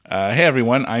Hey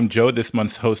everyone, I'm Joe, this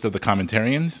month's host of The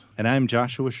Commentarians. And I'm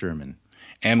Joshua Sherman.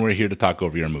 And we're here to talk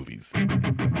over your movies. Hi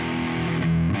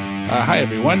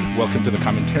everyone, welcome to The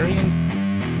Commentarians.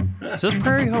 Is this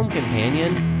Prairie Home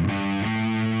Companion?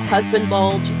 Husband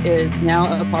bulge is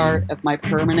now a part of my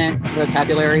permanent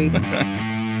vocabulary.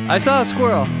 I saw a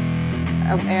squirrel.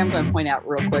 I am going to point out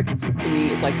real quick, this is, to me,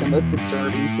 is like the most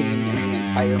disturbing scene in the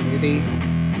entire movie.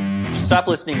 Stop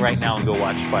listening right now and go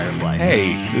watch Firefly. Hey,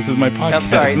 this is my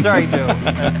podcast. I'm sorry, Joe.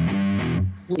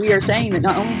 We are saying that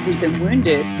not only have we been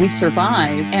wounded, we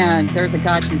survive, and there's a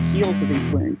God who heals of these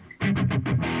wounds.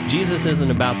 Jesus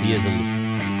isn't about the isms.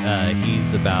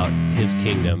 He's about his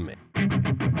kingdom.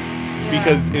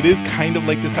 Because it is kind of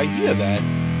like this idea that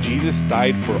Jesus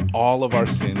died for all of our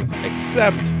sins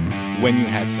except when you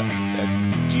had sex.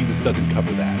 Jesus doesn't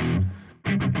cover that.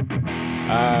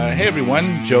 Hey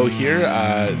everyone, Joe here,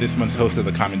 this month's host of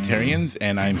The Commentarians,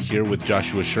 and I'm here with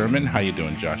Joshua Sherman. How you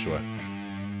doing, Joshua?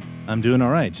 I'm doing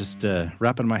all right, just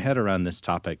wrapping my head around this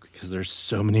topic because there's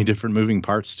so many different moving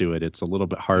parts to it. It's a little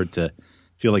bit hard to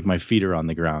feel like my feet are on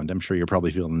the ground. I'm sure you're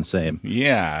probably feeling the same.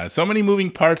 Yeah, so many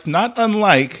moving parts, not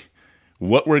unlike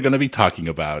what we're going to be talking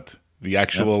about. The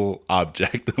actual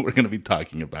object that we're going to be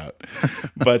talking about.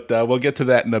 But we'll get to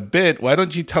that in a bit. Why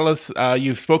don't you tell us,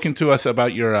 you've spoken to us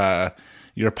about your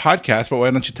podcast, but why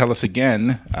don't you tell us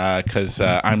again? Because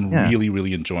I'm really,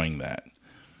 really enjoying that.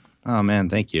 Oh, man,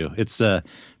 thank you. It's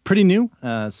pretty new.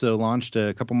 So launched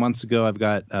a couple months ago. I've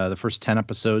got the first 10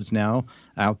 episodes now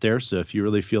out there. So if you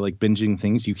really feel like binging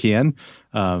things, you can.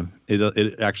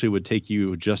 It actually would take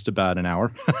you just about an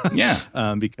hour.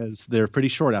 Yeah. Because they're pretty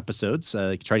short episodes.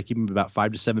 Try to keep them about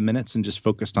 5 to 7 minutes and just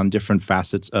focused on different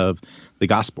facets of the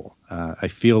gospel. I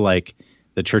feel like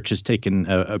the church has taken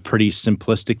a pretty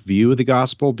simplistic view of the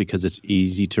gospel because it's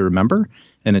easy to remember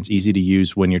and it's easy to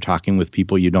use when you're talking with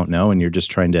people you don't know and you're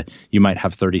just you might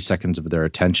have 30 seconds of their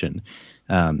attention.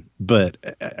 But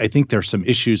I think there's some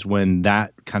issues when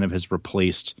that kind of has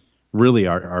replaced really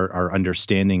our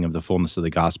understanding of the fullness of the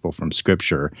gospel from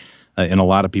Scripture in a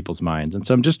lot of people's minds. And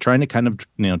so I'm just trying to kind of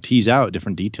tease out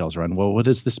different details around, well, what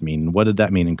does this mean? What did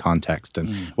that mean in context?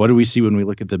 And what do we see when we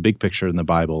look at the big picture in the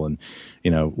Bible? And,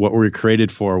 what were we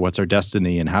created for? What's our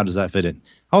destiny? And how does that fit in?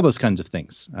 All those kinds of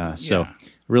things. So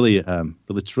really,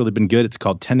 it's really been good. It's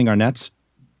called Tending Our Nets.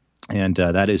 And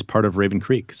that is part of Raven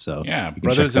Creek. So yeah,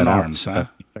 Brothers in Arms, huh?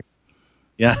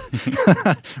 Yeah.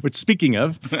 Which, speaking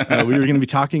of, we were going to be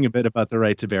talking a bit about the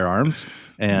right to bear arms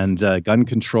and gun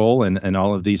control and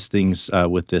all of these things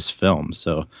with this film.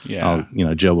 So,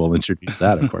 Joe will introduce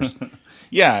that, of course.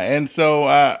 Yeah, and so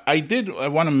I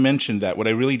want to mention that what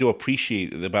I really do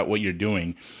appreciate about what you're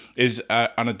doing is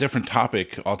on a different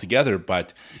topic altogether,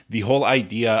 but the whole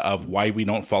idea of why we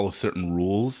don't follow certain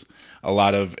rules.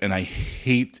 And I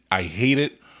hate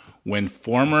it when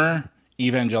former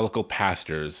evangelical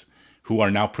pastors who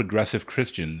are now progressive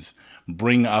Christians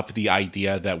bring up the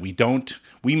idea that we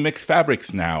mix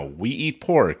fabrics now, we eat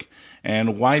pork,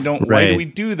 and why do we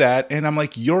do that? And I'm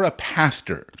like, you're a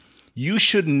pastor. You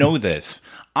should know this.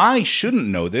 I shouldn't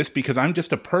know this because I'm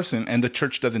just a person and the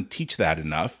church doesn't teach that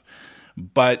enough.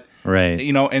 But,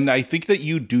 and I think that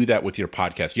you do that with your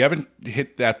podcast. You haven't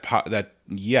hit that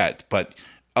yet, but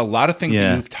a lot of things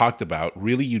that you've talked about,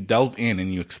 really you delve in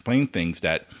and you explain things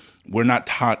that we're not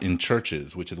taught in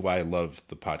churches, which is why I love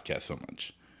the podcast so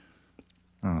much.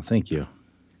 Oh, thank you.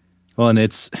 Well, and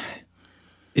it's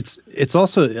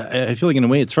also, I feel like in a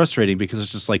way it's frustrating because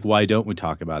it's just like, why don't we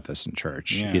talk about this in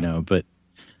church? Yeah. But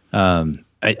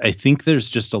I think there's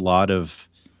just a lot of,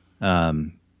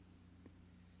 there's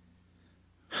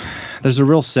a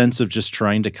real sense of just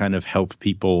trying to kind of help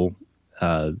people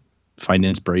find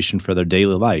inspiration for their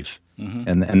daily life.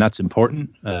 Mm-hmm. And that's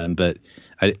important. But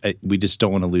we just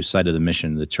don't want to lose sight of the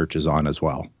mission the church is on as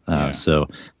well. So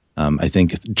I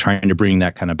think trying to bring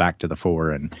that kind of back to the fore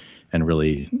and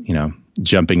really,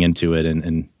 jumping into it.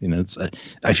 And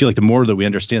I feel like the more that we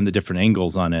understand the different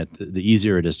angles on it, the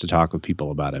easier it is to talk with people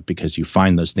about it because you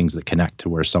find those things that connect to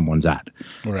where someone's at.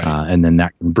 Right. And then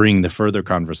that can bring the further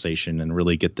conversation and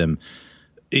really get them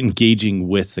engaging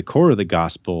with the core of the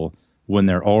gospel when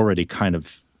they're already kind of,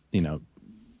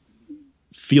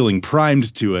 feeling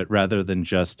primed to it rather than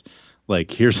just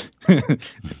like, here's,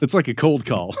 it's like a cold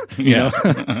call, you know,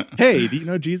 hey, do you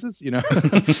know Jesus?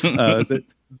 That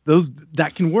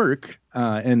can work.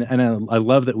 And I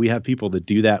love that we have people that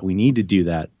do that. We need to do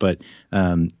that. But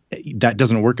that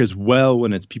doesn't work as well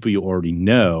when it's people you already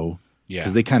know. Yeah.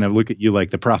 Because they kind of look at you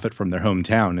like the prophet from their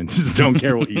hometown and just don't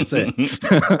care what you say,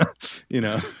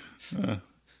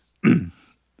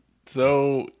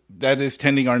 So that is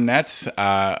Tending Our Nets,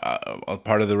 a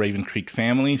part of the Raven Creek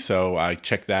family. So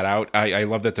check that out. I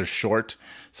love that they're short,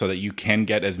 so that you can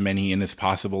get as many in as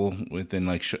possible within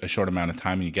like a short amount of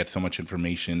time, and you get so much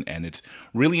information, and it's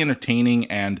really entertaining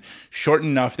and short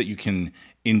enough that you can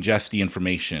ingest the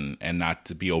information and not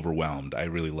to be overwhelmed. I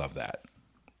really love that.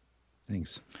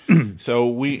 Thanks. So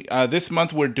we this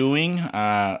month we're doing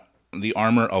The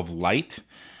Armor of Light,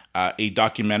 a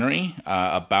documentary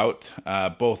about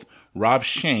both Rob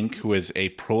Schenck, who is a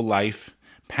pro-life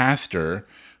pastor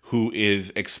who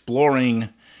is exploring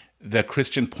the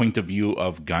Christian point of view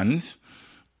of guns,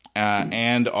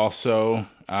 and also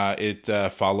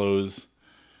it follows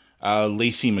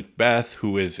Lacey Macbeth,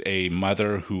 who is a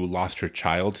mother who lost her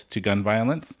child to gun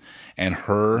violence, and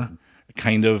her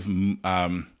kind of,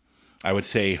 I would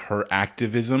say, her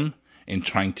activism in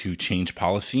trying to change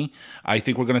policy. I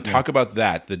think we're going to talk about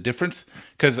that. The difference,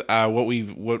 because what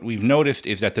we've noticed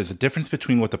is that there's a difference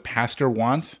between what the pastor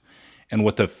wants and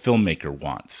what the filmmaker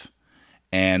wants,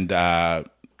 and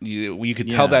you could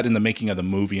tell that in the making of the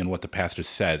movie and what the pastor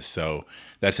says. So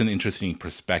that's an interesting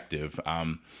perspective.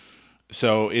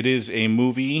 So it is a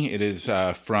movie. It is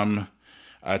from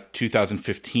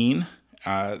 2015.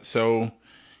 So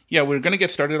yeah, we're going to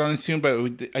get started on it soon, but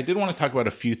I did want to talk about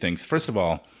a few things. First of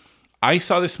all, I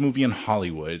saw this movie in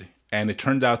Hollywood, and it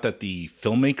turned out that the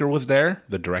filmmaker was there,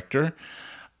 the director,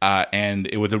 and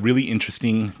it was a really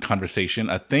interesting conversation.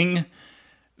 A thing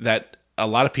that a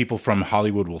lot of people from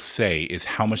Hollywood will say is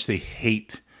how much they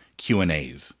hate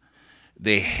Q&As.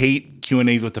 They hate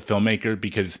Q&As with the filmmaker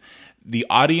because the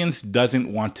audience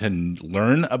doesn't want to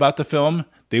learn about the film.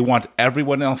 They want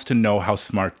everyone else to know how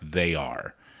smart they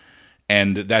are.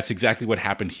 And that's exactly what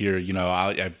happened here. You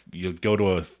know, you go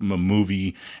to a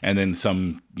movie, and then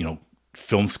some,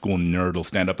 film school nerd will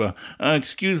stand up.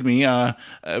 Excuse me,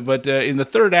 but in the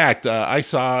third act, I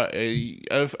saw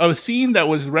a scene that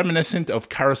was reminiscent of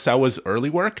Kurosawa's early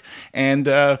work. And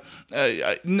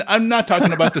I'm not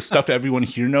talking about the stuff everyone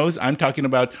here knows. I'm talking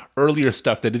about earlier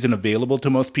stuff that isn't available to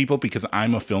most people because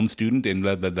I'm a film student and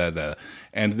blah, blah, blah, blah.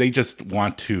 And they just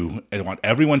want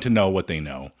everyone to know what they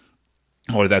know,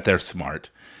 or that they're smart.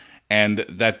 And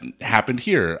that happened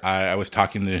here. I was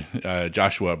talking to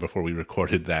Joshua before we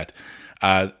recorded that.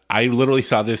 I literally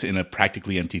saw this in a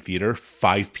practically empty theater,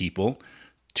 5 people,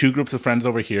 2 groups of friends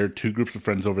over here, 2 groups of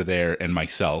friends over there, and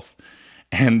myself.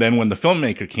 And then when the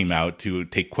filmmaker came out to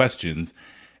take questions,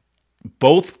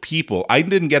 both people, I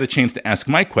didn't get a chance to ask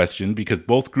my question because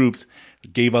both groups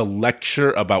gave a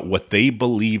lecture about what they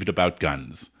believed about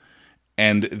guns.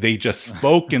 And they just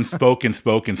spoke and spoke and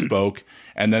spoke and spoke.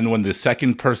 And then when the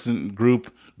second person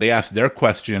group, they asked their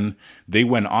question, they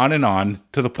went on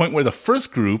to the point where the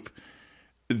first group,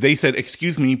 they said,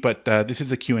 "Excuse me, but this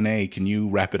is a Q&A. Can you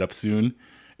wrap it up soon?"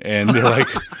 And they're like,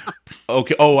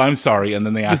 "Okay, oh, I'm sorry." And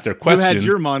then they asked their question. You had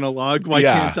your monologue. Why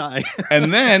can't I?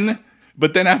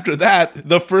 But then after that,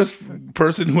 the first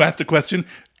person who asked a question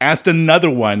asked another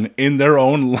one in their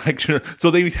own lecture.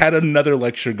 So they had another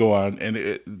lecture go on.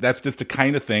 And that's just the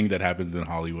kind of thing that happens in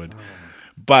Hollywood.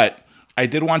 But I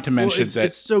did want to mention that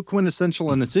it's so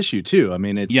quintessential in this issue, too. I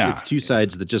mean, it's two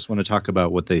sides that just want to talk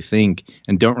about what they think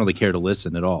and don't really care to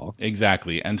listen at all.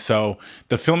 Exactly. And so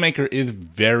the filmmaker is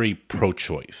very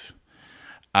pro-choice.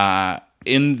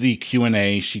 In the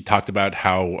Q&A, she talked about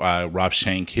how Rob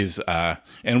Schenck,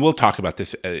 and we'll talk about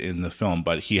this in the film,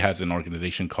 but he has an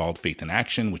organization called Faith in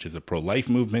Action, which is a pro-life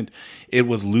movement. It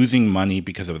was losing money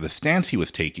because of the stance he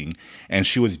was taking, and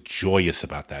she was joyous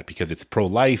about that because it's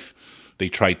pro-life. They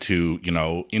try to,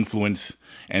 influence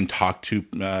and talk to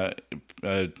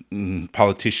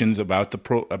politicians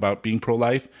about being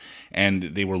pro-life, and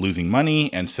they were losing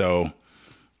money, and so.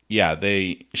 Yeah,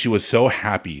 she was so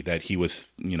happy that he was,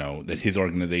 that his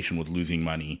organization was losing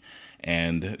money.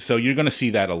 And so you're going to see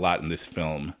that a lot in this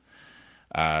film.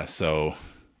 So,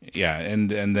 yeah, and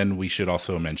then we should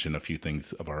also mention a few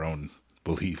things of our own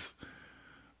beliefs,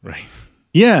 right?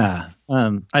 Yeah,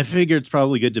 I figure it's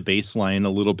probably good to baseline a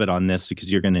little bit on this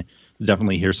because you're going to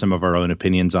definitely hear some of our own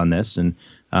opinions on this. And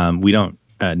we don't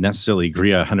necessarily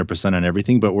agree 100% on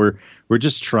everything, but we're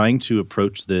just trying to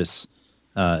approach this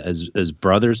as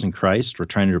brothers in Christ. We're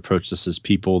trying to approach this as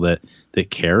people that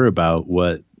care about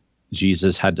what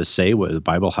Jesus had to say, what the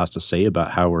Bible has to say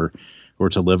about how we're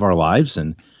to live our lives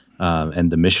and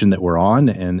the mission that we're on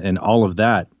and all of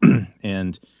that.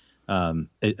 And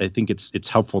I think it's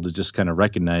helpful to just kind of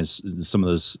recognize some of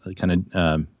those kind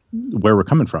of where we're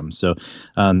coming from. So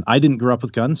I didn't grow up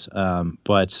with guns,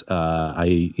 but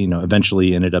I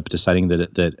eventually ended up deciding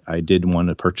that I did want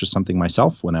to purchase something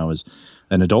myself when I was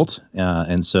an adult.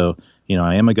 And so,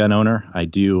 I am a gun owner. I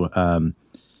do.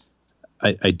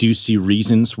 I do see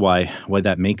reasons why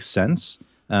that makes sense.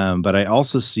 But I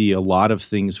also see a lot of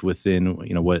things within,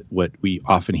 what we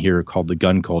often hear called the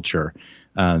gun culture,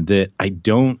 that I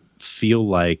don't feel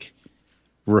like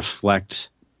reflect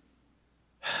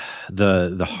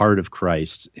the heart of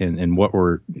Christ and what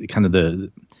we're kind of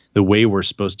the way we're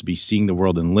supposed to be seeing the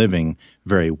world and living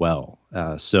very well.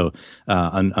 So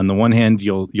on the one hand,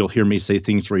 you'll hear me say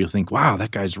things where you'll think, wow,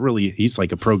 that guy's he's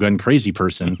like a pro-gun crazy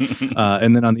person.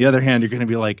 And then on the other hand, you're going to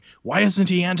be like, why isn't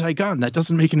he anti-gun? That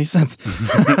doesn't make any sense.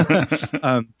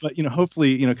 But,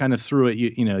 hopefully, kind of through it,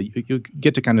 you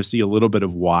get to kind of see a little bit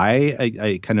of why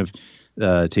I kind of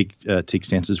take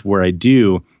stances where I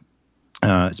do.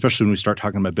 Especially when we start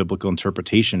talking about biblical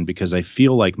interpretation, because I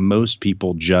feel like most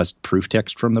people just proof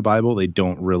text from the Bible. They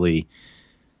don't really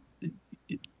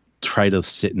try to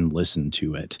sit and listen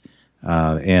to it.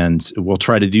 And we'll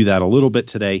try to do that a little bit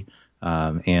today.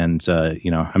 And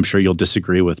I'm sure you'll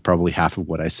disagree with probably half of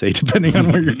what I say, depending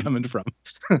on where you're coming from.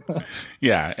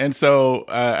 Yeah. And so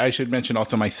I should mention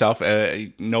also myself,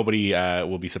 nobody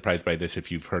will be surprised by this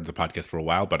if you've heard the podcast for a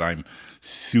while, but I'm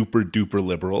super duper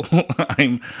liberal.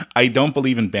 I don't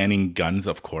believe in banning guns,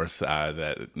 of course,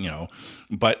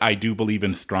 but I do believe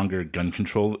in stronger gun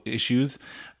control issues.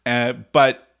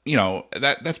 But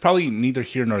that's probably neither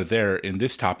here nor there in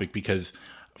this topic, because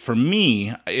for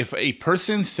me, if a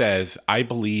person says, I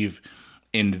believe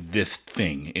in this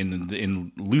thing,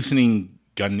 in loosening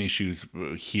gun issues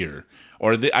here,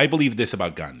 or I believe this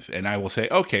about guns, and I will say,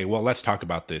 okay, well, let's talk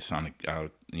about this on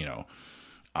a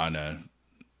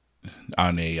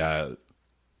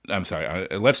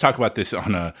let's talk about this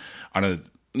on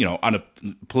a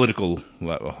political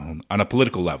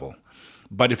level.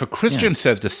 But if a Christian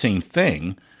says the same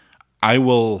thing, I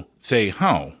will say,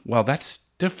 oh, well, that's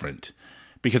different.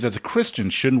 Because as a Christian,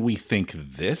 shouldn't we think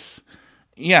this?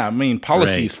 Yeah, I mean,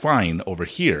 policy is fine over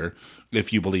here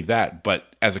if you believe that.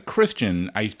 But as a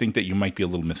Christian, I think that you might be a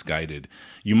little misguided.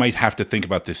 You might have to think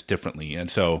about this differently.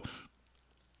 And so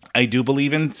I do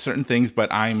believe in certain things,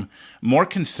 but I'm more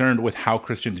concerned with how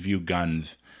Christians view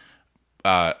guns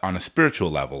on a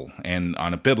spiritual level and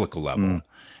on a biblical level.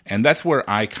 And that's where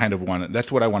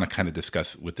that's what I want to kind of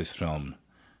discuss with this film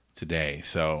today.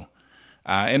 So...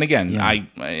 and again,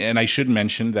 I should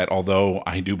mention that although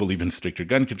I do believe in stricter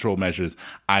gun control measures,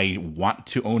 I want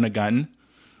to own a gun.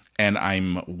 And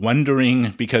I'm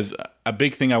wondering, because a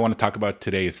big thing I want to talk about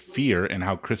today is fear and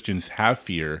how Christians have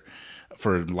fear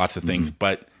for lots of things.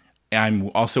 But I'm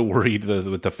also worried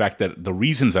with the fact that the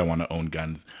reasons I want to own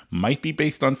guns might be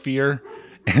based on fear.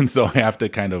 And so I have to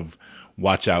kind of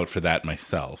watch out for that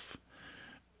myself.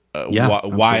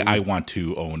 Why I want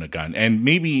to own a gun. And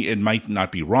maybe it might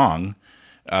not be wrong.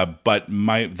 But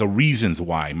the reasons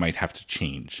why might have to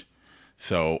change.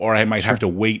 So, or I might have to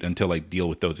wait until I deal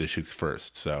with those issues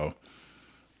first. So,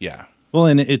 yeah. Well,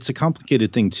 and it's a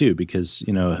complicated thing too, because,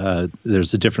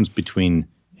 there's a difference between,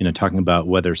 talking about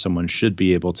whether someone should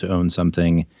be able to own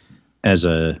something as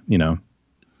that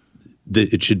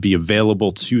it should be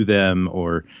available to them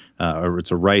or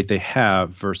it's a right they have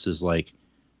versus like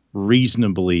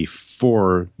reasonably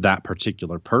for that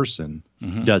particular person.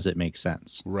 Does it make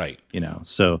sense? Right.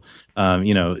 So,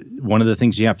 one of the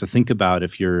things you have to think about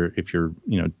if you're,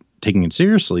 taking it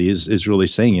seriously is really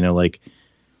saying, like,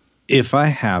 if I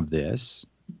have this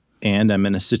and I'm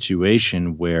in a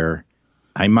situation where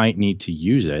I might need to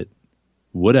use it,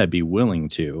 would I be willing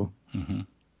to?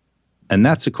 And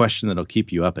that's a question that'll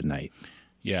keep you up at night.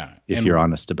 Yeah. If you're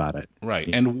honest about it. Right.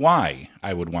 And why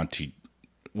I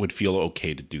would feel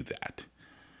okay to do that.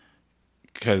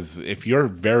 Because if you're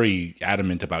very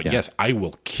adamant about, yes, I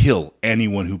will kill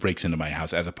anyone who breaks into my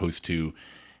house, as opposed to,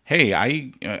 hey,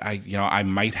 I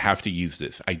might have to use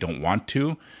this. I don't want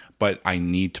to, but I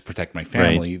need to protect my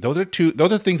family. Right.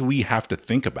 Those are things we have to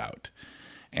think about.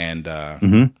 And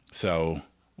so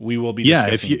we will be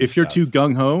discussing if you're too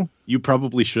gung-ho, you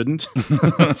probably shouldn't.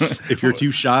 If you're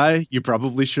too shy, you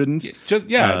probably shouldn't.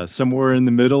 Somewhere in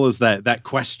the middle is that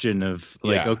question of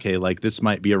like, okay, like this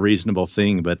might be a reasonable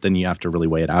thing, but then you have to really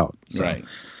weigh it out. So. Right.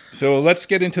 So let's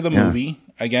get into the movie.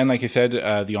 Again, like I said,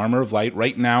 The Armor of Light.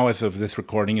 Right now, as of this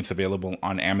recording, it's available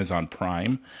on Amazon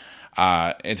Prime.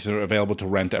 It's available to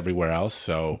rent everywhere else.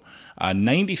 So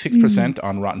 96%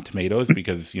 on Rotten Tomatoes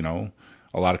because,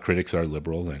 a lot of critics are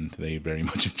liberal and they very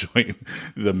much enjoy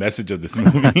the message of this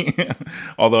movie.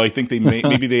 Although I think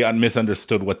maybe they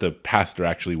misunderstood what the pastor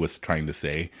actually was trying to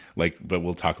say. But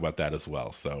we'll talk about that as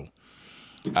well. So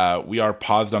we are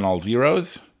paused on all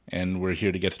zeros and we're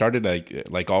here to get started.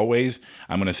 Like always,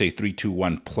 I'm going to say 3, 2,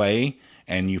 1, play.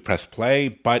 and you press play.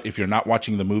 But if you're not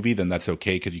watching the movie, then that's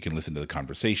okay because you can listen to the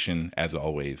conversation as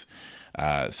always.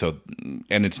 And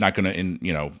it's not going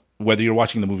to, whether you're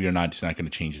watching the movie or not, it's not going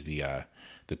to change your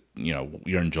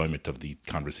enjoyment of the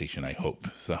conversation, I hope.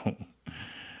 So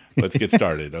let's get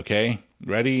started, okay?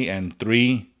 Ready? And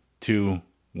 3, 2,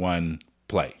 1,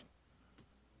 play.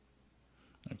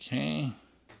 Okay.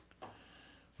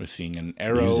 We're seeing an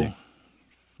Arrow Music.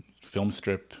 film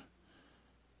strip,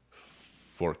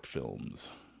 Fork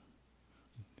Films.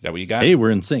 Is that what you got? Hey,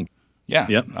 we're in sync. Yeah.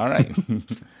 Yep. All right.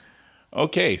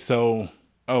 Okay. So,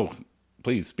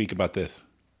 please speak about this.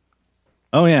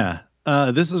 Oh, yeah.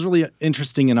 This is really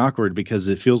interesting and awkward because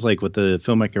it feels like what the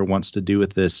filmmaker wants to do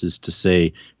with this is to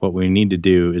say what we need to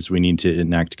do is we need to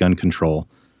enact gun control.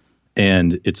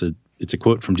 And it's a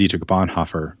quote from Dietrich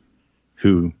Bonhoeffer,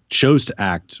 who chose to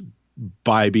act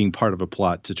by being part of a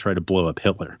plot to try to blow up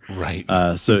Hitler. Right.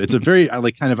 So it's a very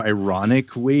kind of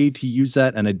ironic way to use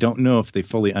that. And I don't know if they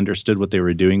fully understood what they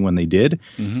were doing when they did.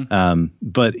 Mm-hmm.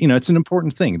 But, it's an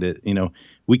important thing that,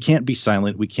 we can't be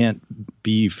silent. We can't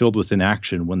be filled with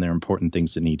inaction when there are important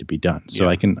things that need to be done. So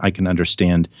I can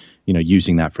understand,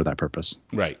 using that for that purpose.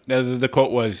 Right. The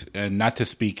quote was, not to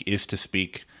speak is to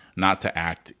speak, not to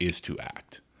act is to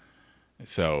act.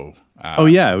 So.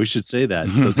 We should say that.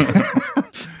 So,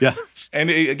 yeah. And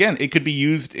it could be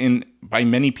used by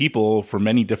many people for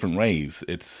many different ways.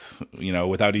 It's,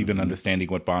 without even understanding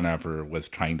what Bonhoeffer was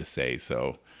trying to say.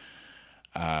 So,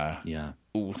 yeah.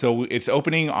 So it's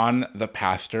opening on the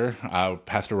pastor,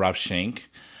 Pastor Rob Schenck,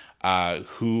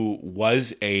 who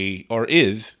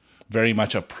is very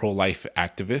much a pro-life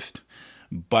activist,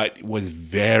 but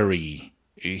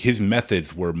his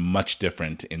methods were much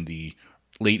different in the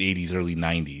late 80s, early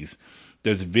 90s.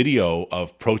 There's video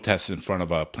of protests in front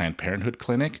of a Planned Parenthood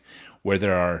clinic where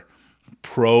there are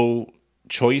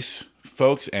pro-choice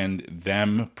folks and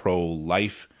them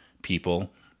pro-life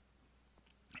people.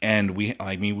 And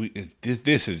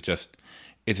this is just,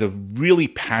 it's a really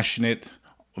passionate,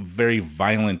 very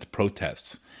violent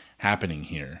protests happening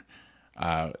here,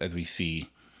 as we see.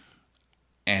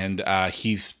 And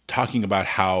he's talking about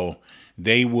how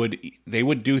they would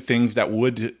do things that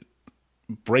would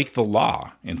break the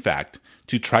law, in fact,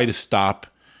 to try to stop.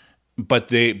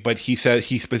 But he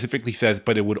specifically says,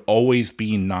 but it would always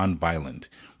be nonviolent.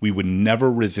 We would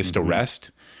never resist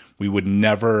arrest. We would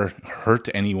never hurt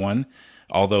anyone.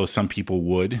 Although some people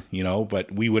would,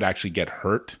 but we would actually get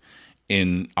hurt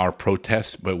in our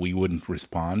protests, but we wouldn't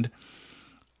respond.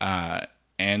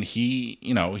 And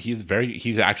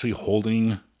he's actually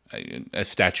holding a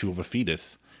statue of a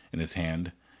fetus in his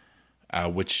hand,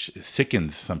 which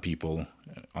sickens some people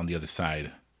on the other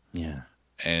side. Yeah.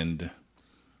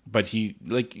 But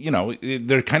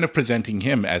they're kind of presenting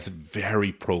him as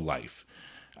very pro-life.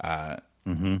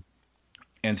 And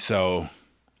so...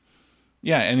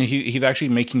 Yeah, and he's actually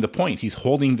making the point. He's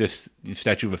holding this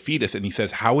statue of a fetus, and he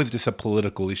says, how is this a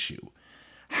political issue?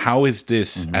 How is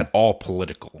this at all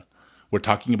political? We're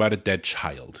talking about a dead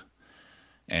child.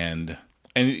 And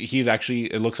he's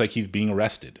actually, it looks like he's being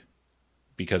arrested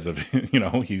because of,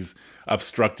 he's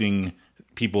obstructing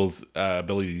people's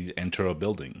ability to enter a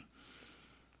building.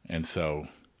 And so...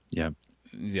 Yeah.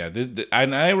 Yeah,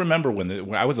 and I remember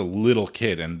when I was a little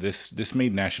kid, and this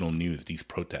made national news, these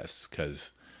protests,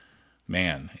 because...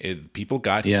 Man, people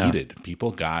got heated.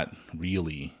 People got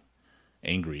really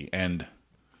angry. And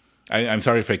I'm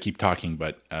sorry if I keep talking,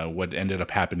 but what ended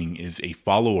up happening is a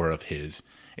follower of his,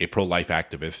 a pro-life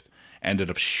activist, ended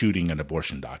up shooting an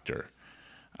abortion doctor.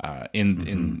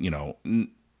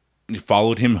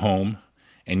 Followed him home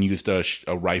and used a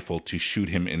rifle to shoot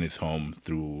him in his home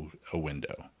through a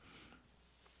window.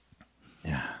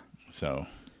 Yeah. So.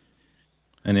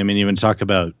 And I mean, even talk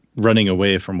about running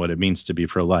away from what it means to be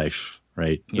pro-life,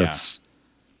 right? Yeah.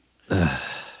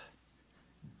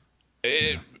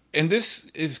 And this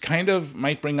is kind of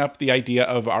might bring up the idea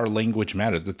of our language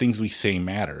matters, the things we say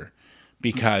matter.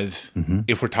 Because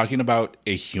if we're talking about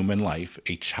a human life,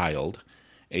 a child,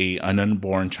 an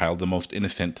unborn child, the most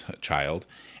innocent child,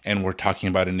 and we're talking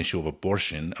about an issue of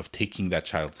abortion, of taking that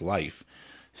child's life,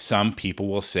 some people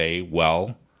will say,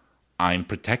 well, I'm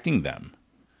protecting them.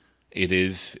 It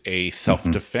is a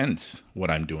self-defense,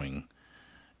 what I'm doing.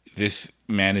 This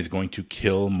man is going to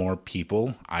kill more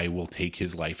people. I will take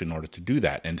his life in order to do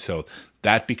that. And so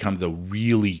that becomes a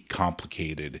really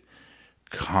complicated,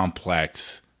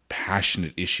 complex,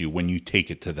 passionate issue when you take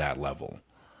it to that level.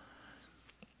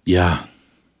 Yeah.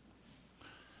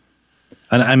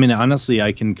 And I mean, honestly,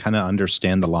 I can kind of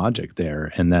understand the logic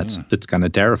there, and that's kind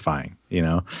of terrifying, you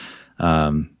know?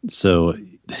 So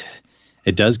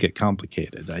it does get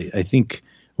complicated. I think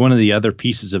one of the other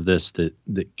pieces of this that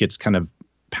gets kind of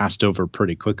passed over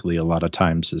pretty quickly a lot of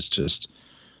times as just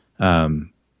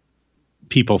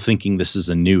people thinking this is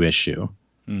a new issue,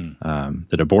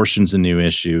 that abortion's a new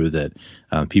issue, that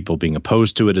people being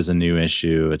opposed to it is a new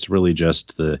issue. It's really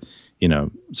just the,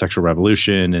 sexual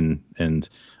revolution and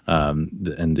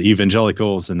the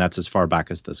evangelicals, and that's as far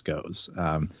back as this goes.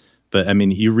 But I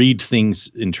mean, you read things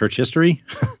in church history,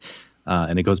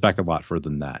 and it goes back a lot further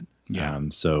than that. Yeah.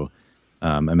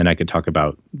 I mean, I could talk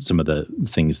about some of the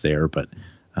things there, but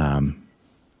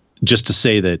just to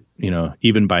say that,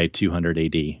 even by 200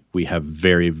 AD, we have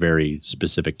very, very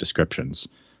specific descriptions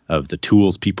of the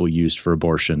tools people used for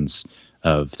abortions,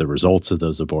 of the results of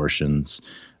those abortions,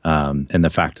 and the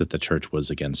fact that the church was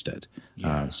against it.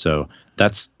 Yeah. So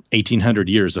that's 1,800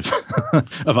 years of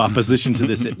of opposition to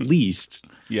this, at least.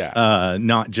 Yeah.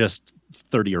 Not just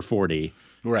 30 or 40.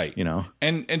 Right.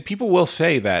 And people will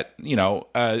say that,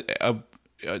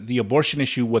 the abortion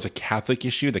issue was a Catholic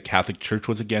issue. The Catholic Church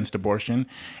was against abortion.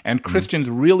 And Christians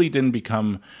really didn't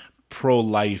become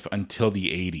pro-life until the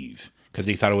 80s because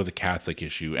they thought it was a Catholic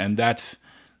issue. And that's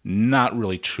not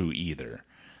really true either.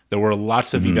 There were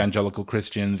lots of evangelical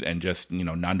Christians and just,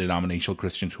 non-denominational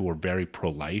Christians who were very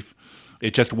pro-life.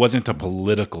 It just wasn't a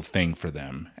political thing for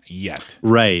them yet.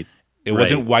 Right. It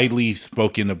wasn't widely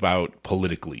spoken about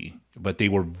politically, but they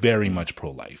were very much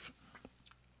pro-life.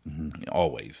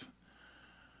 Always.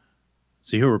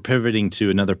 So here we're pivoting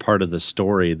to another part of the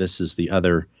story. This is the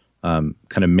other kind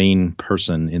of main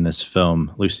person in this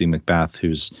film, Lucy McBath,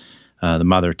 who's the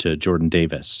mother to Jordan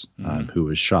Davis, who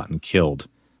was shot and killed.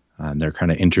 And they're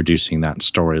kind of introducing that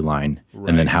storyline,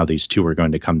 and then how these two are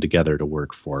going to come together to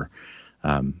work for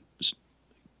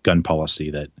gun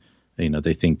policy that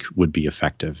they think would be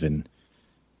effective in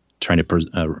trying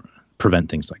to prevent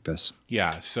things like this.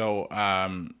 Yeah. So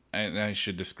and I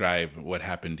should describe what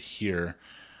happened here.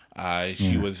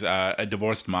 She was a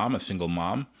divorced mom, a single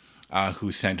mom,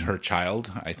 who sent her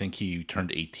child. I think he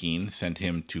turned 18, sent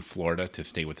him to Florida to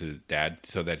stay with his dad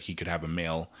so that he could have a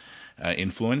male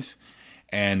influence.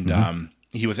 And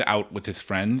he was out with his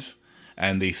friends,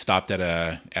 and they stopped at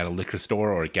a liquor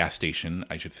store or a gas station,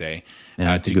 I should say.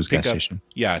 Yeah, I think it was gas station.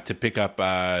 Yeah, to pick up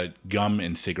gum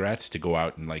and cigarettes to go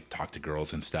out and talk to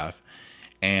girls and stuff.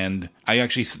 And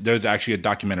there's actually a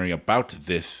documentary about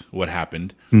this, what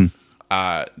happened. They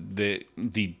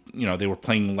were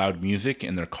playing loud music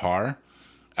in their car.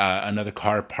 Another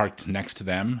car parked next to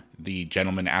them. The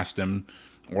gentleman asked them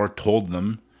or told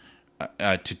them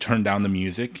to turn down the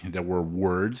music. There were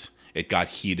words. It got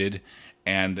heated.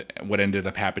 And what ended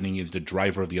up happening is the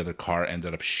driver of the other car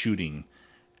ended up shooting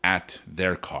at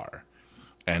their car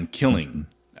and killing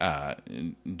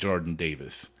Jordan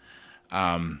Davis.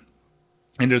 And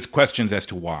there's questions as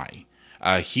to why.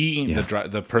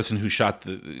 The person who shot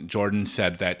Jordan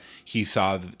said that he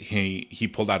saw he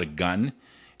pulled out a gun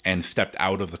and stepped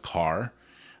out of the car,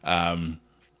 and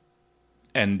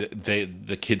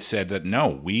the kid said that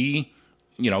no, he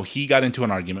got into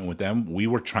an argument with them. We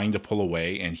were trying to pull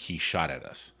away, and he shot at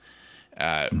us.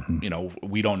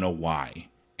 We don't know why,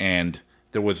 and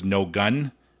there was no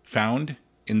gun found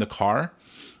in the car.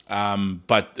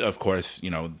 But of course,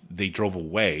 they drove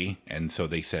away, and so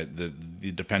they said the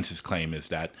defense's claim is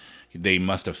that they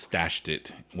must have stashed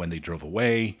it when they drove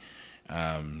away.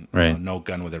 No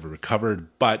gun was ever recovered.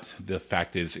 But the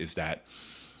fact is that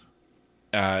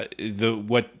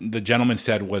what the gentleman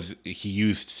said was he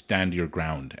used stand your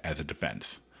ground as a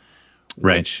defense,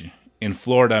 which in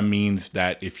Florida means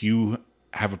that if you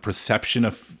have a perception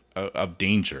of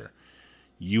danger,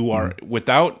 you are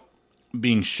without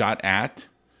being shot at.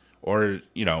 Or,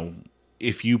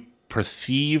 if you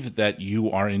perceive that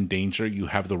you are in danger, you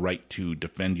have the right to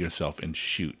defend yourself and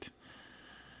shoot.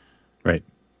 Right.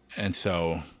 And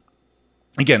so,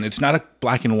 again, it's not a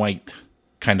black and white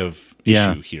kind of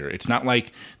issue here. It's not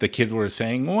like the kids were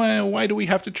saying, well, why do we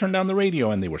have to turn down the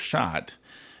radio? And they were shot.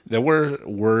 There were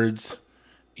words.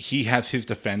 He has his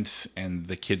defense, and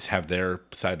the kids have their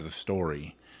side of the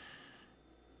story.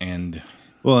 And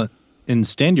and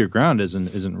stand your ground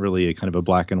isn't really a kind of a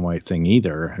black and white thing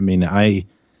either. I mean, I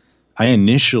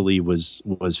initially was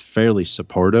fairly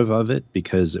supportive of it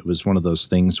because it was one of those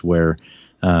things where,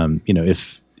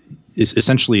 if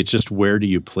essentially it's just where do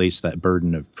you place that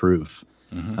burden of proof?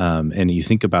 And you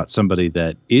think about somebody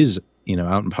that is,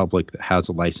 out in public that has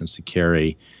a license to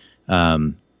carry,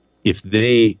 if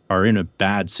they are in a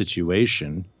bad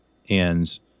situation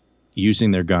and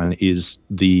using their gun is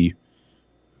the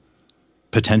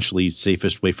potentially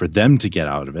safest way for them to get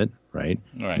out of it, right?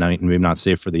 Maybe not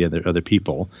safe for the other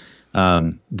people.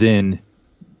 Then,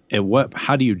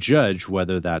 how do you judge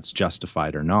whether that's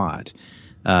justified or not?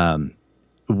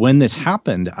 when this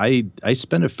happened, I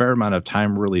spent a fair amount of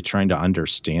time really trying to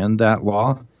understand that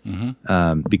law,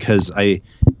 because I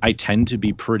tend to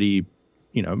be pretty,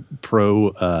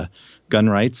 pro gun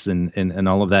rights and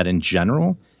all of that in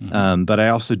general. But I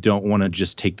also don't want to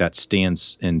just take that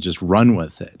stance and just run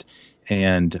with it.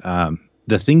 And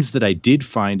the things that I did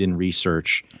find in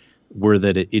research were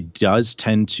that it does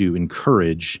tend to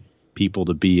encourage people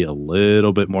to be a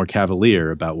little bit more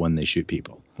cavalier about when they shoot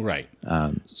people. Right.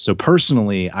 So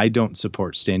personally, I don't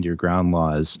support stand your ground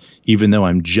laws, even though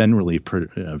I'm generally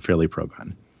fairly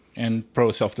pro-gun. And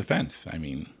pro self-defense. I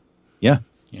mean, yeah,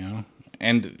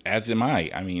 and as am I.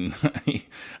 I mean,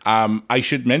 I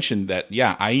should mention that,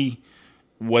 I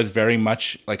was very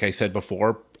much, like I said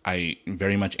before, I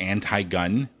very much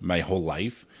anti-gun my whole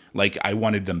life. Like, I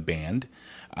wanted them banned.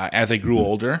 As I grew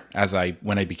older,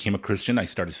 when I became a Christian, I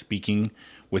started speaking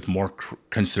with more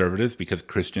conservatives, because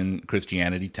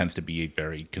Christianity tends to be a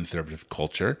very conservative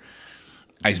culture.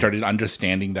 I started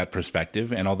understanding that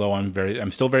perspective, and although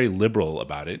I'm still very liberal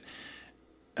about it,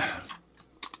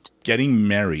 getting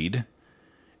married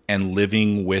and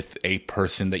living with a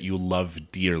person that you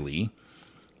love dearly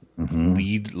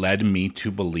led me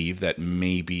to believe that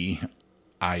maybe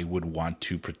I would want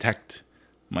to protect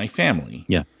my family.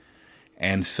 Yeah.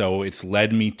 And so it's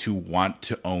led me to want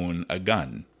to own a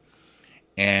gun.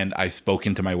 And I've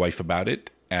spoken to my wife about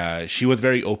it. She was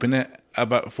very open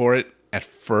for it at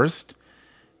first.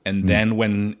 And then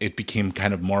when it became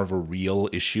kind of more of a real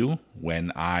issue,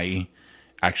 when I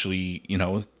actually,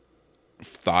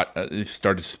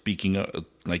 started speaking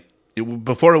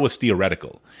before it was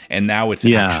theoretical, and now it's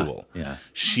actual. Yeah.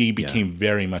 She became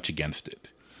very much against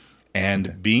it.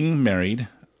 And being married,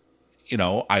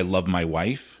 I love my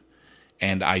wife.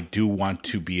 And I do want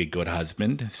to be a good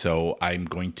husband, so I'm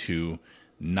going to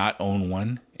not own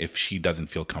one if she doesn't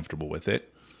feel comfortable with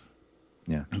it.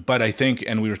 Yeah. But I think,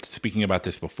 and we were speaking about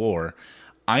this before,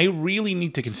 I really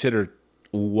need to consider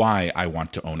why I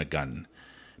want to own a gun.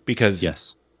 Because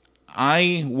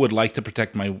I would like to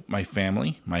protect my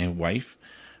family, my wife,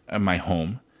 my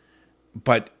home.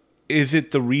 But is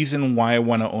it the reason why I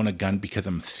want to own a gun because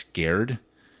I'm scared?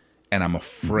 And I'm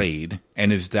afraid,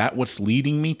 and is that what's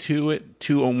leading me to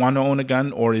want to own a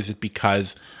gun, or is it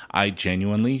because I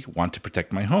genuinely want to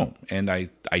protect my home and I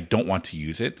don't want to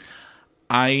use it?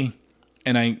 There's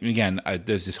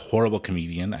this horrible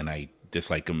comedian, and I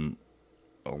dislike him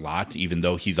a lot, even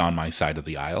though he's on my side of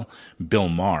the aisle, Bill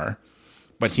Maher,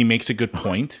 but he makes a good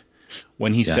point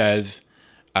when he says,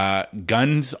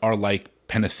 guns are like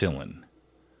penicillin.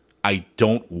 I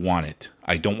don't want it.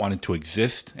 I don't want it to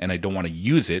exist, and I don't want to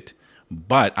use it.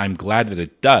 But I'm glad that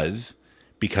it does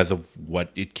because of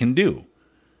what it can do.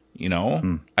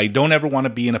 I don't ever want to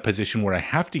be in a position where I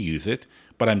have to use it,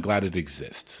 but I'm glad it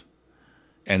exists.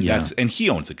 And and he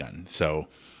owns a gun. So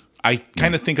I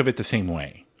kind of think of it the same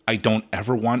way. I don't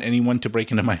ever want anyone to break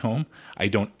into my home. I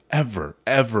don't ever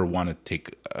want to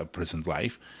take a person's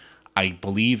life. I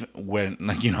believe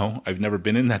I've never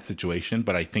been in that situation,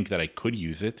 but I think that I could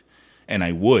use it, and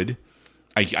I would.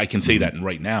 I can say that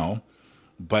right now.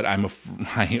 But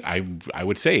I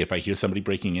would say if I hear somebody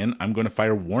breaking in, I'm going to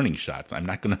fire warning shots. I'm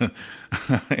not going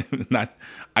to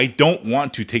I don't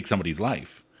want to take somebody's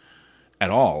life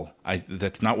at all.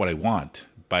 That's not what I want.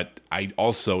 But I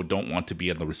also don't want to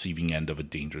be on the receiving end of a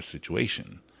dangerous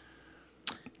situation.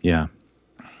 Yeah.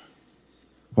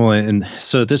 Well, and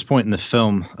so at this point in the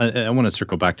film, I want to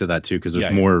circle back to that too, because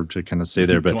there's more to kind of say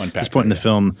there. But at this point in the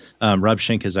film, Rob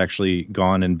Schenck has actually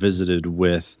gone and visited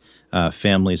with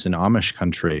families in Amish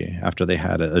country after they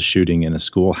had a shooting in a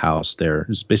schoolhouse there.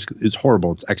 It's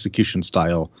horrible. It's execution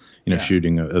style,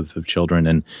 shooting of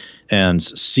children, and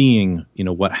seeing,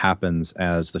 what happens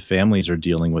as the families are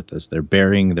dealing with this. They're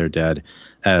burying their dead,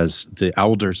 as the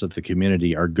elders of the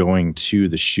community are going to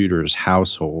the shooter's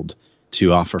household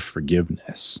to offer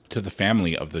forgiveness to the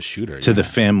family of the shooter. The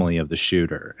family of the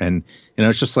shooter, and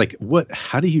it's just like, what?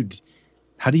 How do you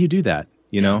do that?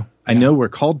 I know we're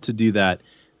called to do that.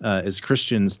 As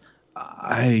Christians,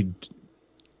 I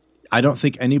don't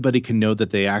think anybody can know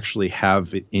that they actually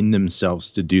have it in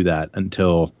themselves to do that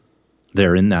until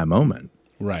they're in that moment.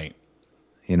 Right.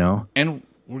 And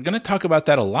we're going to talk about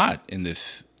that a lot in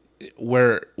this,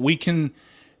 where we can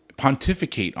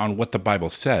pontificate on what the Bible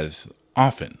says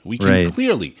often. We can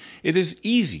clearly, it is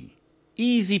easy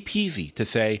peasy to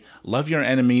say, love your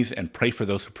enemies and pray for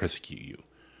those who persecute you.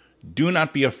 Do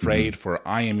not be afraid, for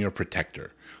I am your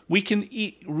protector. We can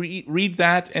read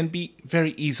that and be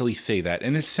very easily say that,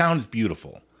 and it sounds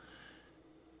beautiful.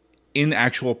 In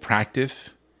actual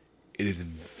practice, it is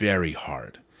very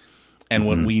hard. And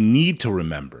what we need to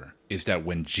remember is that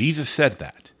when Jesus said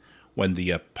that, when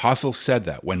the apostles said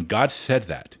that, when God said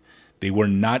that, they were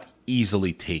not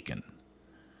easily taken.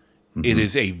 It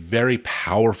is a very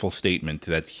powerful statement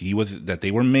that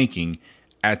they were making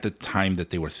at the time that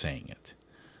they were saying it.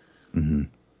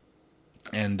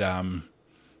 And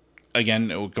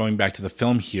again, going back to the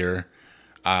film here,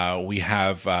 we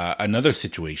have another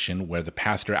situation where the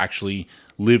pastor actually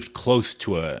lived close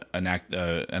to an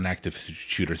active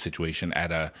shooter situation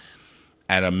at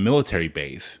a military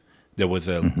base. There was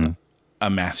a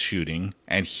mass shooting,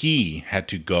 and he had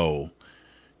to go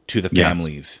to the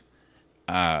families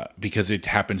because it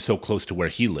happened so close to where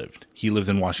he lived. He lives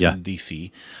in Washington,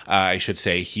 D.C. I should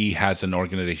say he has an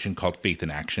organization called Faith in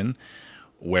Action,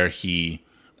 where he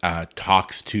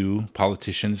talks to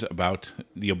politicians about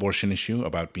the abortion issue,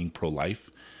 about being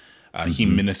pro-life. He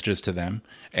ministers to them.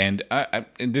 And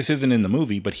this isn't in the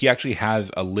movie, but he actually has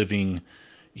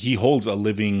he holds a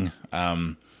living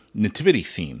nativity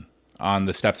scene on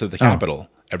the steps of the Capitol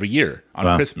every year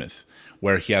on Christmas,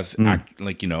 where he has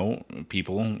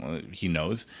people he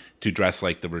knows to dress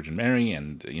like the Virgin Mary,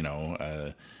 and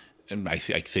and I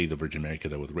say the Virgin Mary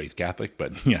because I was raised Catholic,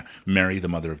 but Mary, the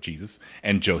mother of Jesus,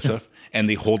 and Joseph, and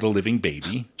they hold a living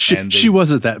baby. She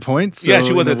was at that point. So,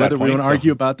 she was at that point. We want to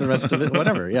argue about the rest of it,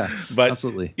 whatever. Yeah, but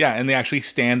absolutely. Yeah, and they actually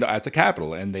stand at the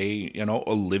Capitol, and they,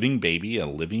 a living baby, a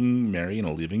living Mary, and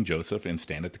a living Joseph, and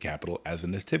stand at the Capitol as a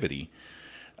nativity.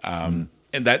 And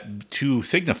that to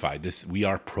signify this, we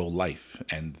are pro-life,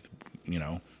 and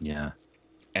Yeah.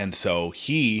 And so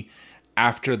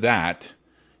after that,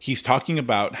 he's talking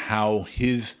about how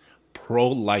his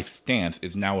pro-life stance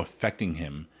is now affecting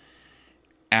him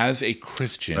as a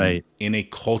Christian in a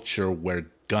culture where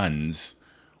guns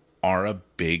are a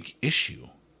big issue.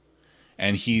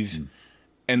 And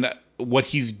and what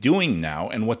he's doing now,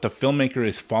 and what the filmmaker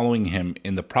is following him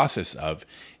in the process of,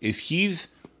 is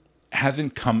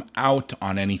hasn't come out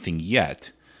on anything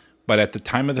yet, but at the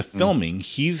time of the filming,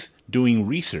 he's doing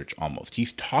research almost.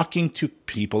 He's talking to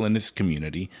people in his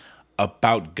community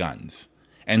about guns,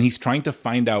 and he's trying to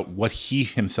find out what he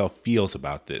himself feels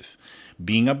about this.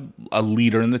 Being a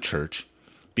leader in the church,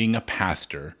 being a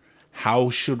pastor, how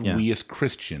should we as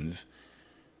Christians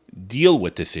deal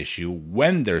with this issue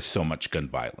when there's so much gun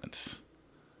violence?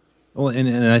 Well,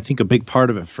 and I think a big part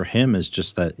of it for him is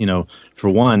just that, for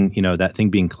one, that thing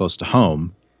being close to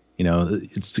home,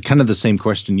 it's kind of the same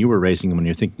question you were raising when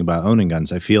you're thinking about owning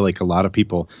guns. I feel like a lot of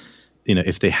people,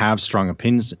 if they have strong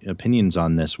opinions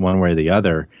on this one way or the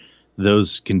other,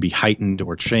 those can be heightened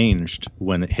or changed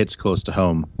when it hits close to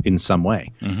home in some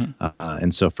way.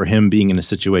 And so for him being in a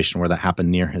situation where that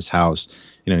happened near his house,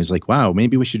 he's like, wow,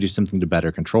 maybe we should do something to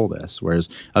better control this. Whereas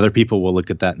other people will look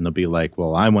at that and they'll be like,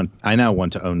 well, I now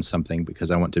want to own something because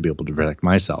I want to be able to protect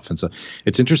myself. And so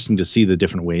it's interesting to see the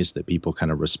different ways that people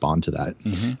kind of respond to that.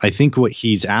 I think what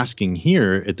he's asking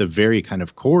here at the very kind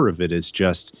of core of it is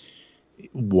just,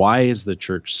 why is the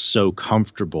church so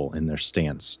comfortable in their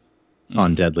stance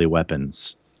on deadly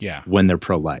weapons when they're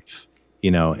pro-life?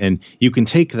 And you can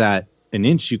take that an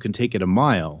inch, you can take it a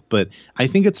mile. But I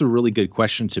think it's a really good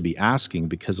question to be asking,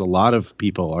 because a lot of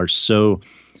people are so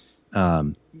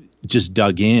just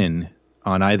dug in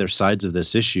on either sides of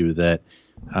this issue that,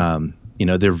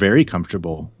 they're very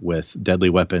comfortable with deadly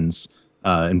weapons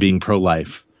and being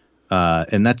pro-life.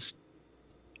 And that's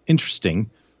interesting.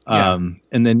 And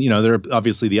then, there are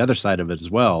obviously the other side of it as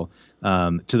well,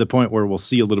 to the point where we'll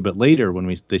see a little bit later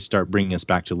when they start bringing us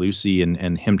back to Lucy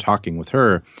and him talking with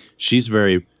her. She's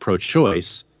very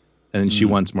pro-choice, and she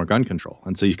wants more gun control.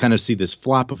 And so you kind of see this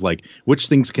flop of like, which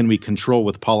things can we control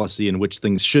with policy and which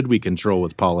things should we control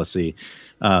with policy?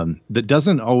 That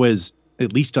doesn't always,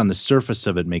 at least on the surface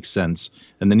of it, make sense.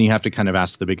 And then you have to kind of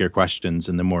ask the bigger questions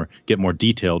and get more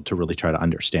detailed to really try to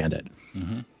understand it.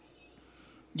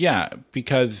 Yeah,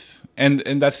 because and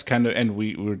that's kind of, and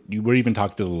we were even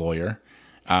talking to the lawyer.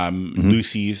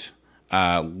 Lucy's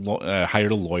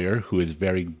hired a lawyer who is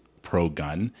very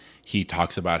pro-gun. He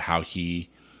talks about how he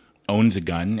owns a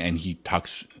gun, and he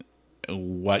talks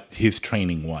what his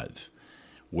training was,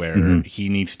 where he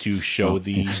needs to show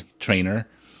the trainer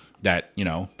that,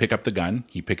 pick up the gun.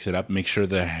 He picks it up, make sure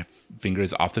the finger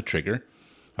is off the trigger.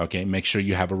 Okay, make sure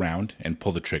you have a round and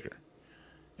pull the trigger.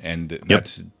 And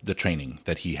that's the training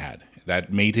that he had.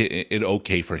 That made it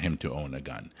okay for him to own a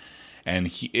gun. And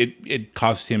it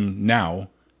caused him now,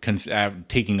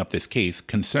 taking up this case,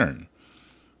 concern.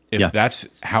 If that's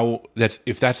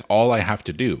all I have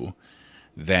to do,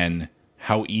 then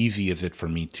how easy is it for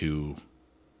me to,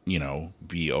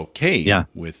 be okay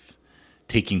with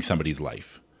taking somebody's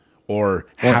life or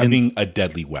having a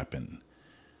deadly weapon?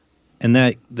 And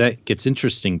that gets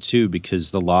interesting too, because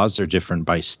the laws are different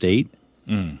by state.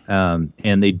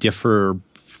 And they differ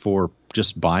for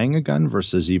just buying a gun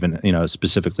versus even,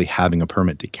 specifically having a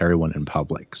permit to carry one in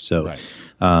public. So, Right.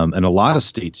 in a lot of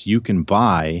states, you can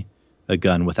buy a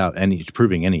gun without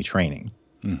proving any training.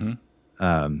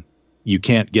 You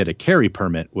can't get a carry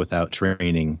permit without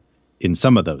training in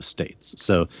some of those states.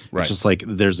 So Right. it's just like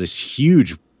there's this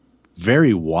huge,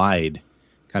 very wide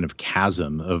kind of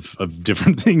chasm of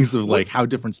different things of like how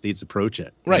different states approach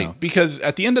it. Right. Because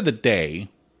at the end of the day,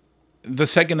 the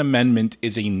Second Amendment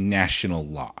is a national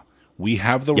law. We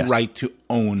have the right to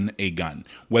own a gun,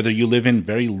 whether you live in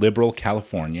very liberal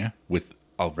California with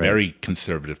very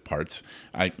conservative parts.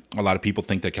 A lot of people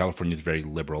think that California is very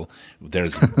liberal.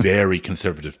 There's very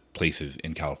conservative places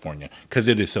in California because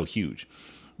it is so huge.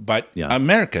 But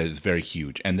America is very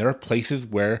huge, and there are places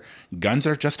where guns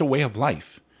are just a way of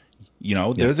life.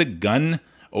 There's a gun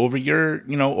over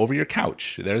your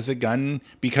couch. There's a gun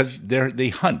because they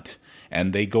hunt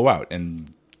and they go out,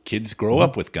 and kids grow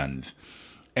up with guns.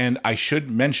 And I should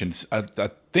mention a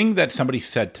thing that somebody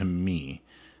said to me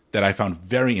that I found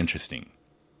very interesting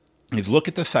is look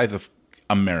at the size of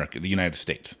America, the United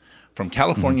States, from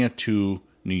California to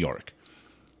New York.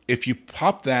 If you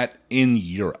pop that in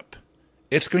Europe,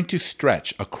 it's going to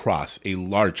stretch across a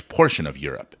large portion of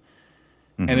Europe.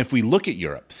 And if we look at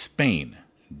Europe, Spain,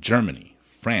 Germany,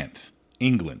 France,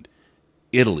 England,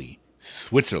 Italy,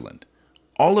 Switzerland,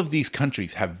 all of these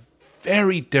countries have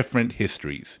very different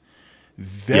histories,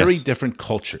 very different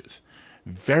cultures,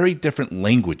 very different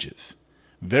languages,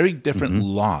 very different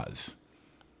laws.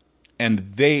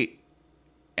 And the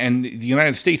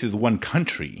United States is one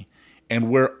country,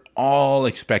 and we're all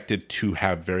expected to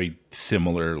have very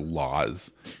similar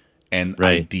laws and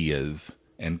ideas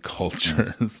and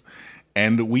cultures,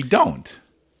 and we don't.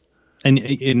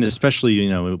 And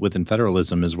especially, within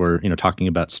federalism, as we're, talking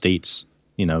about states,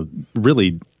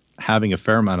 really having a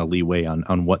fair amount of leeway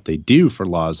on what they do for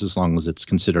laws, as long as it's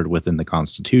considered within the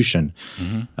Constitution.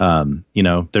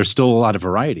 There's still a lot of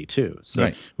variety too.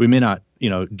 So we may not,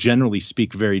 generally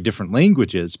speak very different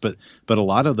languages, but a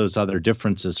lot of those other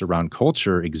differences around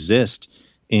culture exist,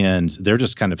 and they're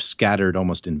just kind of scattered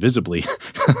almost invisibly.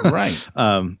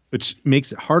 Which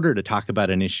makes it harder to talk about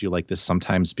an issue like this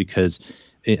sometimes, because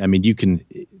you can,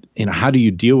 how do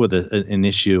you deal with an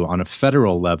issue on a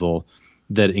federal level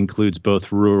that includes both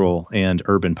rural and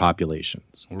urban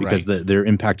populations, because they're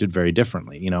impacted very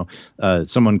differently.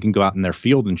 Someone can go out in their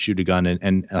field and shoot a gun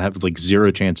and have like zero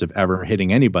chance of ever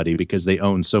hitting anybody because they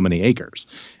own so many acres,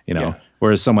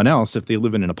 whereas someone else, if they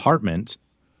live in an apartment,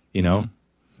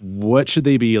 what should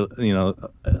they be,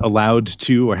 allowed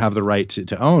to or have the right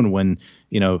to own when,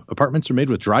 apartments are made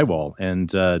with drywall,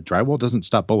 and drywall doesn't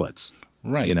stop bullets.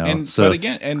 Right. But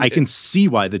again, I can see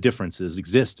why the differences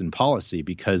exist in policy,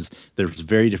 because there's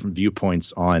very different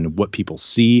viewpoints on what people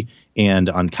see and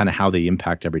on kind of how they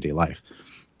impact everyday life.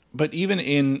 But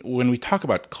even when we talk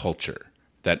about culture,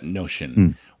 that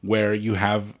notion where you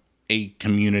have a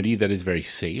community that is very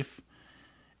safe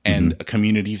and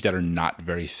communities that are not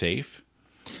very safe,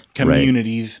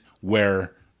 communities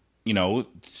where,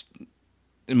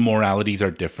 moralities are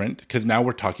different, because now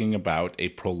we're talking about a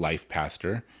pro-life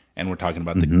pastor, and we're talking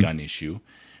about the gun issue,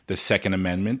 the Second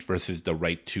Amendment versus the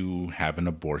right to have an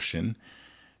abortion.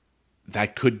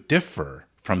 That could differ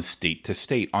from state to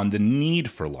state on the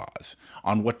need for laws,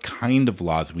 on what kind of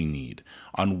laws we need,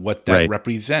 on what that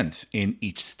represents in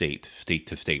each state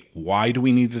to state. Why do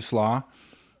we need this law?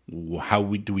 How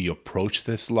do we approach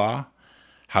this law?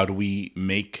 How do we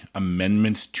make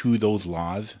amendments to those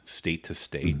laws state to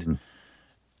state?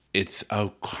 It's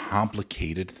a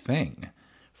complicated thing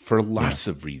for lots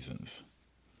of reasons.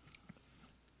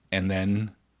 And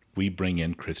then we bring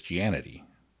in Christianity,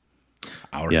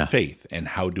 our faith, and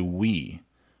how do we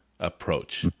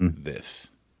approach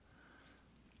this?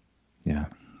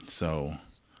 So,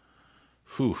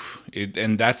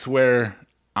 and that's where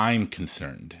I'm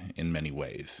concerned in many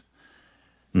ways.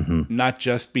 Not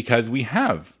just because we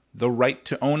have the right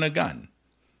to own a gun.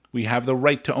 We have the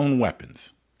right to own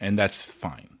weapons, and that's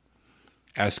fine.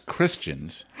 As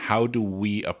Christians, how do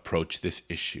we approach this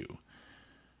issue?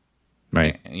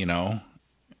 And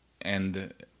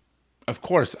of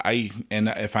course,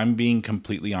 if I'm being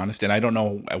completely honest, and I don't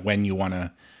know when you want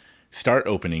to start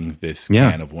opening this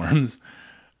can of worms,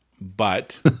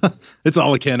 but it's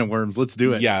all a can of worms. Let's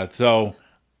do it. Yeah. So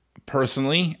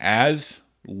personally, as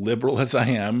liberal as I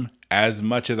am, as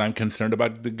much as I'm concerned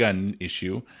about the gun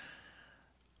issue,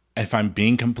 if I'm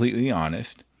being completely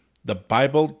honest, the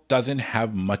Bible doesn't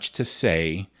have much to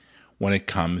say when it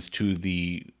comes to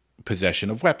the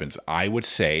possession of weapons. I would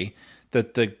say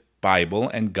that the Bible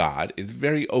and God is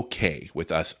very okay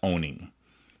with us owning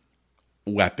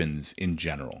weapons in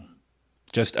general.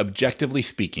 Just objectively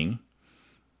speaking,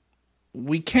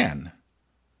 we can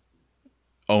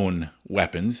own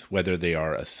weapons, whether they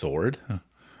are a sword,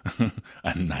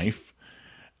 a knife,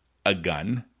 a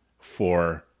gun,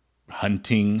 for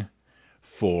hunting,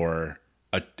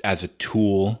 as a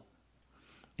tool,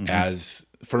 as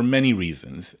for many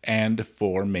reasons, and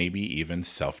for maybe even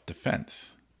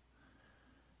self-defense.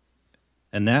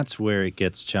 And that's where it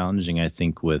gets challenging, I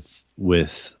think,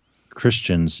 with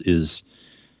Christians is,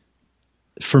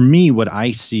 for me, what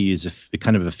I see is a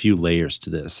kind of a few layers to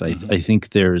this. I think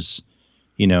there's,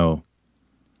 is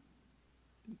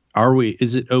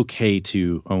it okay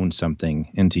to own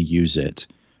something and to use it?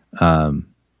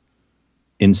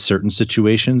 In certain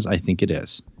situations, I think it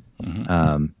is.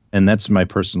 And that's my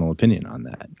personal opinion on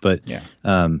that. But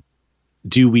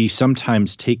do we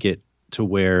sometimes take it to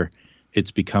where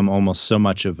it's become almost so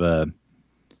much of a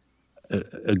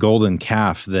golden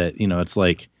calf that, it's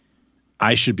like,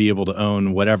 I should be able to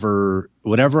own whatever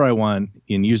I want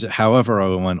and use it however I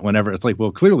want, whenever. It's like,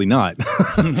 well, clearly not.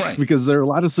 Right. Because there are a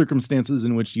lot of circumstances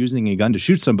in which using a gun to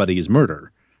shoot somebody is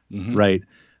murder. Right.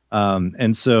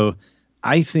 And so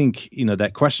I think,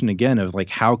 that question again of like,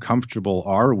 how comfortable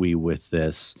are we with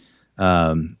this,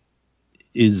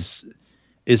 is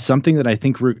something that I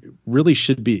think really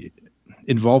should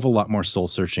involve a lot more soul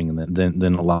searching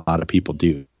than a lot of people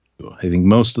do. I think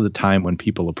most of the time when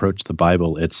people approach the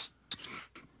Bible, it's,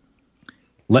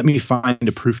 let me find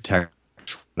a proof text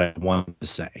for what I want to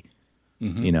say,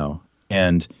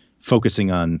 and focusing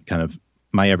on kind of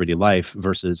my everyday life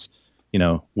versus,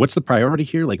 what's the priority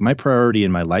here? Like, my priority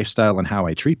in my lifestyle and how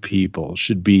I treat people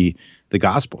should be the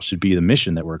gospel, should be the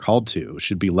mission that we're called to,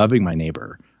 should be loving my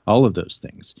neighbor, all of those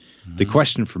things. The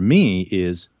question for me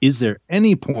is there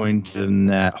any point in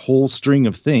that whole string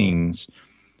of things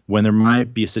when there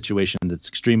might be a situation that's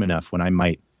extreme enough when I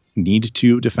might need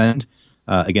to defend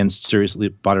against seriously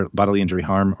bodily injury,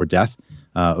 harm, or death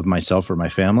of myself or my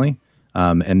family?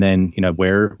 And then,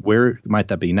 where might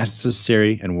that be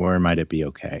necessary and where might it be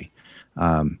okay?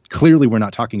 Clearly, we're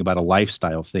not talking about a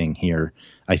lifestyle thing here,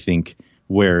 I think,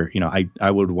 where,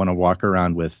 I would want to walk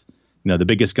around with, the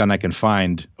biggest gun I can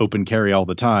find, open carry all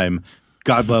the time.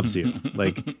 God loves you.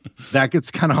 Like, that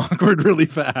gets kind of awkward really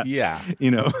fast. Yeah.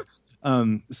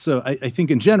 So I think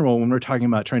in general, when we're talking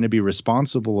about trying to be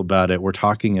responsible about it, we're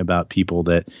talking about people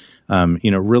that,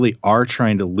 really are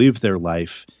trying to live their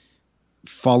life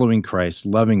following Christ,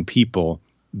 loving people,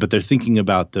 but they're thinking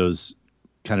about those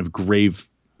kind of grave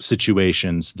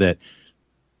situations that,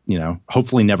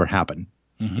 hopefully never happen,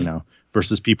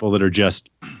 versus people that are just,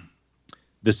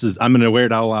 I'm going to wear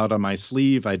it all out on my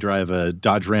sleeve. I drive a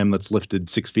Dodge Ram that's lifted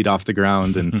 6 feet off the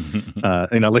ground and,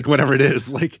 like whatever it is,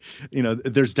 like,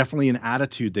 there's definitely an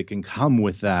attitude that can come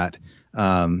with that.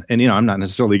 And, I'm not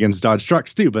necessarily against Dodge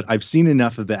trucks too, but I've seen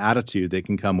enough of the attitude that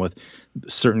can come with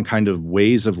certain kind of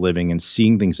ways of living and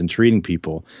seeing things and treating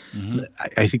people.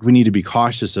 I think we need to be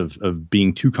cautious of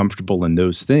being too comfortable in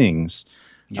those things.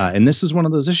 And this is one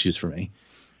of those issues for me.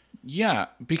 Yeah,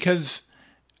 because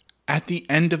at the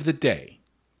end of the day,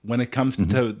 when it comes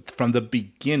to from the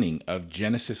beginning of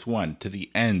Genesis 1 to the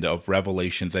end of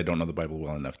Revelations, I don't know the Bible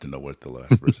well enough to know what the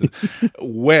last verse is,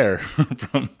 where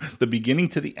from the beginning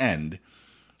to the end,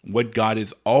 what God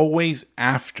is always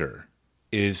after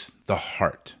is the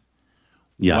heart.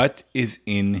 Yeah. What is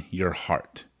in your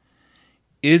heart?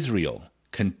 Israel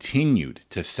continued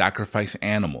to sacrifice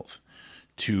animals,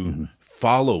 to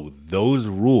follow those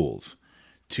rules,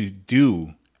 to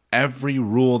do every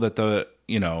rule that the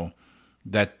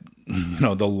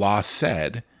law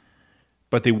said,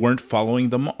 but they weren't following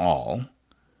them all.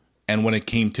 And when it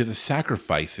came to the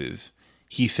sacrifices,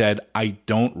 he said, I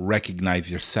don't recognize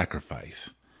your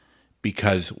sacrifice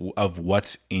because of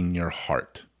what's in your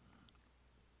heart.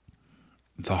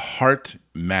 The heart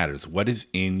matters. What is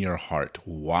in your heart?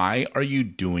 Why are you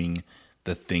doing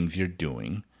the things you're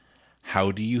doing?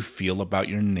 How do you feel about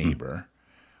your neighbor?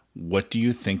 What do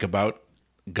you think about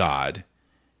God?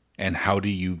 And how do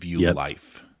you view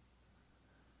life?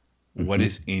 What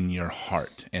is in your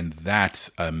heart? And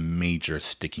that's a major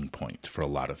sticking point for a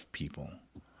lot of people.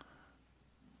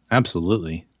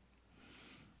 Absolutely.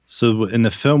 So in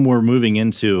the film, we're moving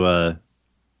into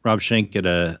Rob Schenck at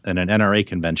an NRA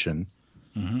convention.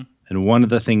 And one of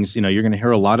the things, you're going to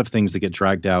hear a lot of things that get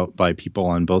dragged out by people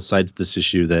on both sides of this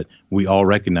issue that we all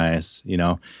recognize.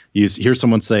 You hear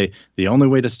someone say, the only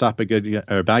way to stop a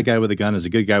bad guy with a gun is a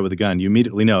good guy with a gun. You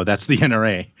immediately know that's the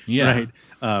NRA. Yeah.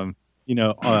 Right.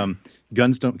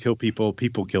 guns don't kill people,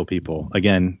 people kill people.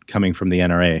 Again, coming from the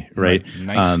NRA, right?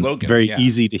 Nice slogans. Very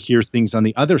easy to hear things on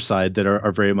the other side that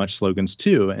are very much slogans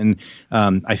too. And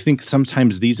I think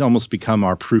sometimes these almost become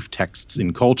our proof texts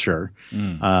in culture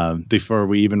before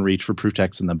we even reach for proof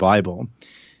texts in the Bible.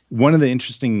 One of the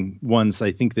interesting ones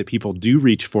I think that people do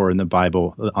reach for in the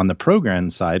Bible on the program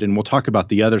side, and we'll talk about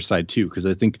the other side too, because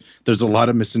I think there's a lot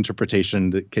of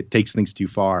misinterpretation that takes things too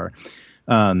far,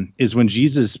 is when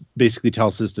Jesus basically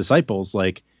tells his disciples,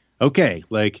 like, okay,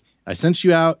 like I sent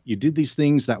you out, you did these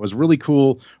things, that was really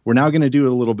cool. We're now going to do it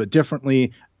a little bit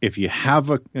differently. If you have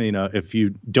if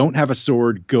you don't have a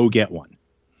sword, go get one.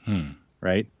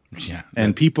 Right. Yeah.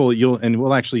 And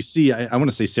we'll actually see, I want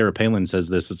to say Sarah Palin says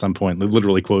this at some point,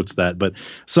 literally quotes that, but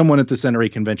someone at this NRA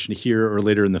convention here or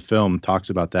later in the film talks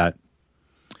about that.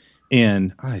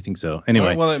 And I think so.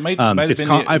 Anyway. Well, it might have been.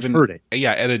 I've heard it.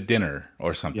 Yeah. At a dinner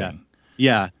or something.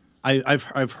 Yeah.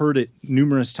 I've heard it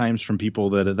numerous times from people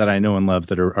that I know and love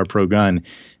that are pro-gun.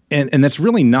 And that's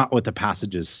really not what the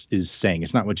passage is saying.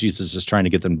 It's not what Jesus is trying to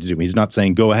get them to do. He's not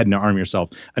saying, go ahead and arm yourself.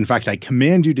 In fact, I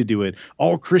command you to do it.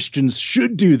 All Christians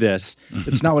should do this.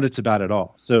 It's not what it's about at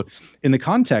all. So in the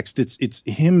context, it's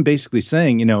him basically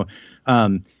saying,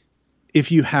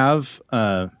 if you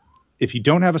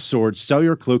don't have a sword, sell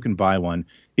your cloak and buy one.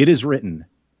 It is written,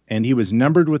 and he was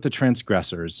numbered with the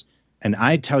transgressors. And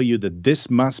I tell you that this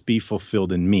must be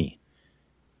fulfilled in me.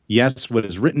 Yes, what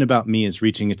is written about me is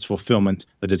reaching its fulfillment.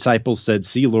 The disciples said,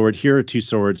 see, Lord, here are 2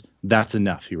 swords. That's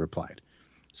enough, he replied.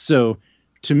 So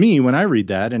to me, when I read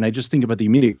that and I just think about the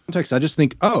immediate context, I just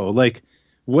think, oh, like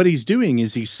what he's doing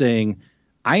is he's saying,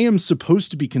 I am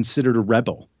supposed to be considered a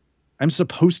rebel. I'm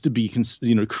supposed to be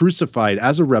crucified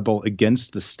as a rebel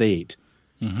against the state.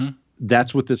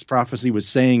 That's what this prophecy was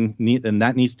saying, and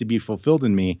that needs to be fulfilled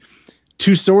in me.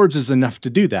 2 swords is enough to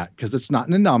do that because it's not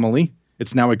an anomaly.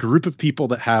 It's now a group of people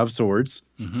that have swords,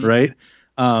 right?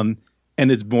 And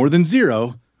it's more than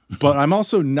 0, but I'm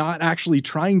also not actually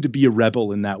trying to be a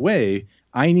rebel in that way.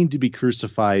 I need to be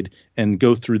crucified and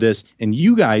go through this. And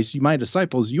you guys, my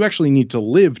disciples, you actually need to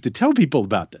live to tell people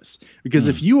about this. Because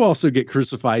if you also get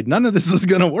crucified, none of this is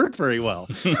going to work very well,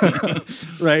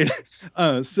 right?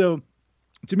 So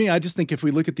to me, I just think if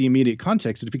we look at the immediate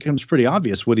context, it becomes pretty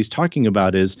obvious what he's talking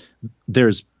about is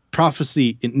there's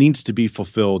prophecy, it needs to be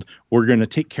fulfilled. We're going to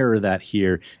take care of that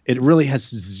here. It really has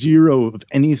 0 of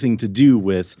anything to do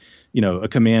with, a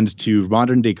command to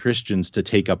modern day Christians to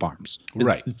take up arms.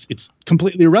 Right. It's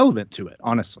completely irrelevant to it,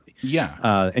 honestly. Yeah.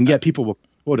 And yet people will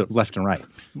quote it left and right.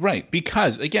 Right.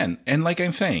 Because again, and like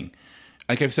I'm saying,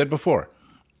 like I've said before,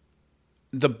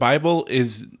 the Bible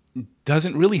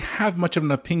doesn't really have much of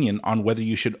an opinion on whether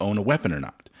you should own a weapon or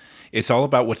not. It's all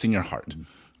about what's in your heart.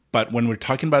 But when we're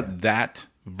talking about that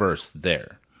verse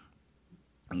there,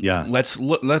 let's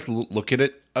look at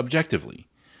it objectively.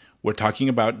 We're talking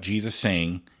about Jesus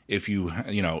saying, if you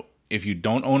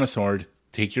don't own a sword,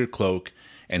 take your cloak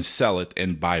and sell it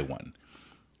and buy one.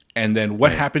 And then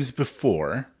what happens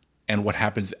before and what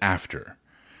happens after?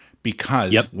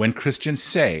 Because when Christians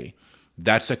say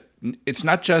it's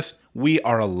not just we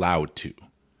are allowed to,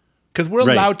 because we're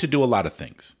allowed to do a lot of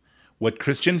things. What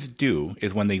Christians do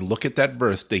is when they look at that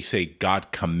verse, they say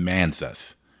God commands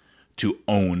us to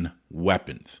own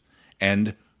weapons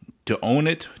and to own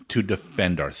it to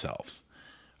defend ourselves.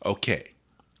 Okay,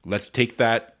 let's take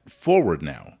that forward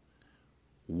now.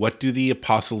 What do the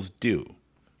apostles do?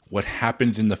 What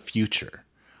happens in the future?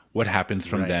 What happens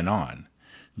from then on?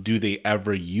 Do they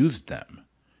ever use them?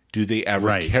 Do they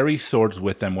ever carry swords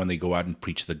with them when they go out and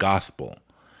preach the gospel?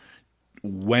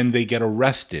 When they get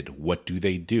arrested, what do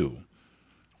they do?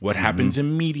 What happens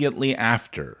immediately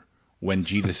after when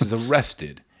Jesus is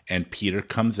arrested and Peter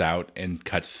comes out and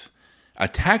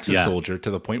attacks a soldier to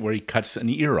the point where he cuts an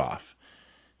ear off?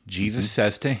 Jesus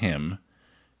says to him,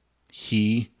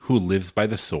 he who lives by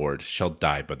the sword shall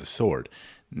die by the sword.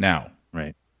 Now,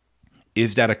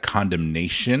 is that a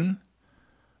condemnation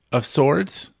of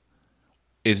swords?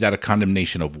 Is that a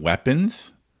condemnation of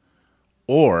weapons?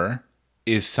 Or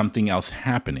is something else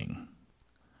happening?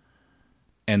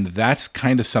 And that's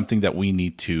kind of something that we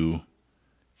need to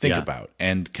think about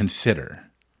and consider.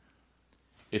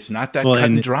 It's not that cut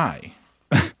and dry.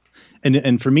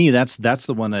 And for me, that's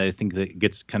the one that I think that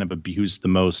gets kind of abused the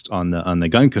most on the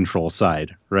gun control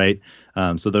side, right?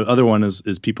 So the other one is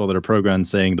people that are pro-gun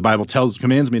saying the Bible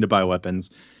commands me to buy weapons,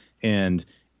 and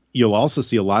you'll also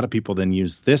see a lot of people then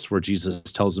use this where Jesus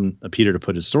tells Peter to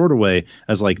put his sword away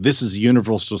as like this is a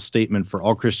universal statement for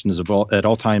all Christians at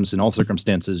all times in all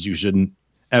circumstances. You shouldn't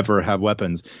ever have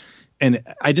weapons. And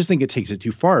I just think it takes it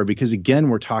too far because, again,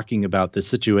 we're talking about this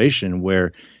situation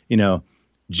where,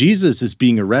 Jesus is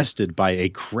being arrested by a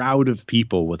crowd of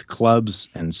people with clubs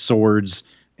and swords,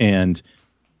 and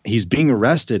he's being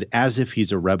arrested as if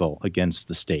he's a rebel against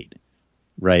the state,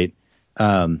 right?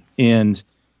 And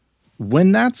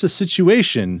when that's a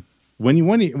situation, when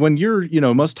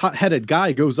your most hot-headed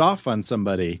guy goes off on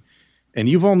somebody, and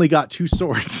you've only got 2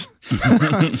 swords,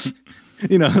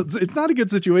 it's not a good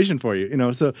situation for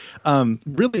you. So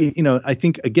really, I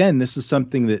think again, this is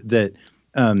something that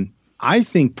I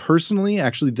think personally,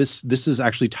 actually, this is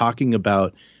actually talking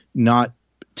about not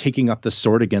taking up the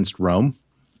sword against Rome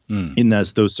in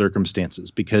those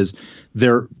circumstances, because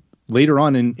there later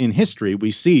on in history we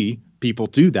see people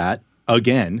do that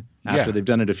again after they've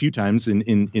done it a few times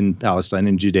in Palestine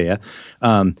and Judea,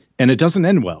 and it doesn't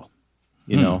end well.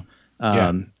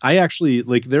 I actually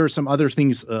there are some other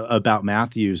things about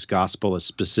Matthew's gospel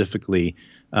specifically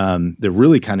that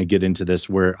really kind of get into this,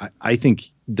 where I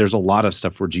think there's a lot of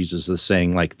stuff where Jesus is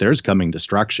saying, like, there's coming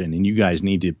destruction and you guys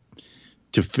need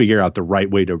to figure out the right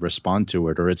way to respond to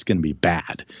it, or it's going to be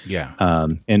bad. Yeah.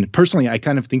 And personally, I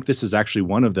kind of think this is actually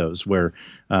one of those where,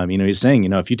 he's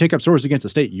saying, if you take up swords against the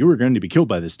state, you are going to be killed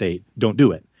by the state. Don't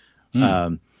do it.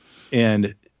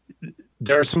 And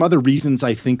there are some other reasons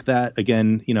I think that,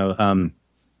 again,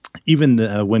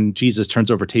 even when Jesus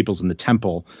turns over tables in the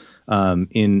temple, I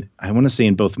want to say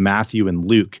in both Matthew and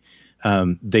Luke,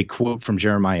 they quote from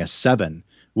Jeremiah 7,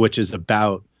 which is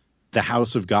about the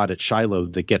house of God at Shiloh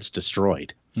that gets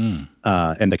destroyed. And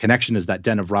the connection is that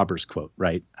den of robbers quote,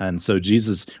 right? And so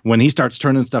Jesus, when he starts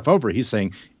turning stuff over, he's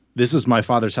saying, this is my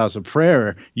Father's house of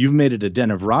prayer. You've made it a den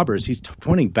of robbers. He's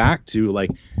pointing back to,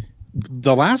 like,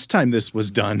 the last time this was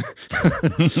done,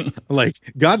 like,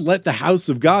 God let the house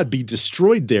of God be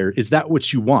destroyed there. Is that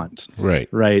what you want? Right.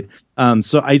 Right.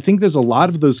 So I think there's a lot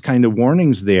of those kind of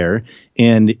warnings there.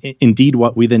 And indeed,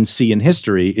 what we then see in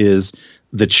history is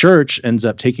the church ends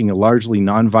up taking a largely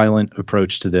nonviolent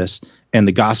approach to this, and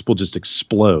the gospel just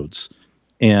explodes.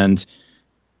 And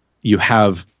you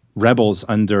have rebels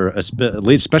under,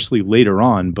 especially later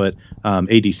on, but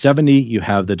AD 70, you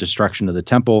have the destruction of the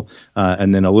temple.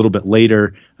 And then a little bit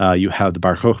later, you have the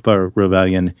Bar Kokhba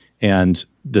rebellion, and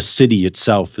the city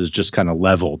itself is just kind of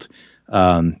leveled.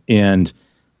 And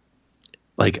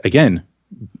like, again,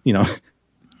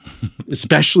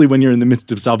 especially when you're in the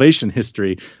midst of salvation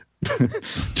history,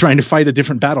 trying to fight a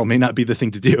different battle may not be the thing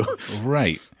to do.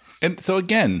 Right. And so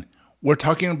again, we're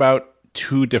talking about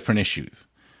 2 different issues.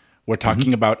 We're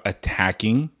talking about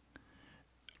attacking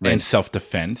and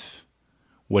self-defense.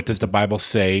 What does the Bible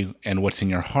say, and what's in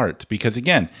your heart? Because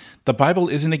again, the Bible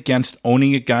isn't against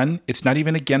owning a gun. It's not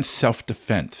even against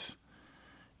self-defense.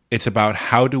 It's about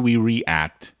how do we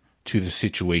react to the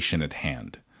situation at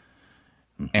hand.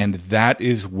 And that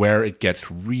is where it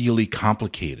gets really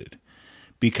complicated.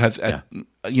 Because,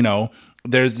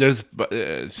 there's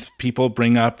people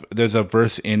bring up, there's a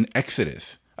verse in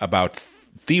Exodus about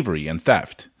thievery and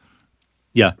theft.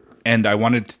 Yeah. And I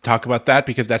wanted to talk about that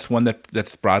because that's one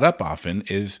that's brought up often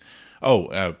is,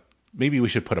 maybe we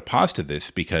should put a pause to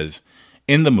this, because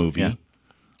in the movie,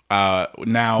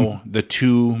 now the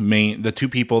two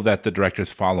people that the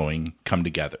director's following come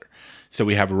together. So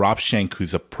we have Rob Schenck,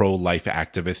 who's a pro-life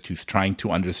activist who's trying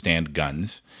to understand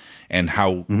guns and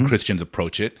how Christians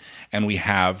approach it. And we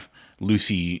have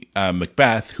Lucy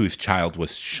Macbeth, whose child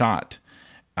was shot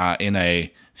in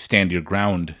a stand your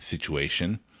ground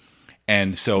situation.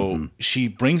 And so she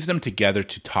brings them together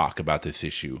to talk about this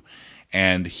issue.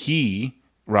 And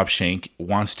Rob Schenck,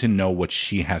 wants to know what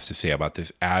she has to say about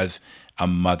this as a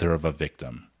mother of a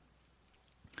victim.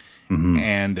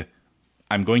 And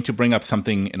I'm going to bring up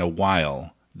something in a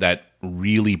while that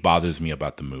really bothers me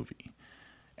about the movie.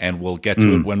 And we'll get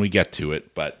to it when we get to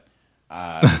it. But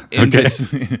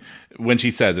when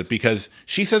she says it, because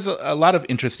she says a lot of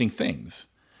interesting things,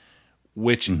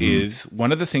 which is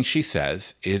one of the things she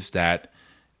says is that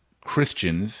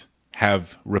Christians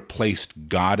have replaced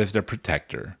God as their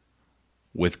protector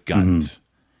with guns.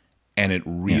 And it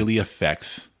really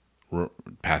affects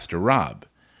Pastor Rob.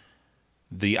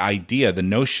 The idea, the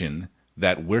notion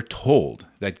that we're told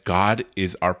that God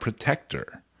is our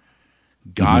protector.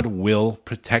 God will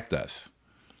protect us.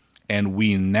 And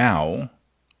we now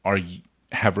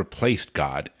have replaced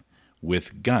God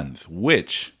with guns,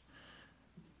 which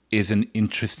is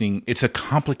it's a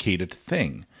complicated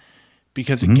thing.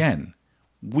 Because again,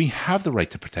 we have the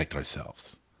right to protect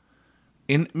ourselves.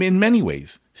 In many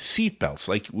ways, seatbelts,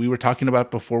 like we were talking about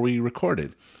before we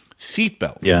recorded,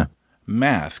 seatbelts,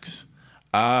 masks,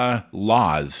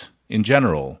 laws in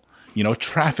general,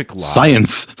 traffic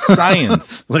laws,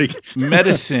 science, like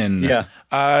medicine,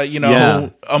 Yeah.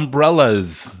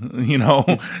 umbrellas,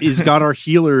 Is God our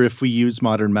healer if we use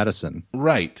modern medicine?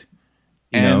 right.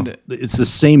 And it's the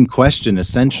same question,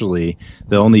 essentially.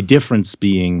 The only difference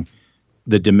being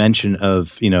the dimension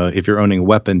of, if you're owning a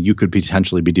weapon, you could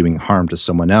potentially be doing harm to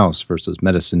someone else versus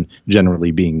medicine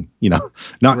generally being,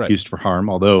 not Right. used for harm.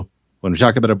 Although when we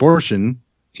talk about abortion,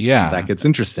 Yeah. that gets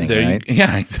interesting, right?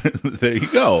 There you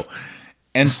go.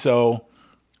 And so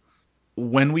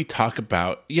when we talk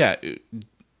about,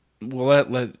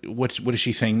 what is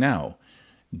she saying now?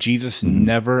 Jesus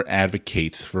never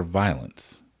advocates for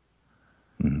violence,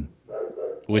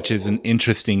 which is an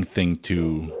interesting thing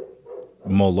to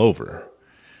mull over.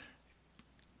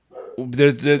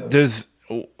 There's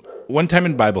one time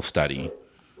in Bible study,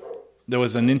 there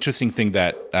was an interesting thing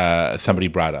that somebody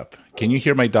brought up. Can you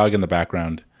hear my dog in the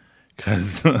background?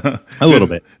 Because a little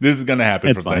bit. This is going to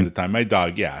happen from time fine. to time.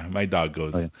 My dog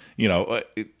goes,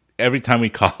 every time we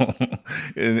call,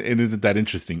 it isn't that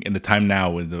interesting. In the time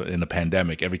now, in the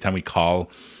pandemic, every time we call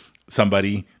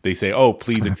somebody, they say, "Oh,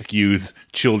 please excuse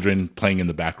children playing in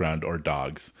the background or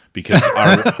dogs because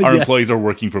our employees are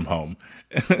working from home."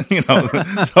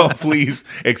 So please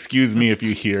excuse me if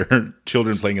you hear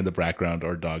children playing in the background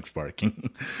or dogs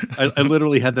barking. I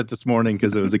literally had that this morning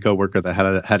because it was a coworker that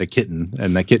had a kitten,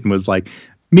 and that kitten was like,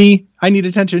 "Me, I need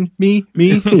attention. Me."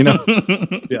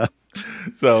 Yeah.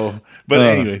 So, but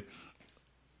anyway,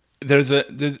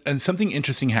 and something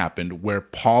interesting happened where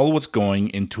Paul was going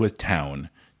into a town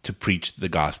to preach the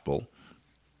gospel,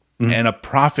 and a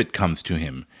prophet comes to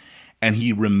him, and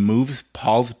he removes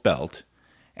Paul's belt,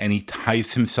 and he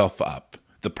ties himself up.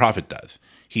 The prophet does.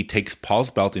 He takes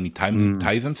Paul's belt and he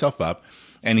ties himself up,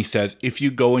 and he says, "If you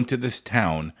go into this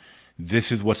town,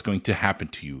 this is what's going to happen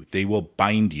to you. They will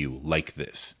bind you like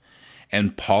this."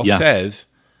 And Paul says,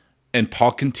 and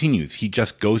Paul continues, he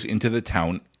just goes into the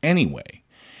town anyway.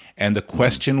 And the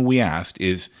question we asked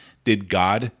is, did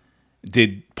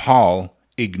Paul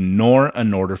ignore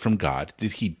an order from God?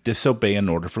 Did he disobey an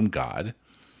order from God?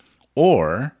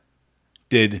 Or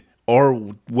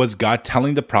was God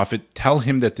telling the prophet, tell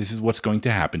him that this is what's going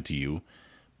to happen to you,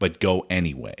 but go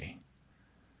anyway?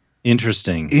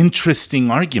 Interesting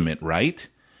argument, right?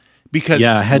 Because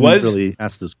I hadn't really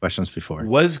asked those questions before.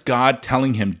 Was God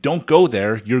telling him, don't go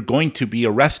there, you're going to be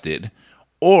arrested?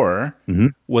 Or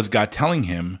was God telling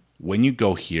him, when you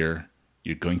go here,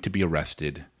 you're going to be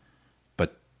arrested,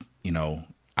 but,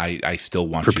 I still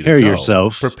want you to go.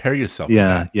 Prepare yourself.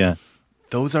 Yeah, yeah.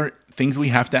 Those are things we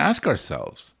have to ask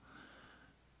ourselves,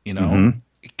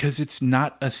 because it's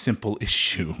not a simple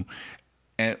issue,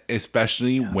 and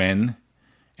especially when,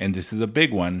 and this is a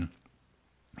big one,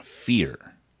 fear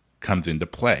comes into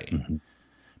play,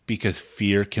 because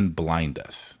fear can blind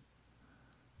us.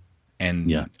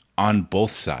 And on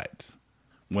both sides,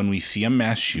 when we see a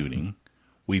mass shooting,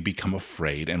 we become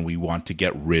afraid and we want to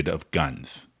get rid of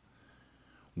guns.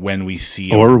 When we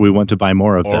see we want to buy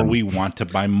more of them. Or we want to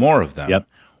buy more of them. Yep.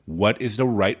 What is the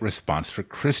right response for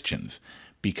Christians?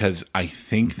 Because I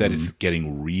think that it's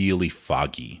getting really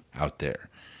foggy out there.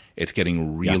 It's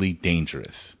getting really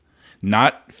dangerous.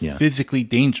 Not physically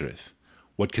dangerous.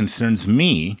 What concerns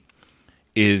me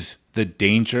is the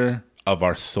danger of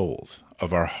our souls,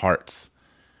 of our hearts.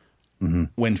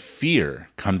 When fear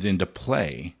comes into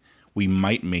play, we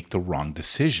might make the wrong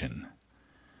decision.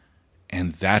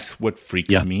 And that's what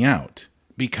freaks me out.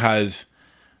 Because,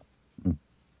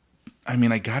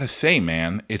 I gotta say,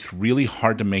 man, it's really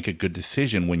hard to make a good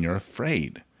decision when you're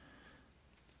afraid.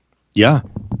 Yeah.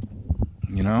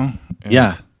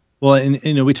 Yeah. Well,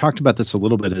 and we talked about this a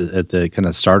little bit at the kind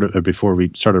of start of, before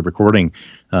we started recording,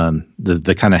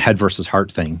 the kind of head versus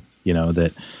heart thing,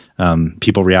 that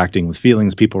people reacting with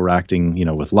feelings, people reacting,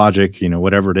 with logic,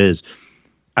 whatever it is.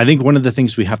 I think one of the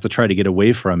things we have to try to get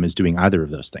away from is doing either of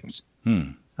those things.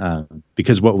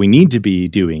 Because what we need to be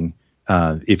doing,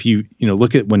 if you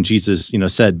look at when Jesus,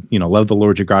 said, love the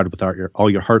Lord your God with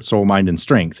all your heart, soul, mind, and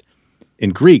strength.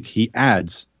 In Greek, he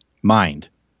adds mind,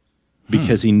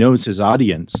 because he knows his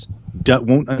audience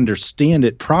won't understand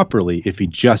it properly if he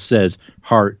just says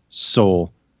heart,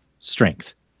 soul,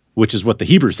 strength, which is what the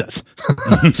Hebrew says.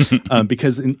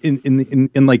 Because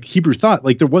in like Hebrew thought,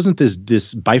 like there wasn't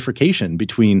this bifurcation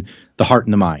between the heart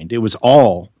and the mind. It was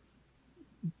all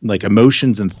like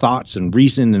emotions and thoughts and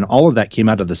reason, and all of that came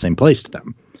out of the same place to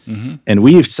them. And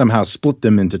we've somehow split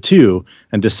them into two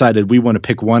and decided we want to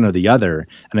pick one or the other.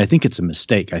 And I think it's a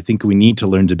mistake. I think we need to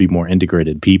learn to be more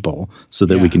integrated people so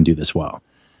that we can do this well.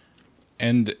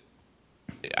 And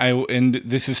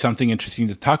this is something interesting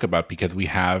to talk about, because we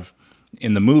have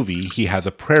in the movie, he has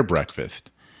a prayer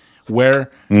breakfast where,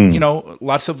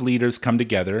 lots of leaders come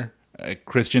together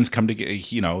Christians come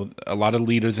together, a lot of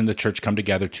leaders in the church come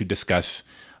together to discuss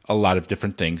a lot of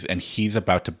different things, and he's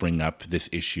about to bring up this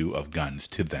issue of guns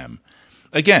to them.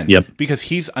 Again, because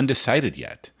he's undecided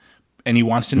yet, and he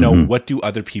wants to know what do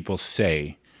other people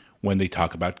say when they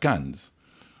talk about guns.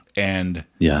 And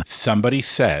somebody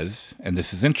says, and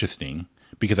this is interesting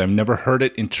because I've never heard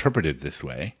it interpreted this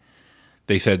way,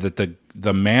 they said that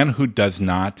the man who does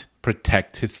not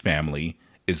protect his family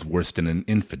is worse than an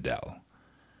infidel.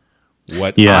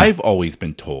 What I've always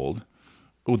been told,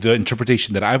 the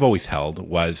interpretation that I've always held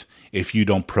was if you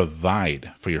don't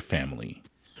provide for your family.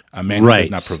 A man who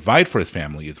does not provide for his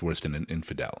family is worse than an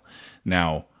infidel.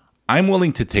 Now, I'm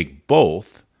willing to take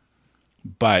both,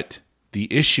 but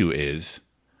the issue is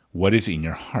what is in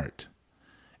your heart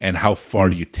and how far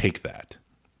do you take that?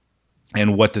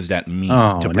 And what does that mean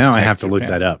to protect now I have to your look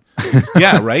family? that up.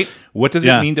 Yeah, right? What does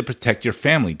it mean to protect your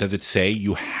family? Does it say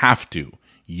you have to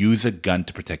use a gun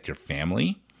to protect your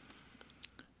family?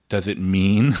 Does it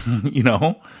mean,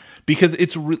 because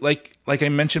it's like I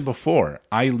mentioned before,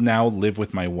 I now live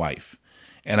with my wife,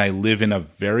 and I live in a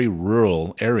very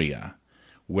rural area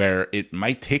where it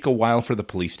might take a while for the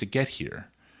police to get here.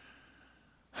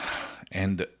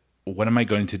 And what am I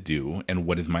going to do? And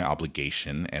what is my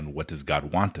obligation? And what does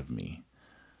God want of me?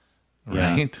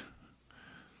 Right?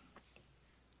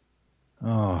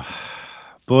 Oh,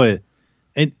 boy.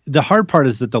 And the hard part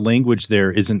is that the language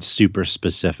there isn't super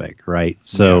specific, right?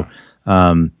 So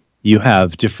you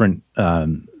have different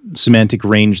semantic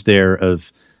range there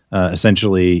of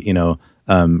essentially,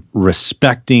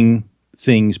 respecting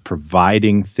things,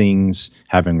 providing things,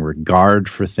 having regard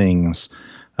for things.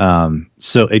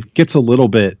 So it gets a little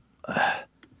bit,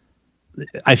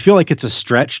 I feel like it's a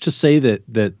stretch to say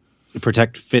that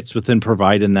protect fits within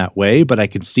provide in that way, but I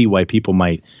can see why people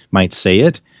might say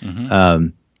it.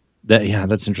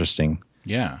 That's interesting.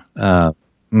 Yeah.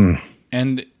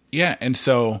 And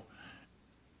so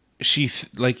she's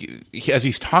like, as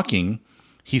he's talking,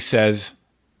 he says,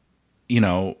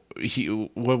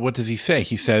 what does he say?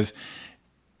 He says,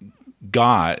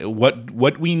 God,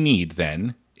 what we need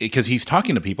then, because he's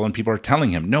talking to people and people are telling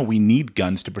him, no, we need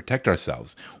guns to protect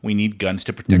ourselves. We need guns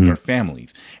to protect our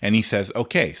families. And he says,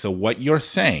 okay, so what you're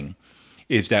saying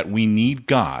is that we need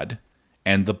God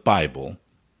and the Bible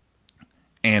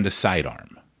and a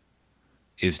sidearm.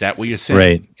 Is that what you're saying?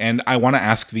 Right. And I want to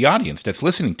ask the audience that's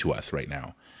listening to us right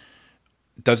now,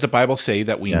 does the Bible say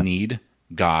that we need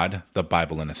God, the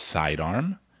Bible, and a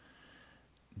sidearm?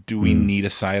 Do we need a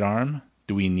sidearm?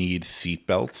 Do we need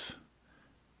seatbelts?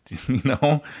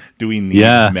 Do we need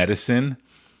medicine?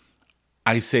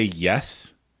 I say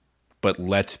yes, but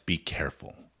let's be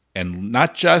careful. And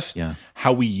not just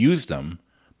how we use them,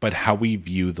 but how we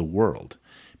view the world.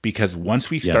 Because once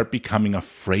we start becoming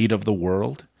afraid of the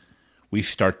world, we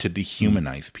start to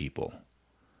dehumanize people.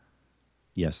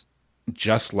 Yes.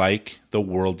 Just like the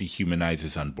world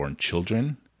dehumanizes unborn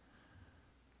children,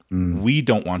 we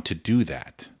don't want to do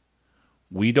that.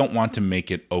 We don't want to make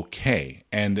it okay.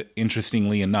 And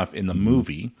interestingly enough, in the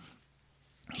movie,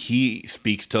 he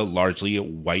speaks to largely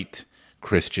white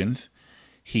Christians.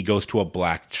 He goes to a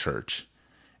black church.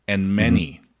 And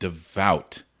many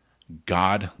devout,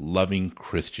 God-loving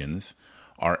Christians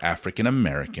are African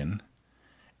American,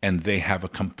 and they have a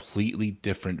completely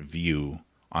different view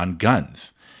on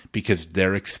guns because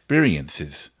their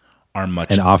experiences are much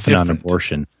different. And often on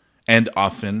abortion. And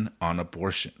often on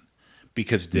abortion.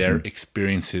 Because their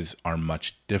experiences are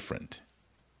much different.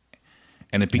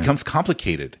 And it becomes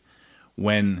complicated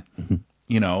when,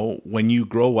 when you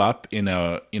grow up in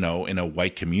a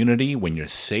white community, when you're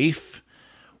safe,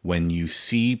 when you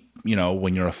see,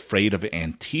 when you're afraid of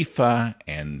Antifa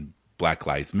and Black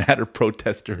Lives Matter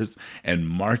protesters and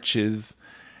marches,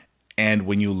 and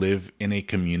when you live in a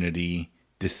community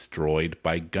destroyed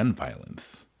by gun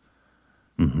violence.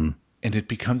 And it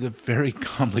becomes a very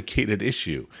complicated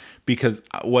issue because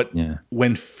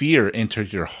when fear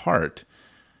enters your heart,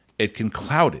 it can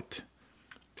cloud it.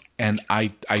 And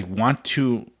I want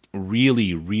to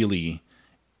really, really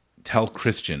tell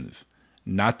Christians,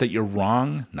 not that you're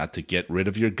wrong, not to get rid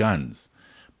of your guns,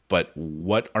 but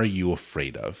what are you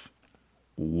afraid of?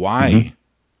 Why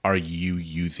are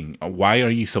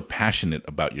you so passionate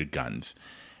about your guns?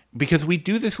 Because we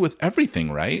do this with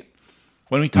everything, right?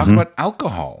 When we talk about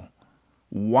alcohol,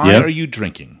 why are you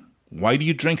drinking? Why do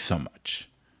you drink so much?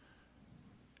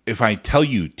 If I tell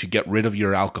you to get rid of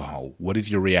your alcohol, what is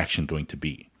your reaction going to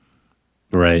be?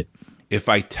 Right. If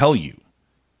I tell you,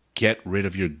 get rid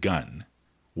of your gun,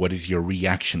 what is your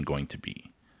reaction going to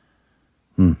be?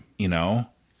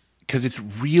 Because it's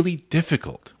really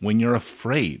difficult when you're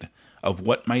afraid of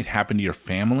what might happen to your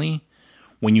family,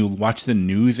 when you watch the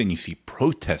news and you see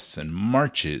protests and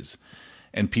marches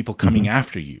and people coming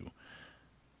after you,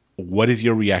 what is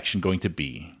your reaction going to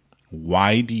be?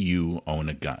 Why do you own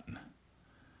a gun?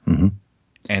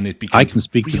 And it becomes I can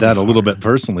speak to that a little bit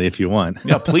personally if you want.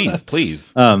 Yeah,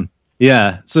 please.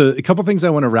 Yeah. So a couple things I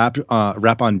want to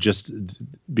wrap on just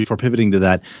before pivoting to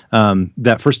that.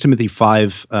 That 1 Timothy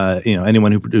 5,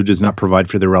 anyone who does not provide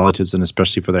for their relatives and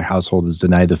especially for their household is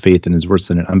denied the faith and is worse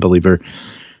than an unbeliever.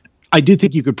 I do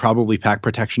think you could probably pack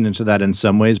protection into that in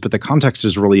some ways, but the context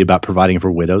is really about providing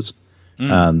for widows.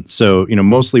 So,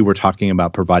 mostly we're talking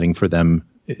about providing for them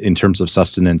in terms of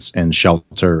sustenance and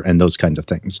shelter and those kinds of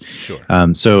things. Sure.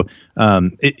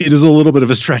 It is a little bit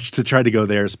of a stretch to try to go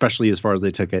there, especially as far as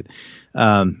they took it.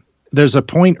 There's a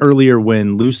point earlier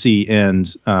when Lucy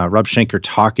and Rob Schenk are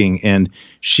talking, and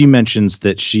she mentions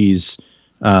that she's,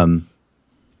 really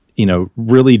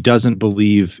doesn't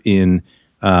believe in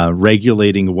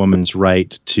regulating a woman's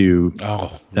right to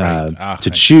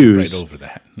to choose. Right over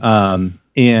that.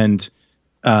 And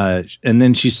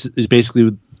then she's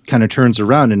basically kind of turns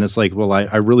around and it's like, well,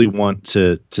 I really want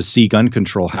to see gun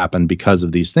control happen because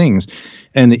of these things.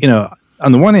 And,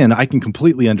 on the one hand, I can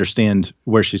completely understand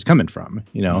where she's coming from,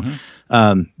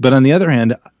 but on the other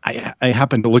hand, I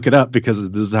happened to look it up because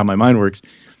this is how my mind works.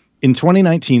 In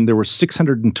 2019, there were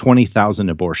 620,000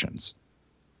 abortions.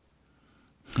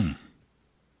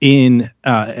 And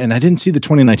I didn't see the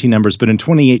 2019 numbers, but in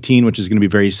 2018, which is going to be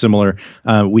very similar,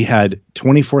 we had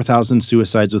 24,000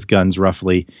 suicides with guns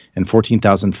roughly and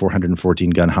 14,414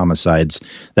 gun homicides.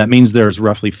 That means there's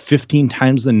roughly 15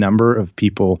 times the number of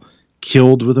people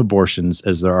killed with abortions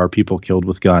as there are people killed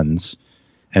with guns,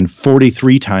 and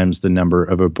 43 times the number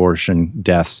of abortion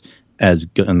deaths as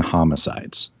gun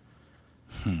homicides.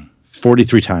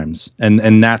 43 times.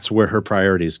 And that's where her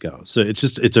priorities go. So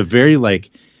it's a very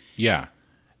Yeah.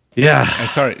 Yeah. I'm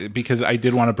sorry, because I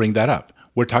did want to bring that up.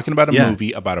 We're talking about a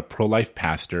movie about a pro-life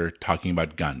pastor talking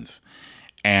about guns.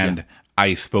 And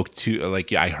I spoke to,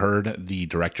 I heard the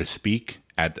director speak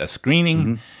at a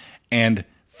screening. And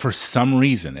for some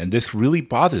reason, and this really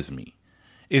bothers me,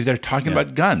 is they're talking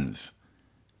about guns.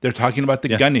 They're talking about the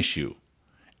gun issue.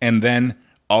 And then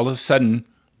all of a sudden,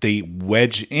 they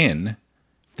wedge in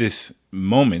this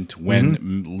moment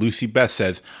when Lucy Beth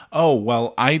says, oh,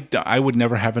 well, I would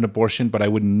never have an abortion, but I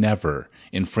would never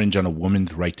infringe on a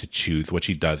woman's right to choose what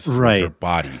she does with her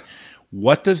body.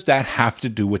 What does that have to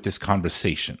do with this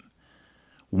conversation?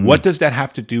 What does that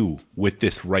have to do with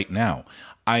this right now?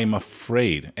 I am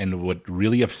afraid, and what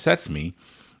really upsets me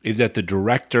is that the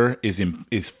director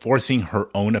is forcing her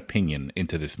own opinion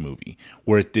into this movie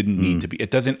where it didn't need to be. It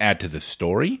doesn't add to the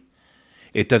story.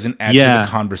 It doesn't add to the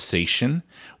conversation.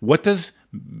 What does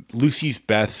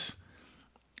Macbeth's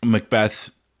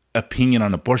opinion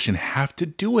on abortion have to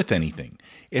do with anything?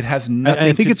 It has nothing.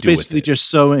 I think it's basically just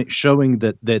showing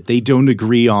that they don't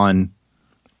agree on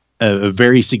a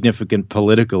very significant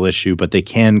political issue, but they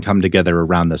can come together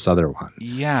around this other one.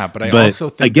 Yeah, but I also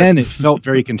think again, it felt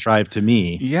very contrived to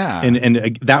me. Yeah,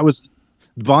 and that was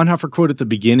the Bonhoeffer quote at the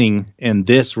beginning, and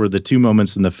this were the two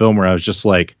moments in the film where I was just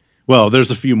like, well, there's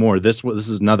a few more. This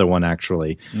is another one,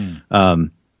 actually.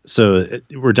 So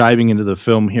we're diving into the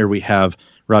film here. We have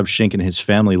Rob Schenk and his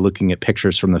family looking at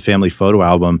pictures from the family photo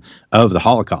album of the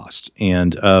Holocaust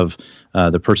and of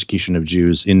the persecution of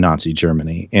Jews in Nazi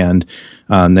Germany. And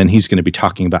then he's going to be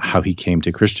talking about how he came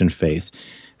to Christian faith.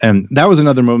 And that was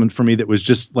another moment for me that was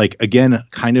just again,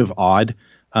 kind of odd.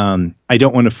 I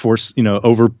don't want to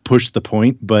over push the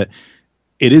point, but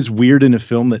it is weird in a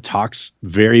film that talks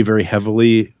very, very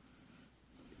heavily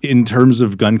in terms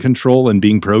of gun control and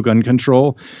being pro-gun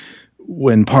control,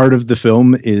 when part of the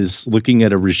film is looking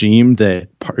at a regime that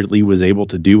partly was able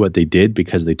to do what they did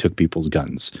because they took people's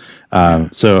guns.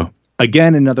 So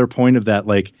again, another point of that,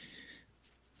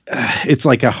 it's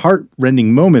like a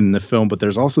heart-rending moment in the film, but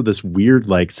there's also this weird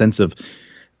sense of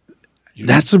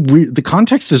the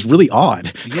context is really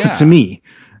odd to me.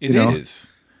 It is.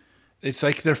 It's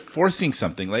like they're forcing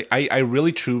something.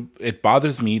 It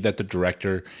bothers me that the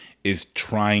director is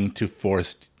trying to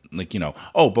force,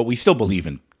 but we still believe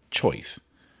in choice.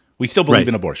 We still believe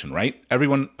in abortion, right?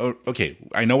 Everyone, okay,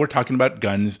 I know we're talking about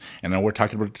guns, and I know we're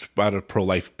talking about a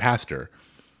pro-life pastor,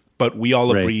 but we all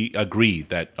agree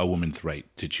that a woman's right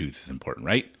to choose is important,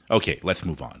 right? Okay, let's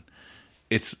move on.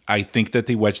 I think that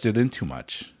they wedged it in too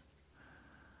much.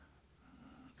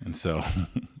 And so...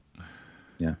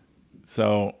 yeah.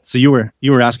 So you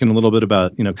were asking a little bit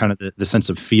about kind of the sense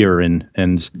of fear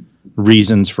and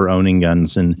reasons for owning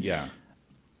guns, and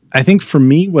I think for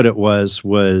me what it was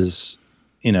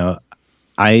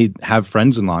I have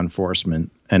friends in law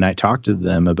enforcement and I talk to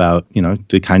them about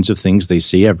the kinds of things they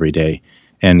see every day,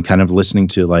 and kind of listening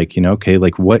to like, okay,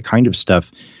 like what kind of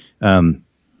stuff,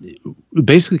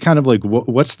 basically kind of like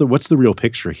what's the real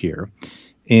picture here.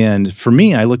 And for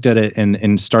me, I looked at it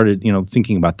and started,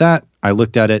 thinking about that. I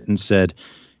looked at it and said,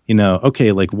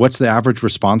 okay, like what's the average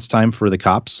response time for the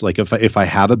cops? Like if I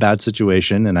have a bad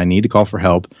situation and I need to call for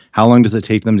help, how long does it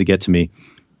take them to get to me?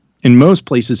 In most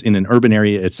places in an urban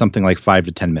area, it's something like 5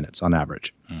 to 10 minutes on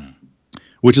average,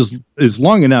 which is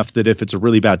long enough that if it's a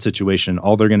really bad situation,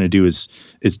 all they're going to do is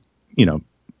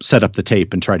set up the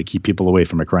tape and try to keep people away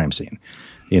from a crime scene,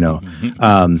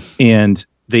 and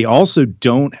they also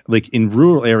don't, like in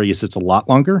rural areas, it's a lot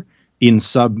longer. In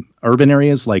suburban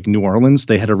areas like New Orleans,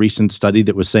 they had a recent study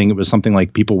that was saying it was something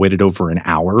like people waited over an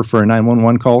hour for a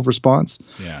 911 call response,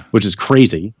 which is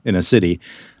crazy in a city.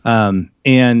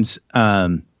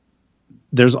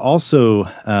 There's also,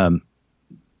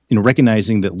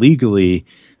 recognizing that legally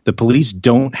the police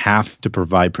don't have to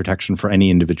provide protection for any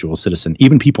individual citizen,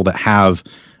 even people that have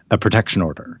a protection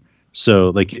order. So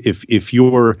like if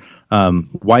your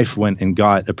wife went and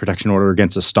got a protection order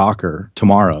against a stalker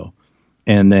tomorrow,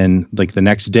 and then like the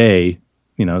next day,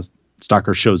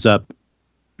 stalker shows up,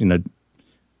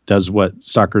 does what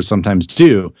stalkers sometimes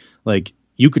do, like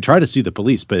you could try to sue the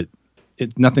police, but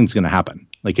nothing's going to happen.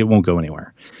 Like it won't go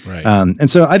anywhere. Right.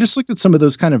 And so I just looked at some of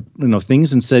those kind of,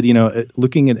 things and said,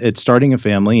 looking at starting a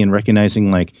family and recognizing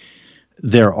like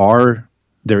there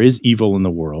is evil in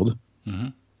the world. Mm-hmm.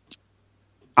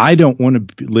 I don't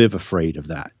want to live afraid of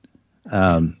that.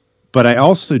 But I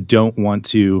also don't want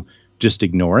to just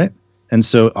ignore it. And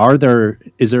so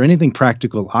is there anything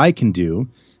practical I can do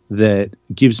that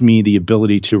gives me the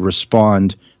ability to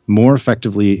respond more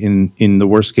effectively in the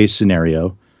worst case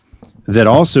scenario that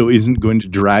also isn't going to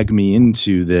drag me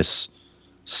into this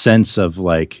sense of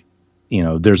like,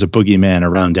 there's a boogeyman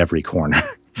around every corner.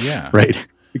 Yeah. Right.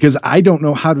 Because I don't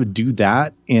know how to do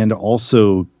that and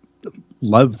also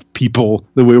love people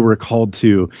the way we're called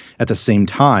to at the same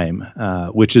time,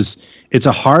 it's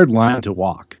a hard line to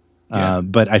walk. Yeah.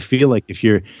 But I feel like if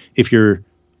you're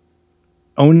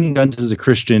owning guns as a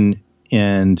Christian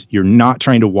and you're not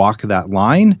trying to walk that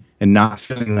line and not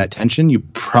feeling that tension, you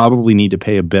probably need to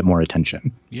pay a bit more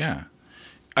attention. Yeah.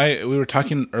 We were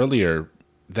talking earlier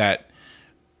that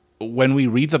when we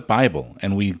read the Bible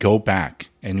and we go back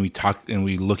and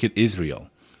we look at Israel,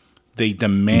 they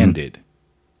demanded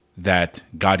that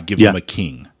God give them a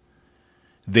king.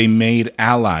 They made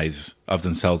allies of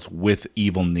themselves with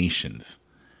evil nations.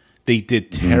 They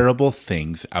did terrible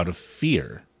things out of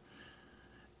fear.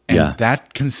 And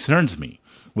that concerns me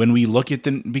when we look at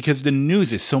because the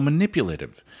news is so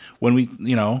manipulative. When we,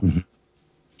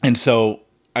 and so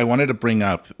I wanted to bring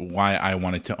up why I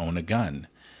wanted to own a gun.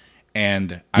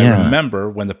 And I remember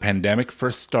when the pandemic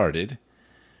first started,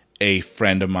 a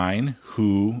friend of mine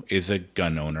who is a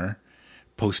gun owner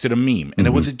posted a meme, and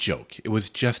it was a joke. It was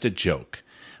just a joke.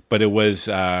 But it was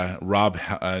not Rob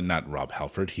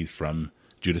Halford. He's from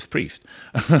Judas Priest.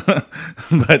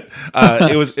 But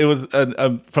it was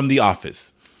from The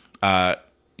Office.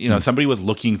 Somebody was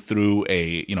looking through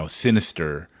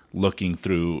sinister looking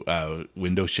through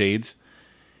window shades.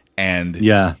 And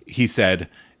he said,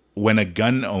 when a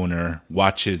gun owner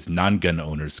watches non-gun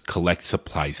owners collect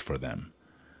supplies for them.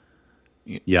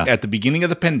 Yeah. At the beginning of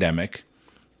the pandemic,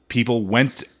 people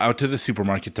went out to the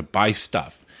supermarket to buy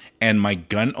stuff. And my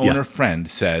gun owner friend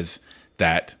says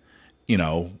that,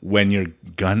 when your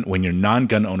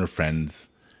non-gun owner friends,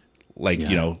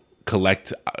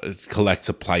 collect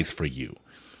supplies for you.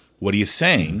 What he's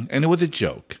saying, and it was a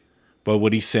joke, but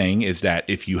what he's saying is that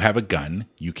if you have a gun,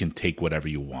 you can take whatever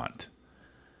you want.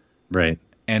 Right.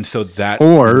 And so that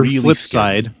or really flip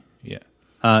side. Yeah.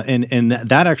 And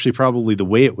that actually probably the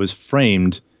way it was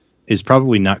framed is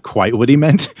probably not quite what he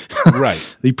meant. Right.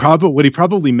 What he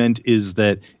probably meant is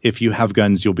that if you have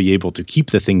guns, you'll be able to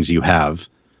keep the things you have.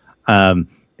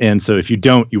 And so if you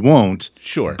don't, you won't.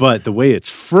 Sure. But the way it's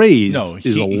phrased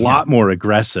is a lot more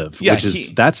aggressive,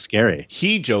 that's scary.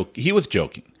 He was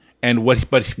joking. And what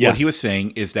he was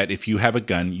saying is that if you have a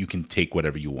gun, you can take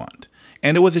whatever you want.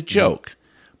 And it was a joke,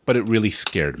 but it really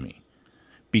scared me.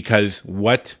 Because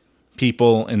what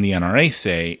people in the NRA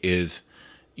say is,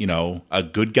 a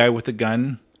good guy with a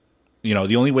gun,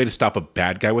 the only way to stop a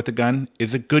bad guy with a gun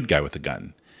is a good guy with a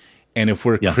gun. And if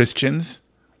we're Christians,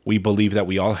 we believe that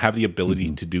we all have the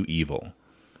ability to do evil.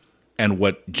 And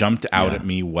what jumped out at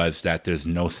me was that there's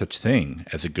no such thing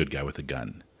as a good guy with a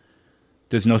gun.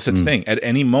 There's no such thing. At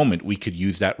any moment, we could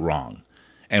use that wrong.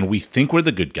 And we think we're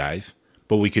the good guys,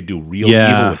 but we could do real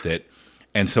evil with it.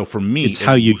 And so for me... It's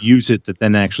how you use it that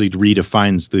then actually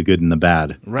redefines the good and the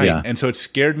bad. Right. Yeah. And so it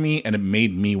scared me, and it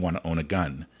made me want to own a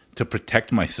gun to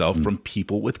protect myself from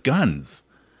people with guns.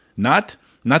 not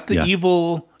the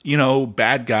evil,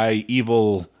 bad guy,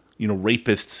 evil,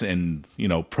 rapists and,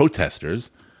 protesters.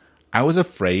 I was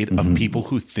afraid of people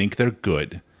who think they're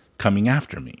good coming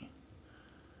after me.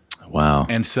 Wow.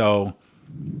 And so,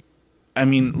 I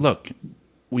mean, look,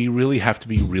 we really have to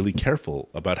be really careful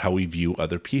about how we view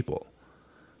other people.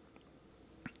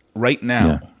 Right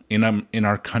now, in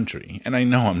our country, and I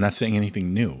know I'm not saying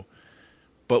anything new,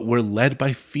 but we're led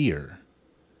by fear,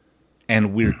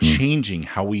 and we're changing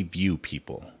how we view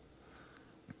people.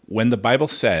 When the Bible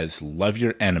says, love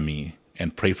your enemy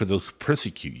and pray for those who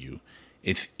persecute you,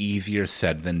 it's easier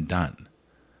said than done.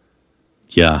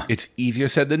 Yeah. It's easier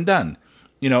said than done.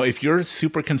 If you're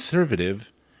super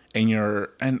conservative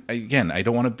and again, I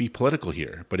don't want to be political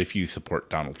here, but if you support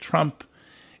Donald Trump,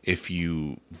 if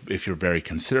you're very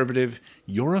conservative,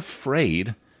 you're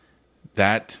afraid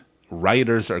that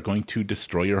rioters are going to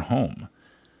destroy your home,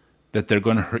 that they're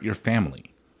going to hurt your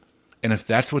family. And if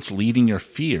that's what's leading your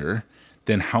fear,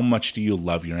 then how much do you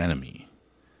love your enemy?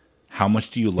 How much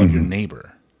do you love your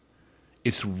neighbor?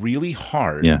 It's really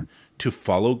hard to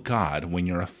follow God when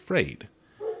you're afraid.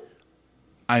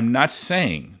 I'm not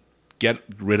saying get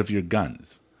rid of your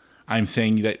guns. I'm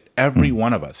saying that every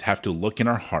one of us have to look in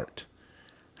our heart.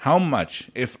 How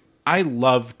much, if I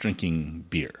love drinking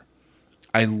beer,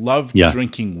 I love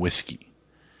drinking whiskey.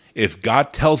 If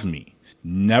God tells me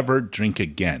never drink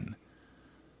again,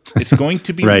 it's going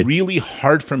to be really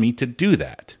hard for me to do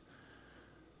that.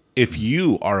 If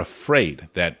you are afraid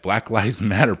that Black Lives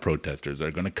Matter protesters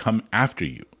are going to come after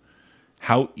you,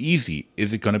 how easy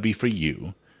is it going to be for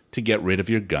you to get rid of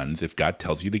your guns if God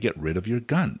tells you to get rid of your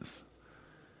guns?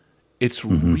 It's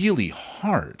really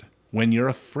hard when you're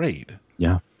afraid.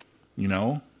 Yeah.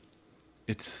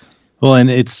 It's... Well, and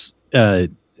it's, it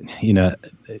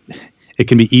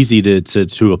can be easy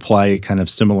to apply kind of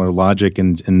similar logic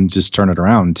and just turn it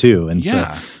around too. And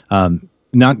so,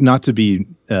 not to be,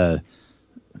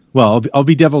 well, I'll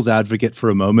be devil's advocate for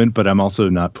a moment, but I'm also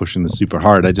not pushing this super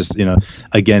hard. I just,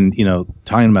 again,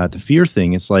 talking about the fear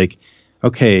thing, it's like,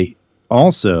 okay,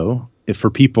 also, if for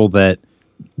people that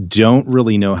don't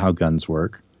really know how guns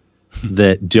work,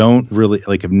 that don't really,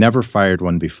 have never fired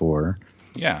one before,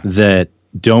 that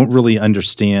don't really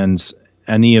understand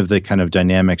any of the kind of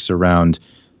dynamics around,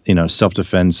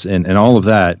 self-defense and all of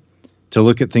that, to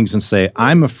look at things and say,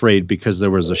 I'm afraid because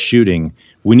there was a shooting,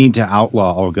 we need to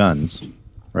outlaw all guns.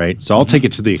 Right. So I'll take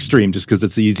it to the extreme just because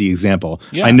it's the easy example.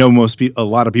 Yeah. I know a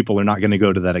lot of people are not going to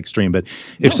go to that extreme. But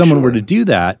if someone were to do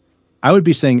that, I would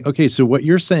be saying, OK, so what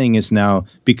you're saying is now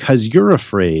because you're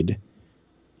afraid,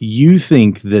 you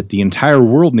think that the entire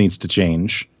world needs to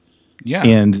change. Yeah.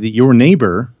 And that your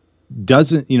neighbor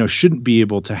shouldn't be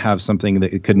able to have something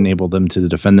that could enable them to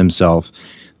defend themselves.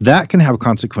 That can have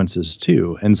consequences,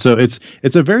 too. And so it's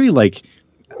a very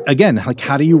again,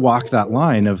 how do you walk that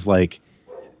line of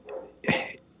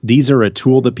these are a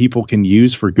tool that people can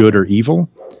use for good or evil,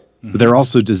 but they're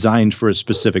also designed for a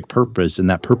specific purpose. And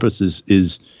that purpose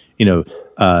is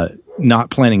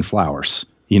not planting flowers,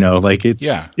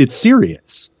 it's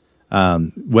serious.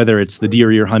 Whether it's the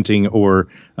deer you're hunting or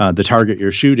the target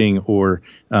you're shooting or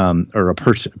a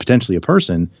person, potentially a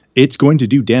person, it's going to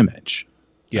do damage.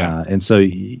 Yeah. And so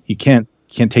you can't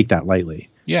take that lightly.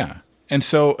 Yeah. And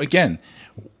so again,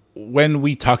 when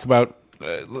we talk about,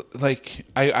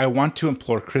 I want to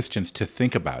implore Christians to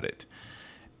think about it.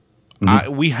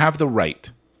 We have the right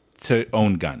to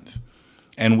own guns,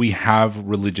 and we have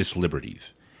religious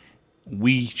liberties.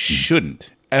 We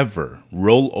shouldn't ever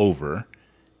roll over.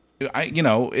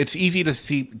 It's easy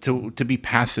to be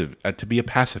passive, to be a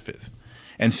pacifist,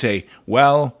 and say,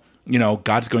 well,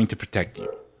 God's going to protect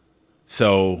you.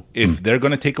 So if they're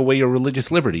going to take away your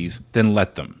religious liberties, then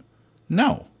let them.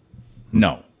 No,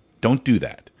 don't do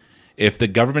that. If the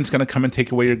government's going to come and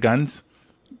take away your guns,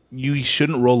 you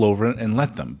shouldn't roll over and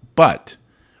let them. But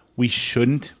we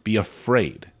shouldn't be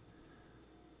afraid.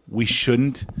 We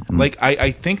shouldn't.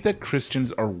 I think that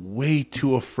Christians are way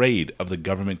too afraid of the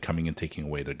government coming and taking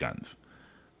away their guns.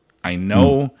 I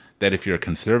know that if you're a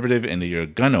conservative and you're a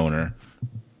gun owner,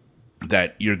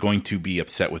 that you're going to be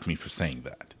upset with me for saying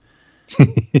that.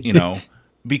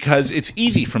 Because it's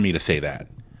easy for me to say that.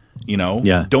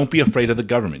 Don't be afraid of the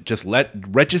government. Just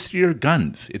register your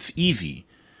guns. It's easy.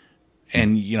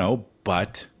 And,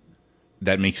 but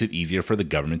that makes it easier for the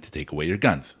government to take away your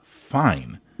guns.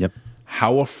 Fine. Yep.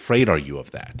 How afraid are you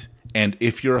of that? And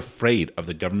if you're afraid of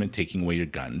the government taking away your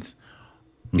guns,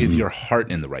 is your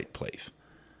heart in the right place?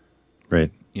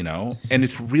 Right. And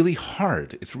it's really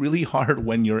hard. It's really hard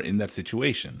when you're in that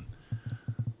situation.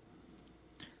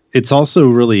 It's also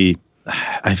really,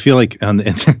 I feel like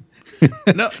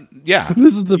No, yeah,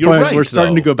 This is the you're point. right, We're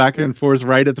starting to though. go back and forth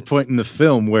right at the point in the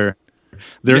film where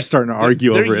they're starting to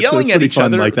argue They're over it. yelling So it's at pretty each fun,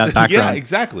 other. like that Yeah, background.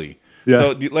 exactly. Yeah.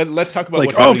 So let's talk about Like,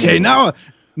 what's happening. okay, in the movie.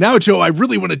 now, Joe, I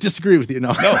really want to disagree with you.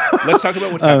 No, Let's talk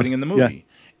about what's happening in the movie.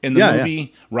 In the Yeah,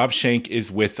 movie, Rob Schenck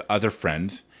is with other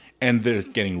friends, and they're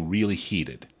getting really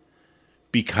heated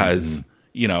because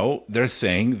they're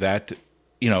saying that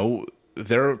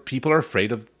people are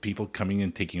afraid of people coming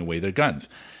and taking away their guns.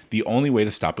 The only way to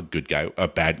stop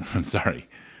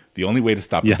the only way to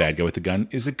stop a bad guy with a gun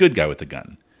is a good guy with a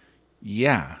gun.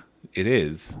 Yeah, it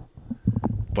is,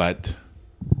 but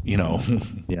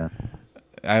yeah,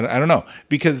 I don't know,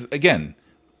 because again,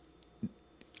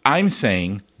 I'm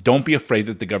saying don't be afraid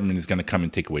that the government is going to come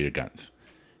and take away your guns.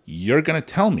 You're going to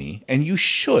tell me, and you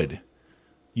should.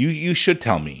 You should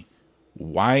tell me,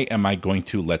 why am I going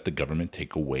to let the government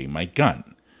take away my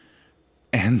gun?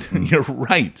 And you're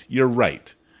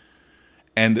right.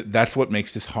 And that's what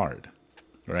makes this hard,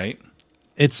 right?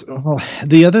 It's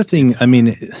the other thing. I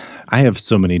mean, I have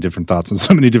so many different thoughts in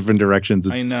so many different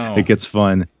directions. I know. It gets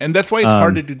fun. And that's why it's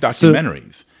hard to do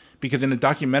documentaries. Because in a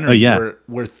documentary,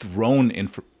 we're thrown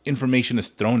information is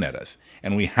thrown at us,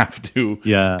 and we have to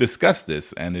discuss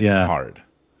this, and it's hard.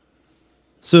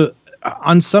 So,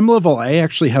 on some level, I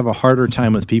actually have a harder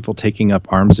time with people taking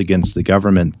up arms against the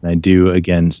government than I do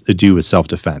with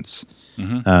self-defense,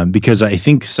 because I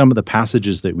think some of the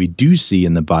passages that we do see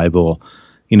in the Bible,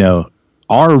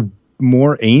 are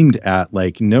more aimed at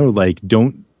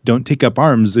don't take up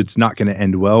arms. It's not going to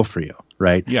end well for you,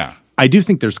 right? Yeah. I do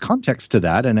think there's context to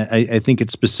that, and I think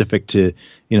it's specific to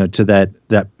to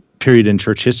that period in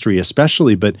church history,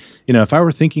 especially. But if I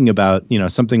were thinking about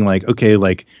something like, okay,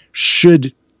 like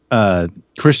should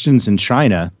Christians in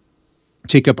China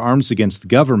take up arms against the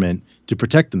government to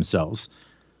protect themselves,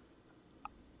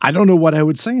 I don't know what I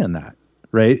would say on that,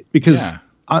 right? Because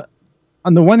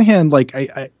on the one hand, like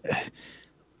I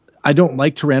don't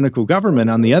like tyrannical government.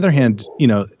 On the other hand,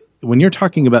 when you're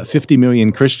talking about 50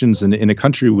 million Christians in a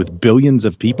country with billions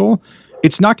of people,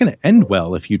 it's not going to end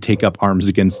well if you take up arms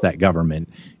against that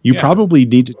government. You probably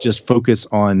need to just focus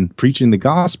on preaching the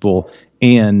gospel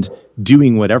and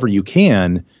doing whatever you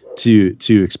can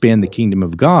to expand the kingdom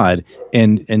of God,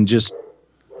 and just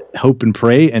hope and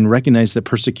pray and recognize that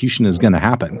persecution is going to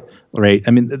happen, right?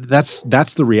 I mean, that's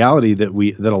the reality that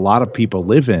a lot of people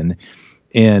live in,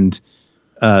 and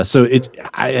so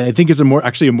I think it's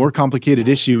a more complicated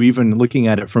issue, even looking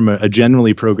at it from a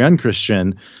generally pro-gun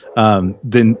Christian,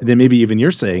 than maybe even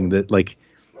you're saying that. Like,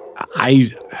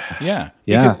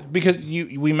 because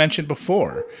we mentioned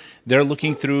before, they're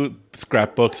looking through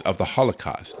scrapbooks of the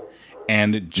Holocaust,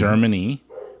 and Germany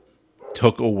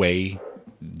took away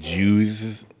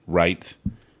Jews' right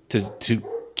to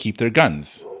keep their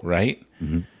guns, right?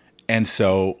 And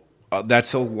so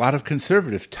that's a lot of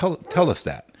conservatives tell us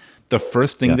that. The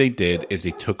first thing they did is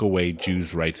they took away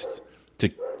Jews' rights to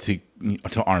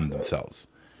arm themselves,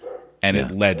 and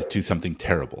it led to something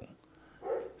terrible.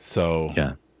 So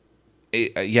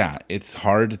it's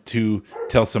hard to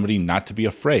tell somebody not to be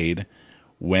afraid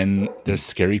when there's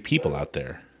scary people out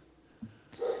there.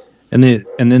 And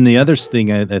then the other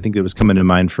thing I think that was coming to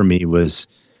mind for me was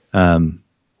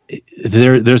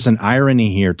there's an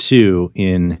irony here too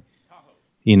in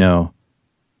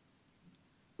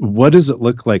what does it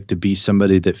look like to be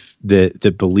somebody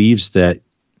that believes that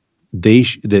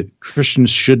that Christians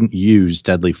shouldn't use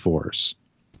deadly force,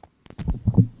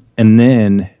 and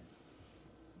then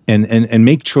and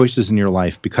make choices in your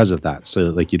life because of that. So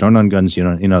like you don't own guns, you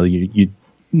don't you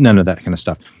none of that kind of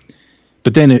stuff.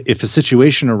 But then if a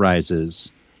situation arises,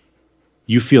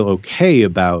 you feel okay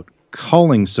about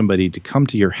calling somebody to come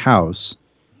to your house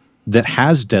that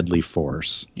has deadly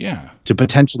force, to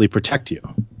potentially protect you.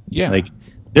 Like,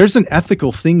 there's an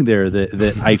ethical thing there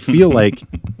that I feel like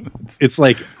it's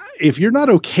like, if you're not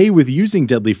okay with using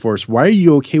deadly force, why are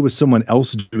you okay with someone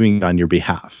else doing it on your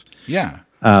behalf?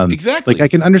 Exactly. Like, I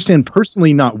can understand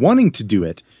personally not wanting to do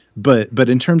it, but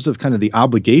in terms of kind of the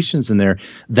obligations in there,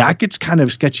 that gets kind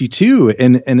of sketchy too.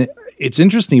 And it's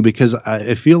interesting because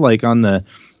I feel like on the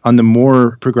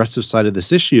more progressive side of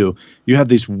this issue, you have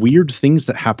these weird things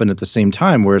that happen at the same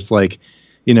time where it's like,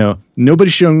 nobody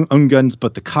should own guns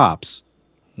but the cops.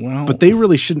 Well, but they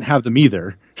really shouldn't have them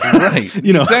either. Right.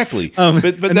 Exactly. But and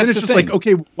that's then it's just thing. like,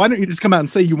 okay, why don't you just come out and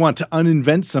say you want to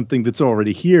uninvent something that's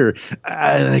already here?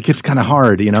 Like, it's kind of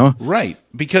hard, Right.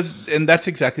 And that's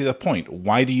exactly the point.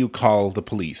 Why do you call the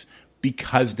police?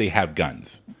 Because they have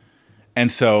guns.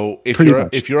 And so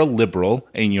if you're a liberal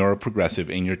and you're a progressive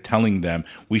and you're telling them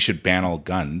we should ban all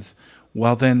guns,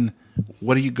 well then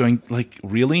what are you going, like,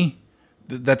 really?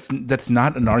 that's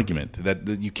not an argument.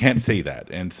 That you can't say that.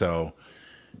 And so,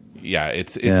 yeah,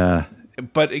 it's. Yeah.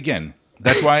 But again,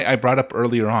 that's why I brought up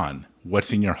earlier on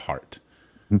what's in your heart,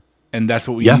 and that's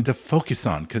what we need to focus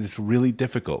on, because it's really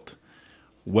difficult.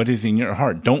 What is in your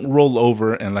heart? Don't roll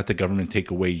over and let the government take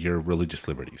away your religious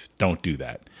liberties. Don't do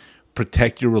that.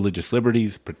 Protect your religious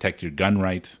liberties. Protect your gun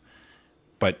rights.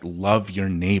 But love your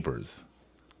neighbors.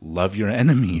 Love your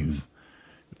enemies.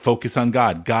 Focus on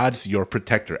God. God's your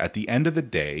protector. At the end of the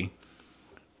day,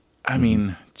 I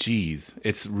mean, geez,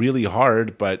 it's really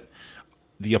hard, but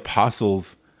the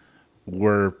apostles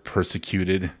were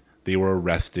persecuted, they were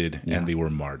arrested, and they were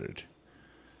martyred.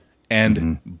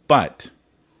 And, but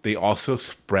they also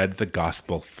spread the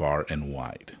gospel far and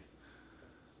wide.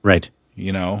 Right.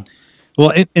 You know?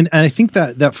 Well, and I think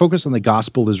that focus on the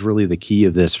gospel is really the key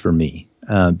of this for me,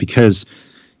 because,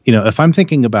 if I'm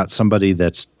thinking about somebody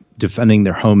that's defending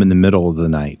their home in the middle of the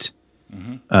night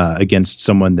against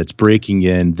someone that's breaking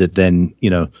in, that then,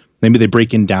 maybe they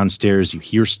break in downstairs, you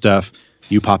hear stuff,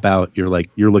 you pop out,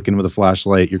 you're looking with a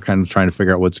flashlight, you're kind of trying to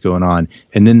figure out what's going on.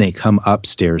 And then they come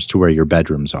upstairs to where your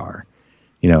bedrooms are.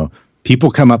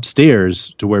 People come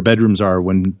upstairs to where bedrooms are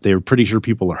when they're pretty sure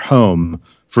people are home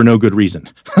for no good reason.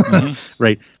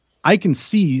 Right. I can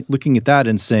see looking at that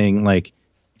and saying, like,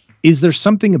 is there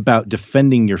something about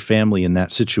defending your family in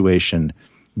that situation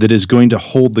that is going to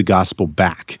hold the gospel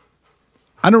back?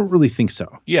 I don't really think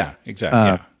so. Yeah,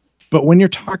 exactly. But when you're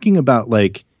talking about,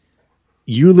 like,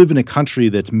 you live in a country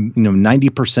that's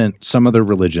 90% some other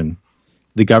religion,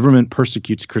 the government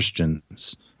persecutes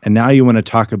Christians, and now you want to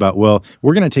talk about, well,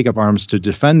 we're going to take up arms to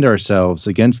defend ourselves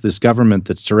against this government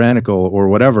that's tyrannical or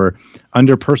whatever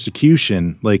under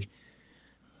persecution. Like,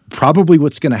 probably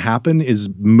what's going to happen is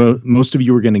most of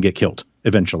you are going to get killed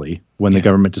eventually when the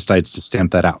government decides to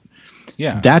stamp that out.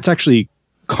 Yeah, that's actually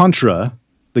contra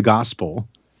the gospel,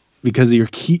 because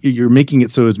you're making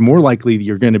it so it's more likely that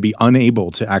you're going to be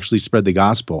unable to actually spread the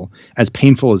gospel, as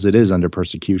painful as it is under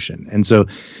persecution. And so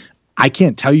I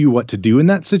can't tell you what to do in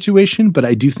that situation, but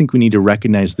I do think we need to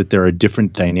recognize that there are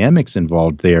different dynamics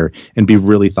involved there and be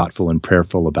really thoughtful and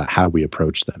prayerful about how we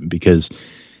approach them, because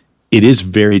it is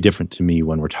very different to me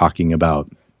when we're talking about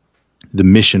the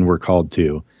mission we're called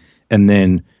to, and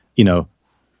then,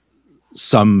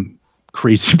 some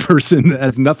crazy person that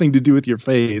has nothing to do with your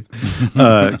faith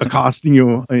accosting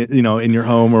you, in your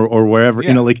home or wherever,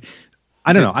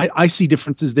 I don't know. I see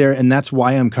differences there, and that's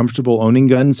why I'm comfortable owning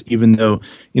guns, even though,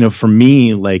 for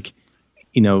me, like,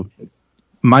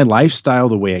 my lifestyle,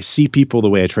 the way I see people, the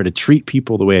way I try to treat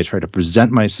people, the way I try to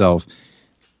present myself,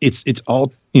 it's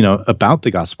all, about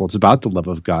the gospel. It's about the love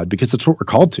of God, because that's what we're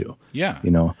called to. Yeah.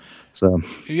 So.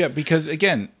 Yeah, because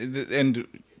again, and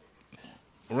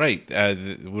right,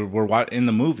 we're in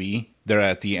the movie, they're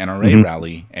at the NRA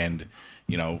rally, and,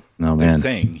 they're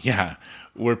saying,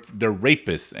 they're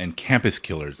rapists and campus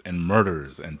killers and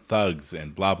murderers and thugs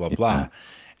and blah, blah, blah.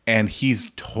 And he's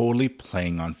totally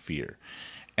playing on fear.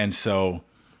 And so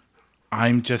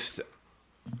it's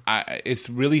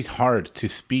really hard to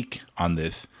speak on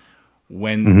this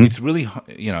when it's really,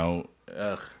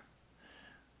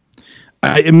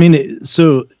 I mean,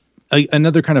 so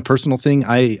another kind of personal thing,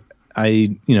 I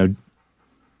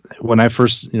when I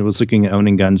first was looking at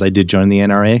owning guns, I did join the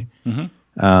NRA.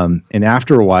 And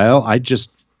after a while, I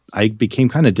became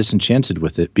kind of disenchanted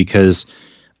with it, because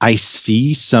I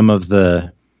see some of the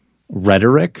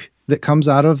rhetoric that comes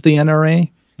out of the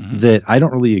NRA that I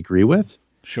don't really agree with.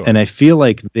 Sure. And I feel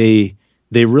like they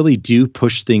really do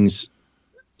push things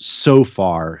so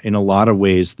far in a lot of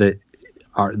ways that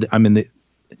are,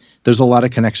 there's a lot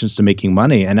of connections to making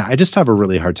money, and I just have a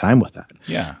really hard time with that.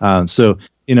 Yeah. So,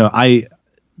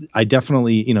 I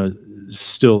definitely,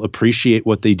 still appreciate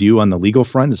what they do on the legal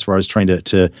front, as far as trying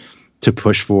to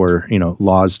push for,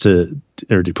 laws to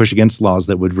push against laws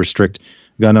that would restrict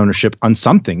gun ownership on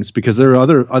some things, because there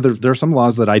are some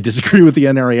laws that I disagree with the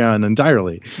NRA on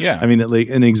entirely. Yeah. I mean, like,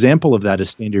 an example of that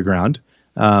is stand your ground.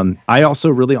 I also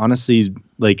really honestly,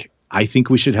 I think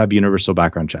we should have universal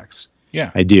background checks.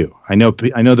 Yeah, I do. I know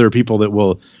there are people that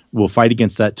will fight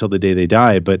against that till the day they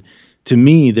die. But to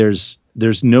me, there's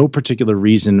no particular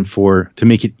reason to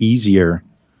make it easier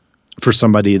for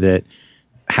somebody that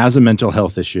has a mental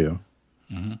health issue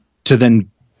to then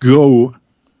go,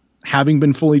 having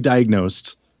been fully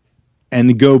diagnosed,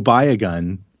 and go buy a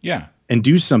gun. Yeah. And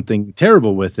do something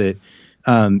terrible with it,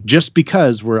 just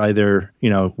because we're either,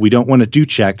 we don't want to do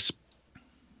checks,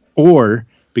 or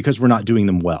because we're not doing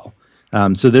them well.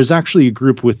 So there's actually a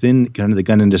group within kind of the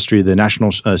gun industry. The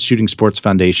National Shooting Sports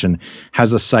Foundation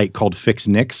has a site called Fix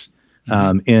NICS,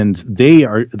 and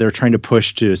they're trying to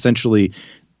push to essentially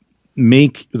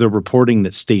make the reporting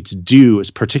that states do, is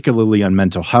particularly on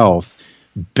mental health,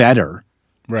 better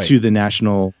to the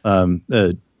national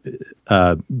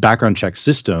background check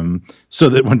system, so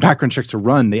that when background checks are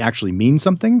run, they actually mean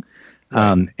something.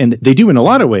 And they do in a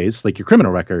lot of ways, like your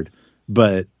criminal record,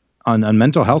 but on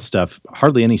mental health stuff,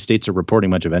 hardly any states are reporting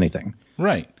much of anything.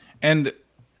 Right. And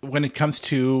when it comes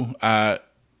to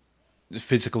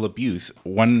physical abuse,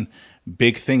 one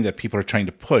big thing that people are trying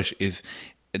to push is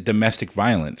domestic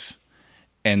violence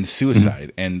and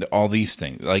suicide and all these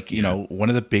things. Like, you know, one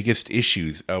of the biggest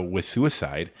issues with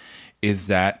suicide is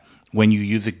that when you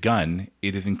use a gun,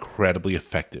 it is incredibly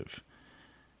effective.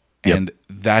 And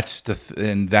that's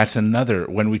that's another,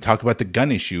 when we talk about the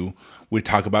gun issue, we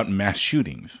talk about mass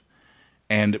shootings.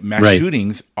 And mass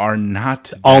shootings are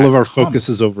not all of our common. focus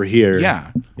is over here.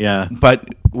 Yeah. But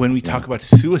when we talk about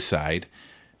suicide,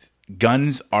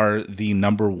 guns are the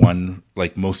number one,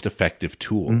 like, most effective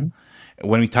tool.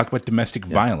 When we talk about domestic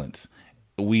violence,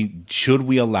 should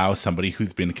we allow somebody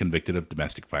who's been convicted of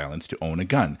domestic violence to own a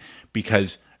gun?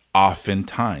 Because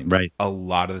oftentimes, a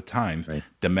lot of the times,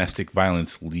 domestic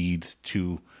violence leads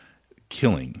to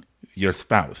killing your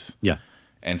spouse.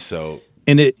 And so,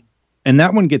 and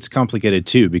that one gets complicated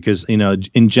too, because, you know,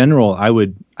 in general, I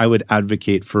would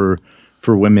advocate for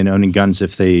women owning guns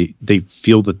if they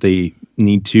feel that they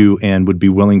need to and would be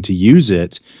willing to use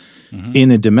it.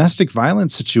 In a domestic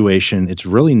violence situation, it's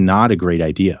really not a great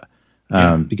idea.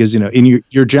 Because, you know, in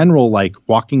your general, like,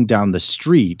 walking down the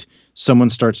street, someone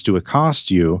starts to accost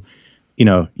you, you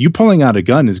know, you pulling out a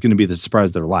gun is going to be the surprise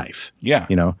of their life.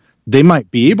 You know, they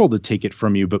might be able to take it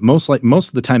from you, but most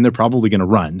of the time they're probably going to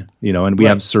run, you know, and we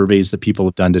have surveys that people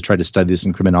have done to try to study this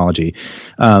in criminology.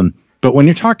 But when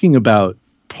you're talking about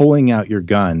pulling out your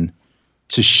gun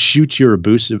to shoot your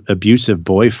abusive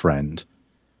boyfriend,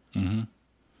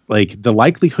 like, the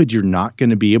likelihood you're not going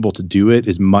to be able to do it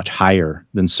is much higher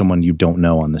than someone you don't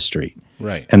know on the street.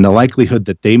 And the likelihood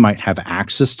that they might have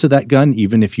access to that gun,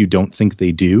 even if you don't think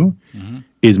they do,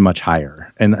 is much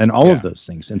higher. And all of those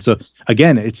things. And so,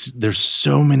 again, there's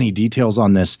so many details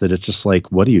on this that it's just like,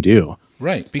 what do you do?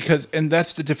 Because, and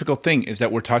that's the difficult thing, is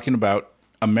that we're talking about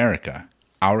America,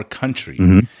 our country,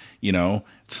 you know,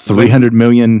 300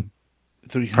 million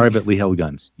privately held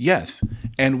guns. Yes.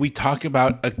 And we talk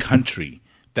about a country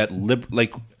that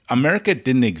like, America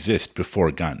didn't exist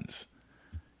before guns.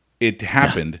 It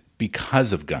happened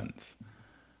because of guns.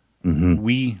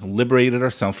 We liberated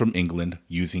ourselves from England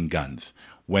using guns.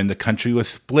 When the country was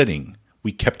splitting,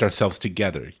 we kept ourselves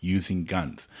together using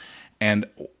guns. And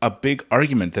a big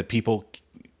argument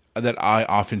that I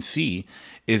often see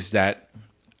is that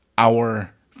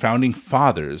our founding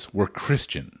fathers were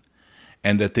Christian,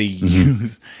 and that they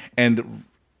use, and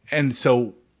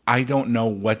so I don't know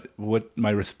what my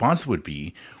response would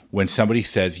be when somebody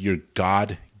says your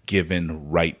God-given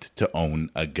right to own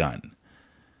a gun.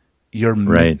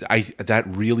 That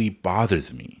really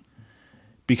bothers me,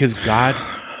 because God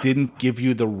didn't give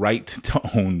you the right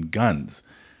to own guns.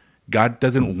 God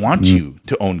doesn't want you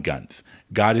to own guns.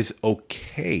 God is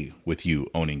okay with you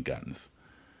owning guns.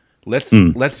 Let's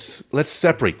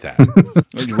separate that,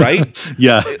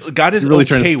 right? God is really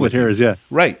okay with hairs,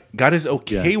 right. God is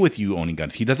okay with you owning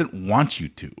guns. He doesn't want you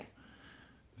to.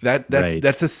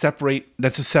 That's a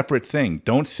separate thing.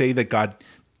 Don't say that God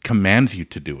commands you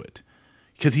to do it,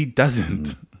 because He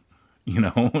doesn't. You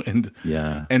know,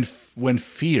 and when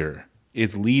fear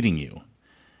is leading you,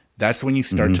 that's when you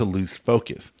start to lose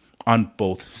focus on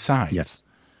both sides.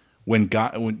 When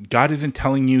God isn't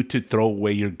telling you to throw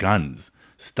away your guns.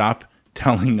 Stop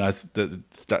telling us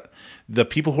the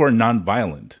people who are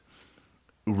nonviolent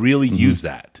really use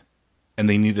that, and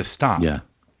they need to stop.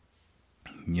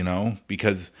 You know,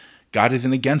 because God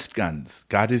isn't against guns.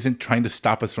 God isn't trying to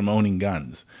stop us from owning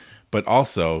guns, but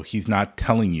also He's not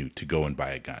telling you to go and buy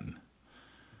a gun.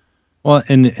 Well,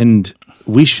 and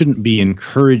we shouldn't be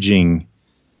encouraging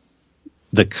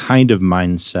the kind of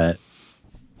mindset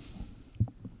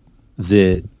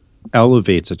that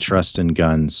elevates a trust in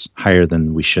guns higher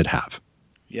than we should have.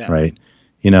 Right.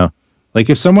 You know, like,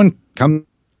 if someone comes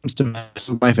to mess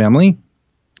with my family,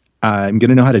 I'm going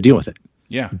to know how to deal with it.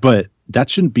 But that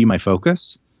shouldn't be my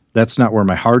focus. That's not where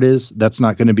my heart is. That's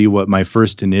not going to be what my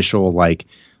first initial, like,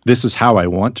 this is how I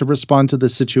want to respond to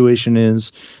this situation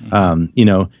is. You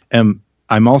know, and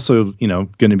I'm also, you know,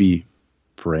 going to be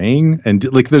praying,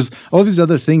 and, like, there's all these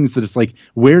other things that it's like,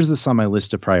 where's this on my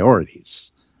list of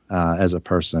priorities? As a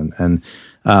person. And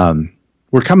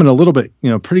we're coming a little bit, you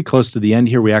know, pretty close to the end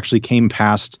here. We actually came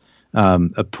past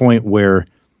a point where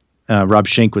Rob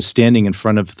Schenck was standing in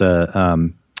front of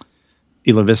the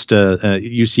Isla Vista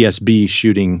UCSB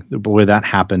shooting, where that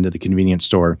happened at the convenience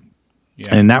store.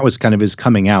 And that was kind of his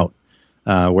coming out,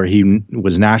 where he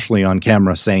was nationally on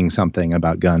camera saying something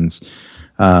about guns.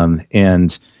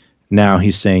 And now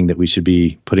he's saying that we should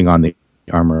be putting on the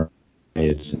armor.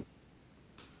 And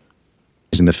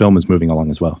the film is moving along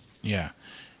as well. Yeah.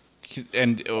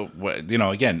 And,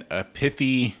 again, a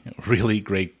pithy, really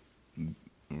great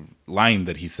line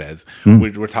that he says.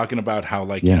 We're talking about how,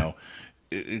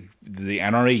 the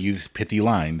NRA used pithy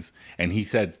lines, and he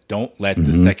said, don't let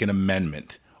the Second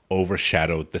Amendment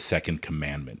overshadow the Second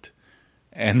Commandment.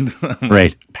 And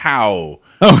right. Pow.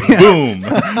 Oh, yeah. Boom.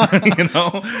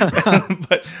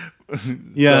 But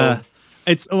yeah.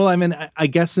 I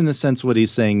guess in a sense what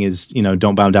he's saying is,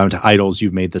 don't bow down to idols.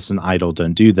 You've made this an idol.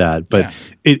 Don't do that. But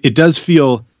it does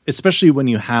feel, especially when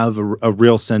you have a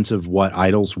real sense of what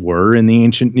idols were in the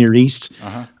ancient Near East,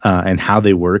 and how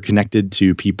they were connected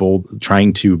to people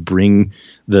trying to bring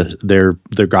their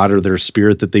god or their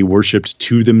spirit that they worshipped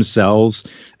to themselves.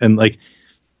 And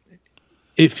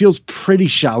it feels pretty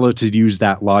shallow to use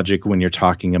that logic when you're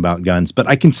talking about guns, but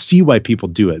I can see why people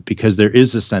do it, because there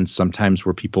is a sense sometimes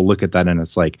where people look at that and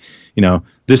it's like,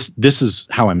 this is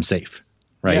how I'm safe.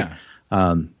 Right.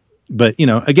 Yeah. But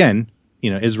again,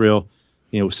 Israel,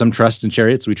 some trust in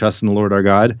chariots. We trust in the Lord our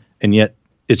God. And yet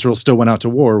Israel still went out to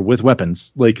war with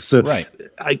weapons. Right.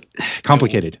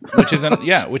 Complicated. Which is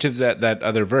that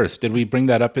other verse. Did we bring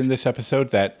that up in this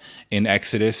episode? That in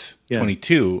Exodus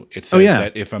 22, it says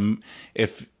that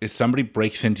if somebody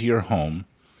breaks into your home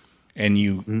and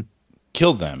you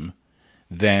kill them,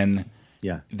 then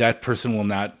that person will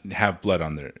not have blood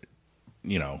on their,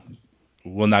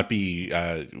 will not be,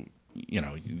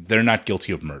 they're not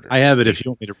guilty of murder. I have it if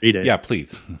you want me to read it. Yeah,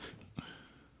 please.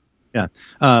 Yeah.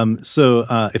 So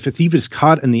if a thief is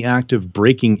caught in the act of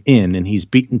breaking in and he's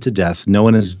beaten to death, no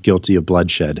one is guilty of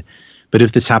bloodshed. But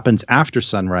if this happens after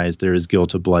sunrise, there is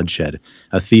guilt of bloodshed.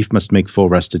 A thief must make full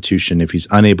restitution. If he's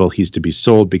unable, he's to be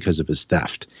sold because of his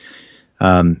theft.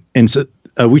 And so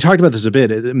we talked about this a bit.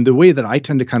 The way that I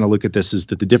tend to kind of look at this is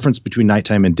that the difference between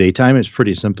nighttime and daytime is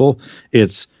pretty simple.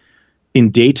 It's in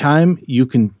daytime, you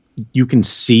can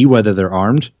see whether they're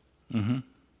armed,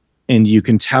 and you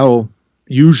can tell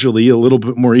usually a little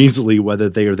bit more easily whether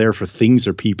they are there for things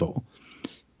or people.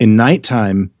 In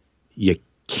nighttime, you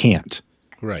can't.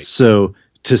 Right. So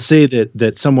to say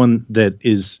that someone that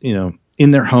is,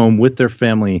 in their home with their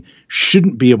family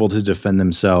shouldn't be able to defend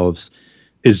themselves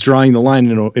is drawing the line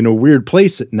in a weird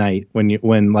place at night when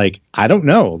I don't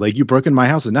know, you broke in my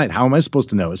house at night. How am I supposed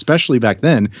to know? Especially back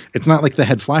then, it's not like they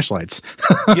had flashlights.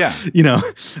 Yeah.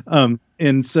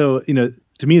 And so,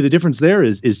 to me, the difference there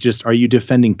is just, are you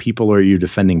defending people or are you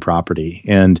defending property?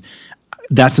 And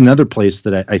that's another place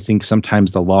that I think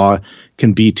sometimes the law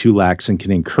can be too lax and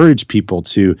can encourage people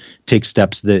to take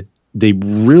steps that they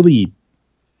really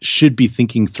should be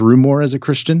thinking through more as a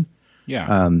Christian.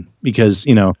 Yeah. Because,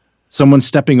 someone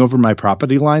stepping over my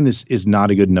property line is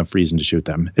not a good enough reason to shoot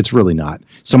them. It's really not.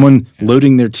 Someone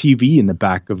loading their TV in the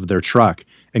back of their truck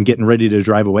and getting ready to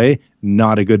drive away,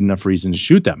 not a good enough reason to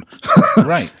shoot them.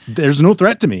 Right. There's no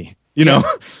threat to me, know?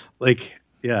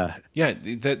 Yeah,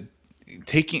 that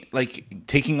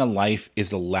taking a life is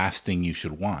the last thing you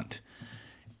should want.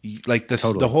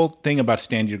 The whole thing about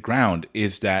stand your ground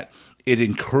is that it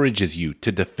encourages you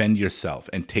to defend yourself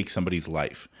and take somebody's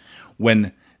life.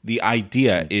 When the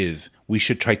idea is we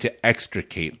should try to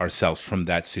extricate ourselves from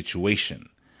that situation.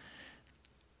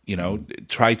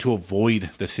 Try to avoid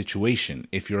the situation.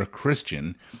 If you're a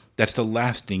Christian, that's the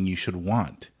last thing you should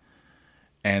want.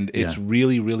 And it's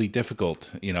really, really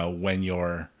difficult, when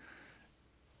you're,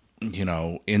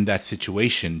 in that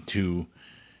situation to,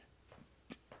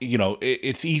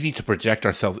 it's easy to project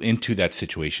ourselves into that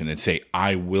situation and say,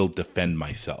 I will defend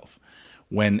myself.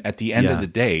 When at the end of the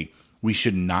day, we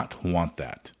should not want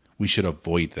that. We should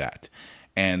avoid that.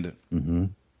 And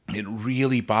it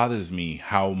really bothers me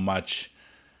how much,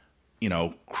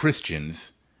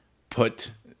 Christians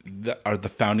put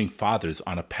the founding fathers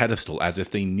on a pedestal as if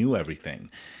they knew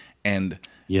everything. And,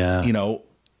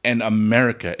 and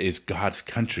America is God's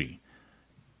country.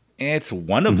 And it's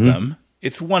one of them.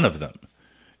 It's one of them.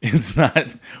 It's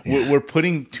not, we're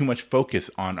putting too much focus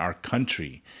on our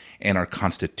country and our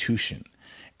Constitution.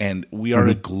 And we are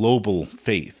a global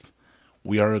faith.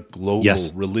 We are a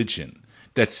global religion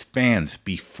that spans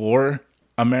before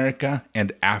America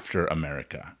and after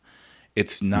America.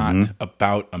 It's not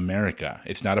about America.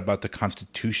 It's not about the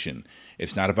Constitution.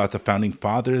 It's not about the Founding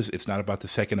Fathers. It's not about the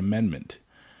Second Amendment.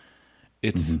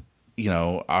 It's,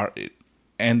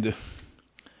 and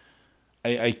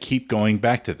I keep going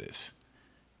back to this.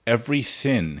 Every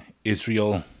sin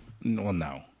Israel, well,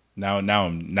 now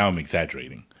I'm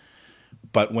exaggerating.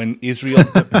 But when Israel,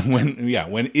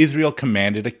 when Israel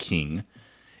commanded a king,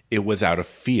 it was out of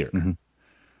fear. Mm-hmm.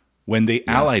 When they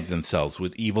allied themselves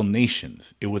with evil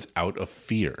nations, it was out of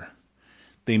fear.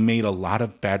 They made a lot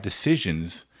of bad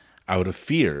decisions out of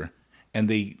fear, and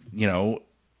they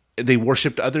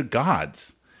worshipped other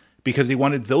gods because they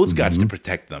wanted those gods to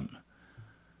protect them.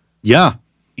 Yeah.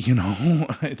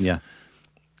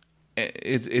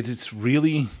 It's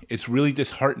really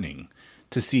disheartening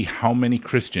to see how many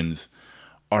Christians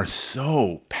are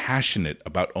so passionate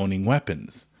about owning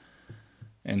weapons.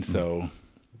 And so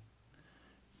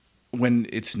when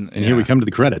it's here we come to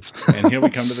the credits.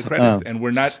 And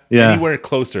we're not anywhere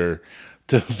closer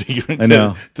to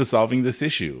to solving this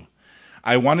issue.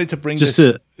 I wanted to bring this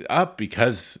up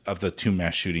because of the 2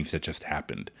 mass shootings that just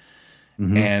happened.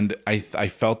 Mm-hmm. And I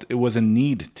felt it was a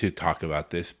need to talk about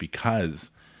this because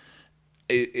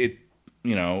it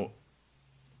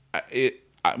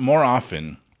more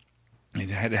often it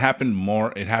happens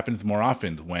more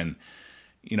often when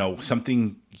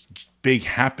something big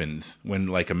happens, when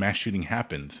like a mass shooting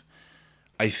happens.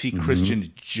 I see Christians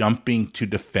jumping to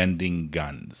defending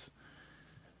guns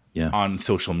on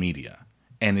social media.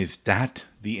 And is that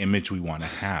the image we want to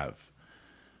have?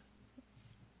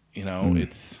 I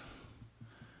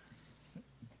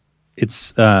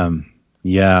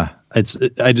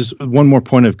just one more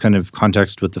point of kind of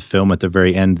context with the film. At the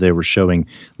very end, they were showing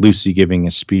Lucy giving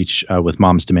a speech with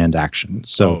Moms Demand Action.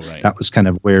 So that was kind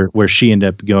of where she ended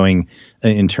up going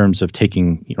in terms of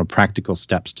taking practical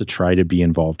steps to try to be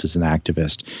involved as an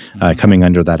activist, coming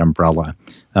under that umbrella.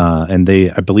 And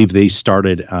I believe they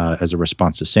started as a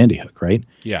response to Sandy Hook, right?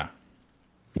 Yeah.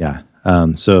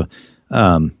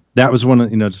 That was one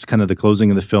of just kind of the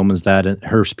closing of the film, is that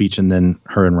her speech, and then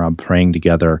her and Rob praying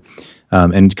together.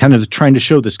 And kind of trying to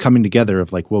show this coming together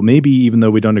of like, well, maybe even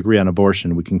though we don't agree on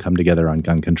abortion, we can come together on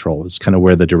gun control. It's kind of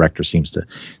where the director seems to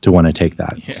want to take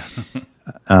that.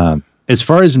 Yeah. As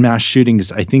far as mass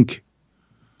shootings, I think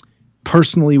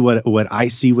personally what I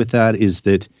see with that is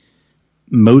that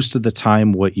most of the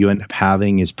time what you end up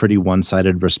having is pretty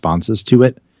one-sided responses to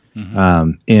it.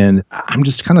 Mm-hmm. And I'm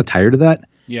just kind of tired of that.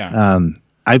 Yeah.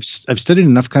 I've studied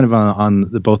enough kind of on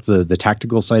both the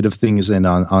tactical side of things and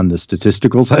on the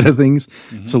statistical side of things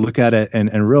to look at it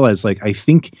and realize, like, I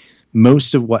think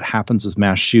most of what happens with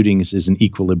mass shootings is an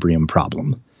equilibrium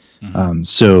problem.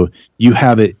 So you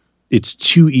have it's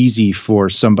too easy for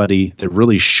somebody that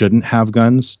really shouldn't have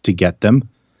guns to get them.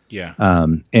 Yeah.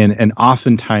 And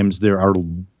oftentimes there are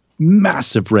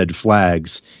massive red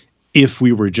flags if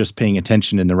we were just paying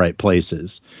attention in the right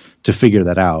places to figure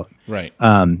that out. Right.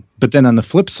 But then on the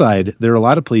flip side, there are a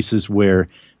lot of places where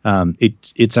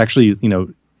it's actually,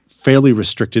 fairly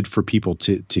restricted for people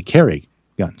to carry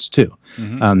guns too.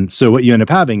 So what you end up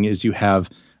having is you have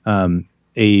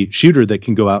a shooter that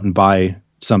can go out and buy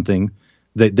something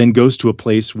that then goes to a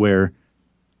place where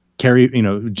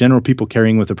general people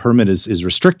carrying with a permit is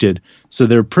restricted. So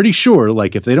they're pretty sure,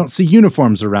 like, if they don't see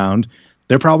uniforms around,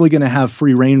 they're probably going to have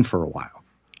free reign for a while.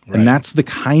 Right. And that's the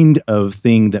kind of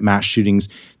thing that mass shootings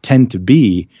tend to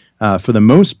be. For the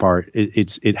most part,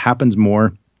 it happens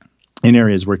more in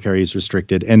areas where carry is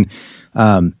restricted. And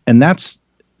that's,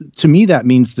 to me, that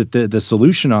means that the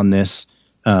solution on this,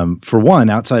 for one,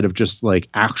 outside of just like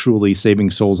actually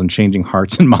saving souls and changing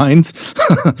hearts and minds,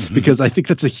 because I think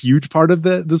that's a huge part of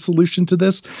the solution to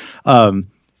this.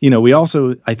 We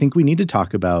also, I think we need to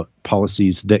talk about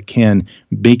policies that can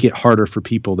make it harder for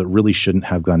people that really shouldn't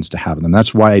have guns to have them.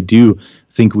 That's why I do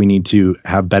think we need to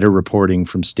have better reporting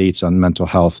from states on mental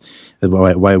health,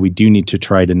 why we do need to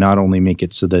try to not only make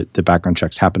it so that the background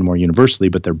checks happen more universally,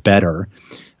 but they're better.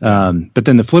 But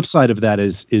then the flip side of that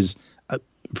is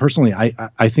personally,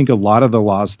 I think a lot of the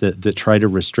laws that try to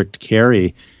restrict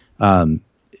carry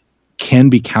can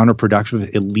be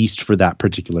counterproductive, at least for that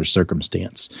particular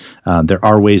circumstance. There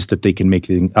are ways that they can make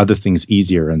other things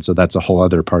easier, and so that's a whole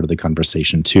other part of the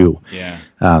conversation too. Yeah.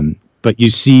 But you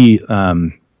see,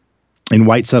 in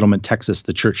White Settlement, Texas,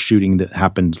 the church shooting that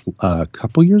happened a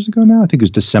couple years ago now, I think it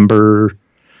was December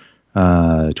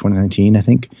 2019, I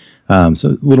think. So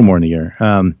a little more than a year.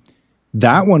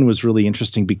 That one was really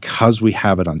interesting because we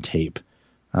have it on tape.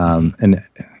 And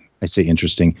I say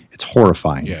interesting, it's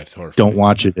horrifying. Yeah, it's horrifying. Don't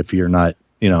watch it if you're not,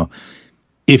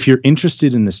 if you're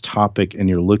interested in this topic and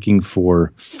you're looking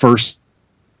for first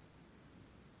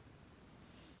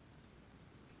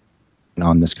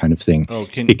on this kind of thing,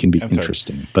 it can be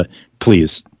interesting. But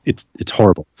please, it's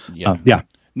horrible. Yeah.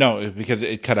 No, because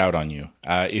it cut out on you.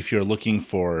 If you're looking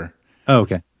for... Oh,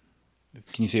 okay.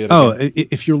 Can you say that again?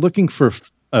 If you're looking for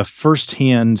a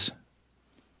firsthand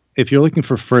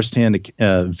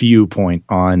viewpoint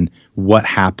on what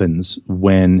happens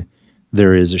when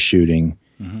there is a shooting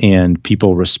and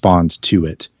people respond to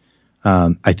it.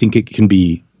 I think it can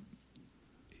be,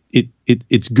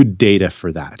 it's good data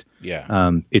for that.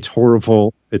 Yeah. It's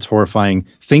horrible. It's horrifying.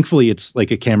 Thankfully, it's like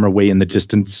a camera way in the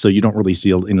distance, so you don't really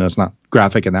see, it's not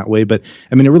graphic in that way. But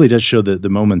I mean, it really does show the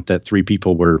moment that 3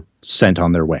 people were sent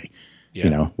on their way.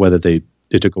 Yeah. Whether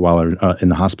it took a while in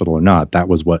the hospital or not, that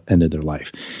was what ended their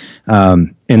life.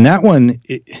 And that one,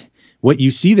 what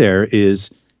you see there is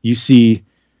you see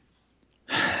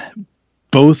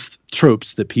both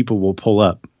tropes that people will pull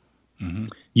up.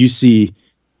 You see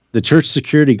the church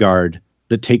security guard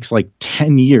that takes like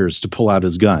 10 years to pull out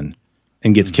his gun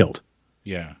and gets killed.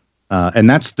 Yeah. And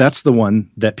that's the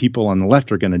one that people on the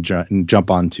left are going to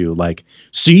jump onto. Like,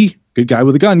 see, good guy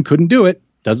with a gun couldn't do it.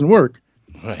 Doesn't work.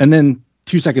 Right. And then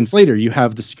 2 seconds later, you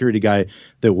have the security guy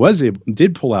that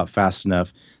did pull out fast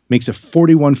enough, makes a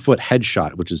 41-foot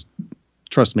headshot, which is,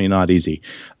 trust me, not easy,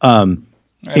 and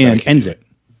ends it.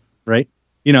 Right?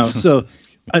 So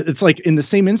it's like in the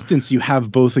same instance, you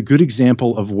have both a good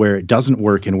example of where it doesn't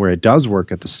work and where it does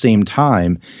work at the same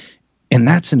time. And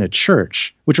that's in a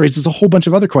church, which raises a whole bunch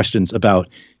of other questions about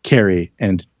carry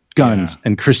and guns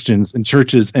and Christians and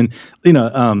churches. And,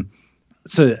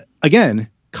 so again,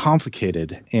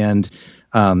 complicated. And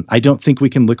I don't think we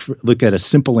can look at a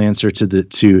simple answer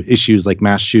to issues like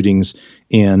mass shootings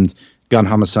and gun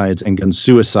homicides and gun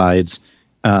suicides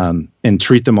and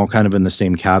treat them all kind of in the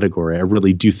same category. I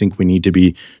really do think we need to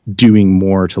be doing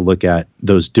more to look at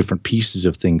those different pieces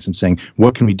of things and saying,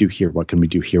 what can we do here? What can we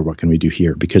do here? What can we do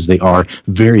here? Because they are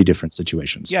very different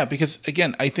situations. Yeah, because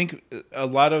again, I think a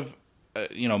lot of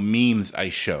memes I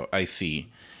see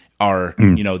are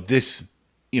this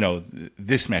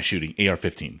mass shooting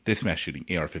AR-15, this mass shooting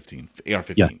AR-15,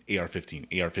 AR-15,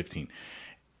 AR-15, AR-15.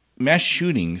 Mass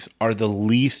shootings are the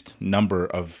least number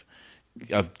of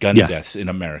gun deaths in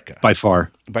America. By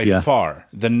far. By far.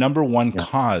 The number one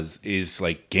cause is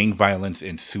like gang violence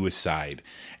and suicide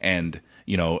and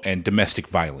domestic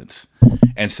violence.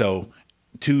 And so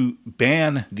to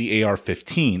ban the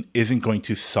AR-15 isn't going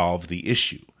to solve the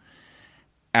issue.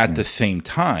 At the same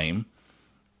time,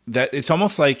 that it's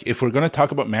almost like if we're going to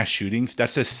talk about mass shootings,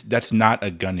 that's not a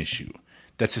gun issue.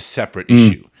 That's a separate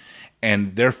issue.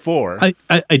 And therefore,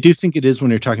 I do think it is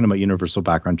when you're talking about universal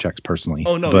background checks personally.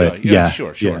 Oh, no. But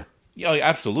Sure. Yeah,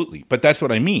 absolutely. But that's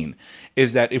what I mean,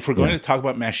 is that if we're going to talk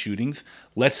about mass shootings,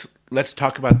 let's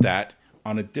talk about that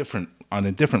on a different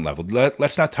level.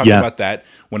 Let's not talk about that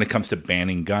when it comes to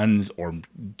banning guns or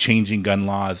changing gun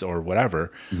laws or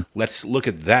whatever. Let's look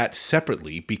at that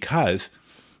separately, because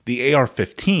the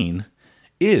AR-15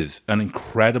 is an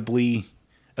incredibly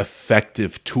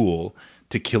effective tool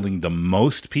to killing the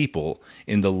most people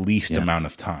in the least amount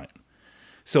of time.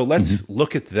 So let's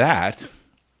look at that,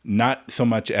 not so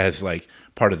much as like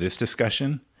part of this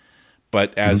discussion,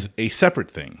 but as a separate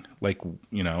thing. Like,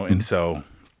 and so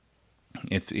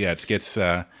it gets,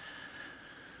 again,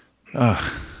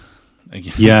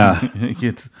 it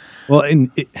gets, well,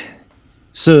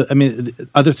 so, I mean,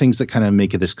 other things that kind of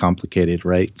make this complicated,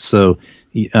 right? So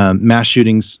mass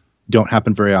shootings don't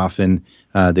happen very often.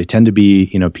 They tend to be,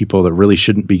 people that really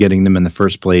shouldn't be getting them in the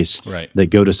first place. Right. They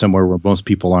go to somewhere where most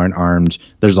people aren't armed.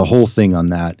 There's a whole thing on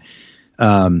that.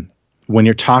 When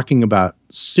you're talking about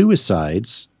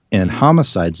suicides and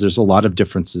homicides, there's a lot of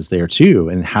differences there too.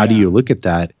 And how do you look at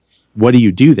that? What do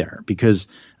you do there? Because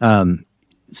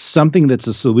something that's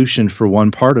a solution for one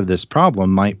part of this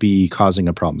problem might be causing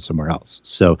a problem somewhere else.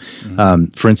 So,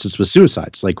 for instance, with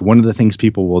suicides, like one of the things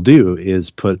people will do is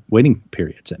put waiting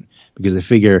periods in, because they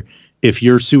figure if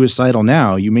you're suicidal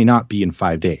now, you may not be in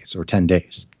 5 days or 10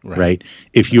 days, right?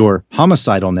 If you're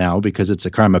homicidal now, because it's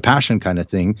a crime of passion kind of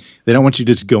thing, they don't want you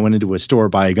to just go into a store,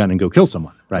 buy a gun, and go kill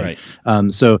someone, right?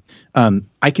 So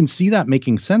I can see that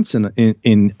making sense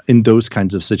in those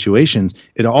kinds of situations.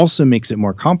 It also makes it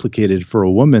more complicated for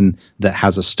a woman that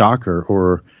has a stalker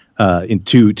or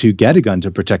to get a gun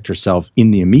to protect herself in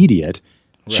the immediate.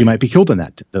 She might be killed in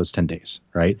those 10 days,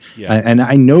 right? Yeah. And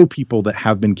I know people that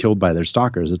have been killed by their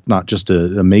stalkers. It's not just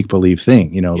a make-believe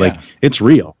thing, like it's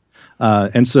real.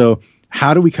 And so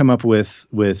how do we come up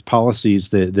with policies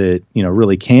that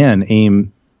really can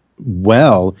aim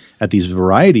well at these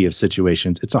variety of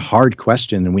situations? It's a hard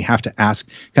question, and we have to ask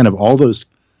kind of all those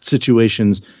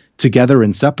situations together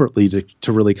and separately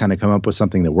to really kind of come up with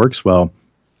something that works well.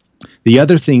 The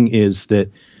other thing is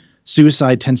that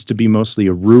suicide tends to be mostly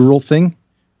a rural thing.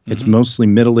 It's mostly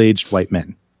middle-aged white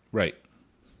men. Right.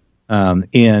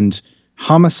 And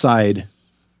homicide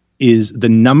the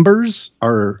numbers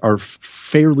are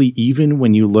fairly even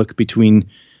when you look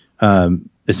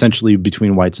essentially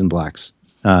between whites and blacks.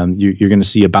 You're going to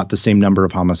see about the same number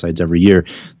of homicides every year.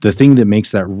 The thing that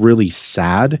makes that really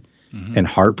sad and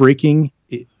heartbreaking,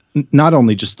 not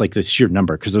only just like the sheer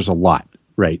number, because there's a lot,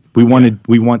 right? We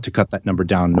want to cut that number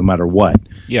down no matter what.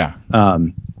 Yeah.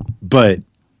 But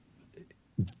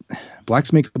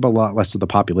blacks make up a lot less of the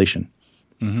population,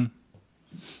 and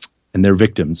they're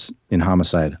victims in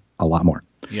homicide a lot more.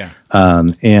 Yeah.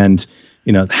 And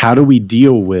how do we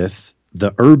deal with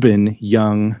the urban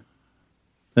young?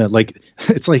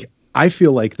 It's like I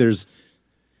feel like there's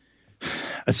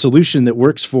a solution that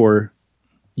works for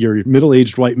your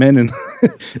middle-aged white men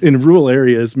in rural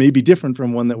areas may be different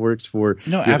from one that works for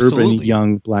your urban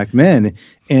young black men,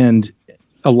 and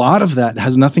a lot of that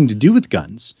has nothing to do with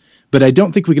guns. But I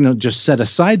don't think we can just set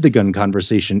aside the gun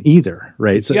conversation either,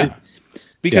 right? So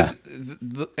because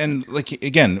and like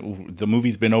again, the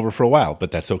movie's been over for a while,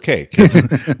 but that's okay.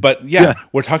 But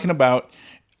we're talking about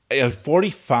a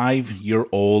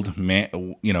 45-year-old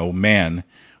man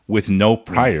with no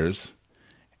priors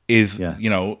is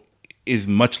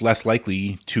much less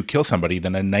likely to kill somebody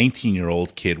than a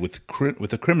 19-year-old kid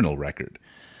with a criminal record.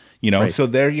 Right. So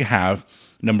there you have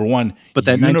number one. But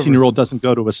that 19-year-old doesn't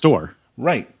go to a store.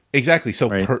 Right. Exactly.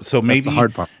 So so maybe the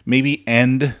hard part. Maybe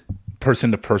end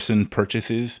person-to-person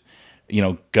purchases,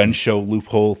 gun show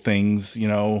loophole things,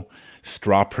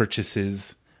 straw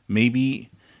purchases, maybe,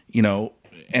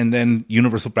 and then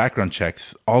universal background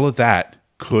checks. All of that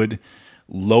could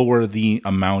lower the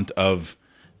amount of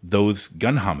those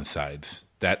gun homicides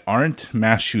that aren't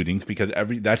mass shootings, because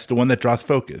that's the one that draws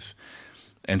focus.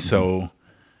 And so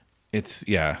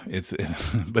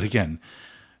but again,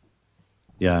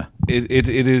 it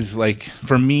is like,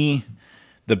 for me,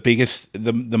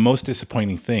 the most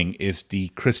disappointing thing is the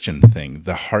Christian thing,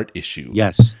 the heart issue.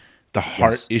 Yes. The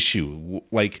heart issue.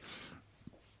 Like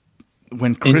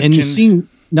when Christians... And you've seen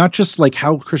not just like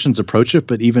how Christians approach it,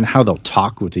 but even how they'll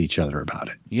talk with each other about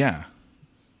it. Yeah.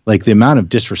 Like the amount of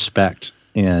disrespect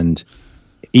and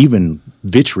even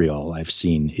vitriol I've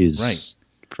seen is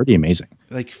pretty amazing.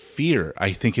 Like fear,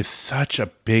 I think, is such a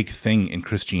big thing in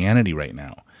Christianity right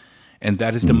now. And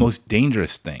that is the most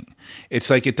dangerous thing.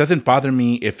 It's like, it doesn't bother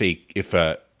me if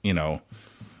a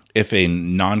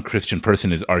non-Christian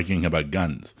person is arguing about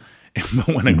guns. But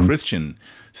when a Christian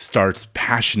starts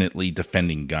passionately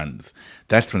defending guns,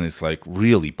 that's when it's like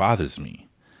really bothers me.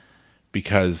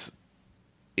 Because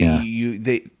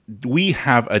we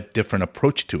have a different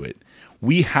approach to it.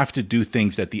 We have to do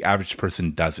things that the average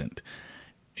person doesn't.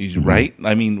 Right?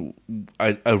 I mean,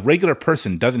 a regular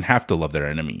person doesn't have to love their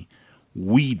enemy.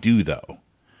 We do, though.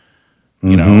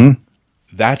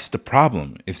 That's the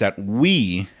problem, is that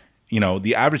we,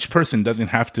 the average person doesn't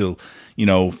have to,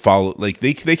 follow, like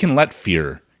they can let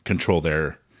fear control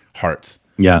their hearts.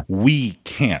 Yeah. We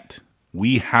can't.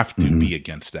 We have to be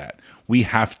against that. We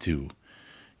have to,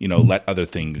 let other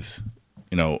things,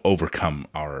 overcome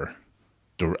our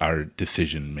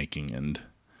decision making.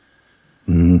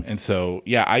 And so,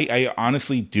 I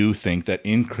honestly do think that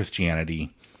in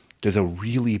Christianity, there's a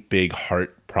really big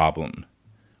heart problem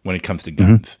when it comes to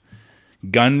guns.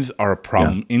 Guns are a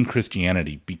problem in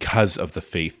Christianity because of the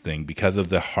faith thing, because of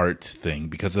the heart thing,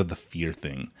 because of the fear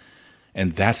thing.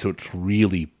 And that's what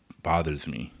really bothers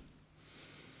me.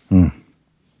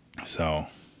 So.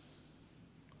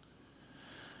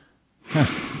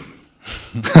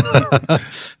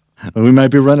 We might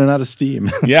be running out of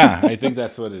steam. Yeah, I think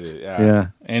that's what it is. Yeah.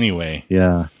 Anyway.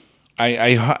 Yeah.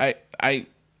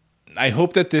 I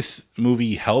hope that this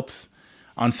movie helps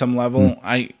on some level.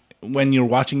 When you're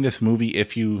watching this movie,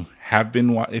 if you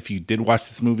did watch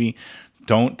this movie,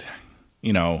 don't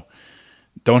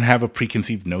have a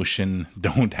preconceived notion.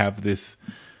 Don't have this,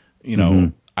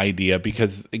 idea,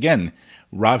 because again,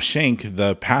 Rob Schenck,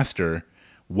 the pastor,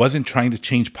 wasn't trying to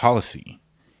change policy.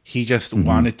 He just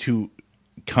wanted to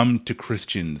come to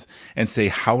Christians and say,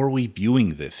 how are we viewing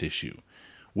this issue?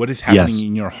 What is happening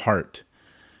in your heart?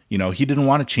 He didn't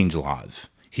want to change laws.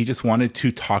 He just wanted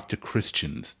to talk to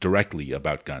Christians directly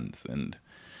about guns. And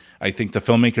I think the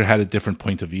filmmaker had a different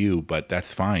point of view, but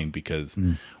that's fine, because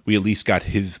we at least got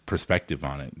his perspective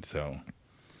on it. So,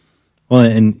 well,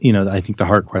 and I think the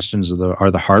hard questions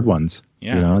are the hard ones.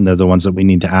 Yeah. And they're the ones that we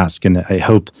need to ask. And I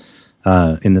hope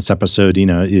in this episode,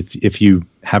 if you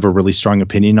have a really strong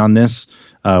opinion on this,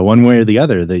 one way or the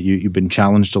other, that you've been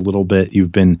challenged a little bit,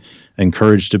 you've been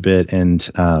encouraged a bit, and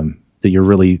that you're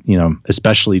really,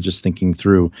 especially just thinking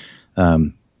through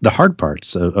the hard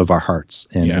parts of our hearts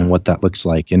and what that looks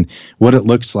like, and what it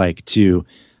looks like to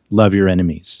love your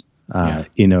enemies,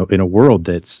 in a world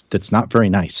that's not very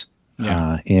nice.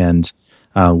 Yeah. And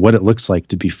what it looks like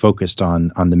to be focused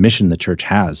on the mission the church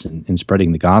has in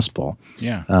spreading the gospel.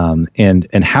 Yeah.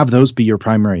 And have those be your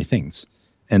primary things.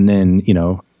 And then,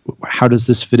 how does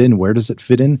this fit in? Where does it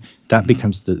fit in? That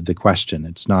becomes the question.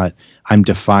 It's not, I'm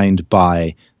defined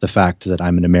by the fact that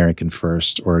I'm an American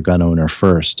first or a gun owner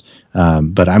first,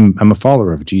 but I'm a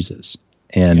follower of Jesus.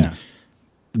 And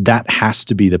that has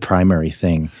to be the primary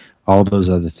thing. All those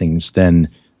other things then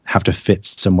have to fit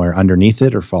somewhere underneath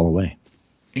it or fall away.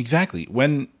 Exactly.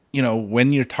 When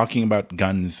you're talking about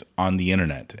guns on the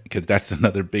internet, because that's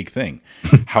another big thing,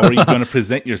 how are you going to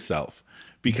present yourself?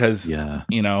 Because,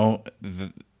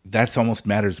 that's almost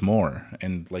matters more.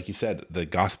 And like you said, the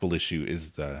gospel issue is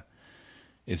the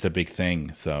big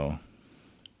thing. So,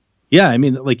 yeah, I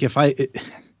mean, like if I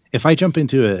jump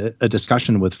into a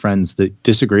discussion with friends that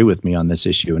disagree with me on this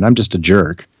issue and I'm just a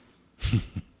jerk,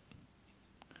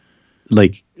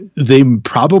 like they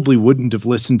probably wouldn't have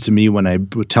listened to me when I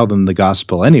would tell them the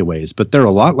gospel anyways, but they're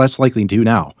a lot less likely to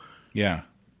now. Yeah.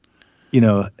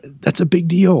 That's a big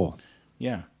deal.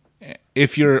 Yeah.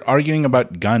 If you're arguing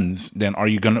about guns, then are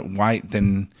you don't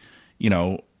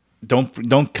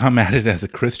come at it as a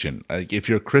Christian. Like if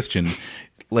you're a Christian,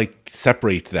 like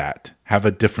separate that, have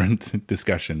a different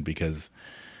discussion, because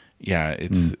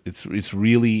it's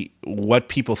really what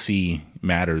people see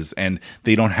matters, and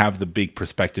they don't have the big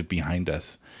perspective behind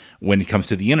us when it comes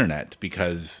to the internet,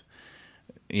 because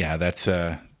that's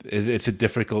it's a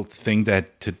difficult thing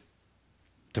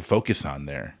to focus on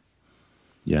there.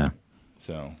 Yeah.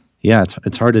 So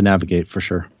it's hard to navigate for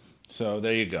sure. So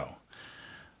there you go.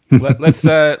 Let's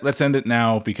end it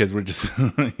now, because we're just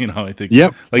I think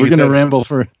like we're gonna ramble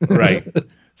for right.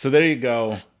 So there you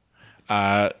go.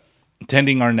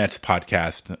 Tending Our Nets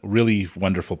podcast, really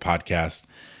wonderful podcast.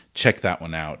 Check that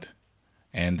one out.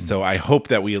 And so I hope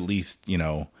that we at least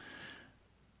I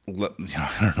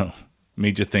don't know,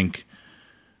 made you think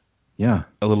a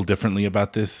little differently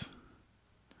about this.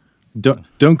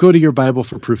 Don't go to your Bible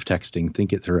for proof texting.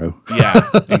 Think it through. Yeah,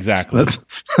 exactly.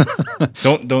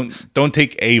 Don't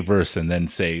take a verse and then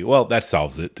say, well, that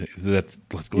solves it. Let's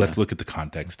look at the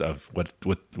context of what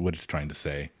it's trying to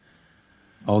say.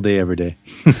 All day, every day.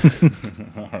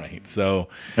 All right. So,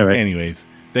 anyways,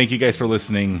 thank you guys for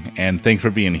listening, and thanks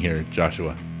for being here,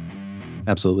 Joshua.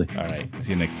 Absolutely. All right. See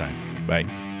you next time. Bye.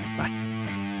 Bye.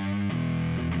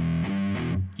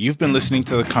 You've been listening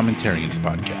to the Commentarians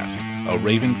podcast, a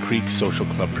Raven Creek Social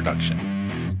Club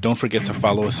production. Don't forget to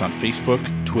follow us on Facebook,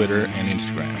 Twitter, and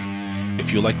Instagram.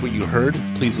 If you like what you heard,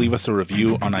 please leave us a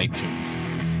review on iTunes.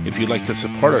 If you'd like to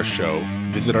support our show,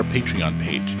 visit our Patreon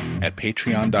page at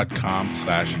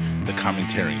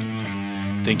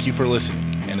patreon.com/thecommentarians. Thank you for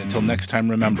listening, and until next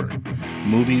time, remember,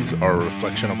 movies are a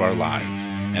reflection of our lives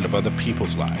and of other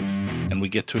people's lives, and we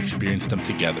get to experience them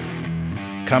together.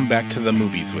 Come back to the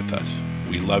movies with us.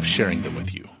 We love sharing them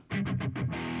with you.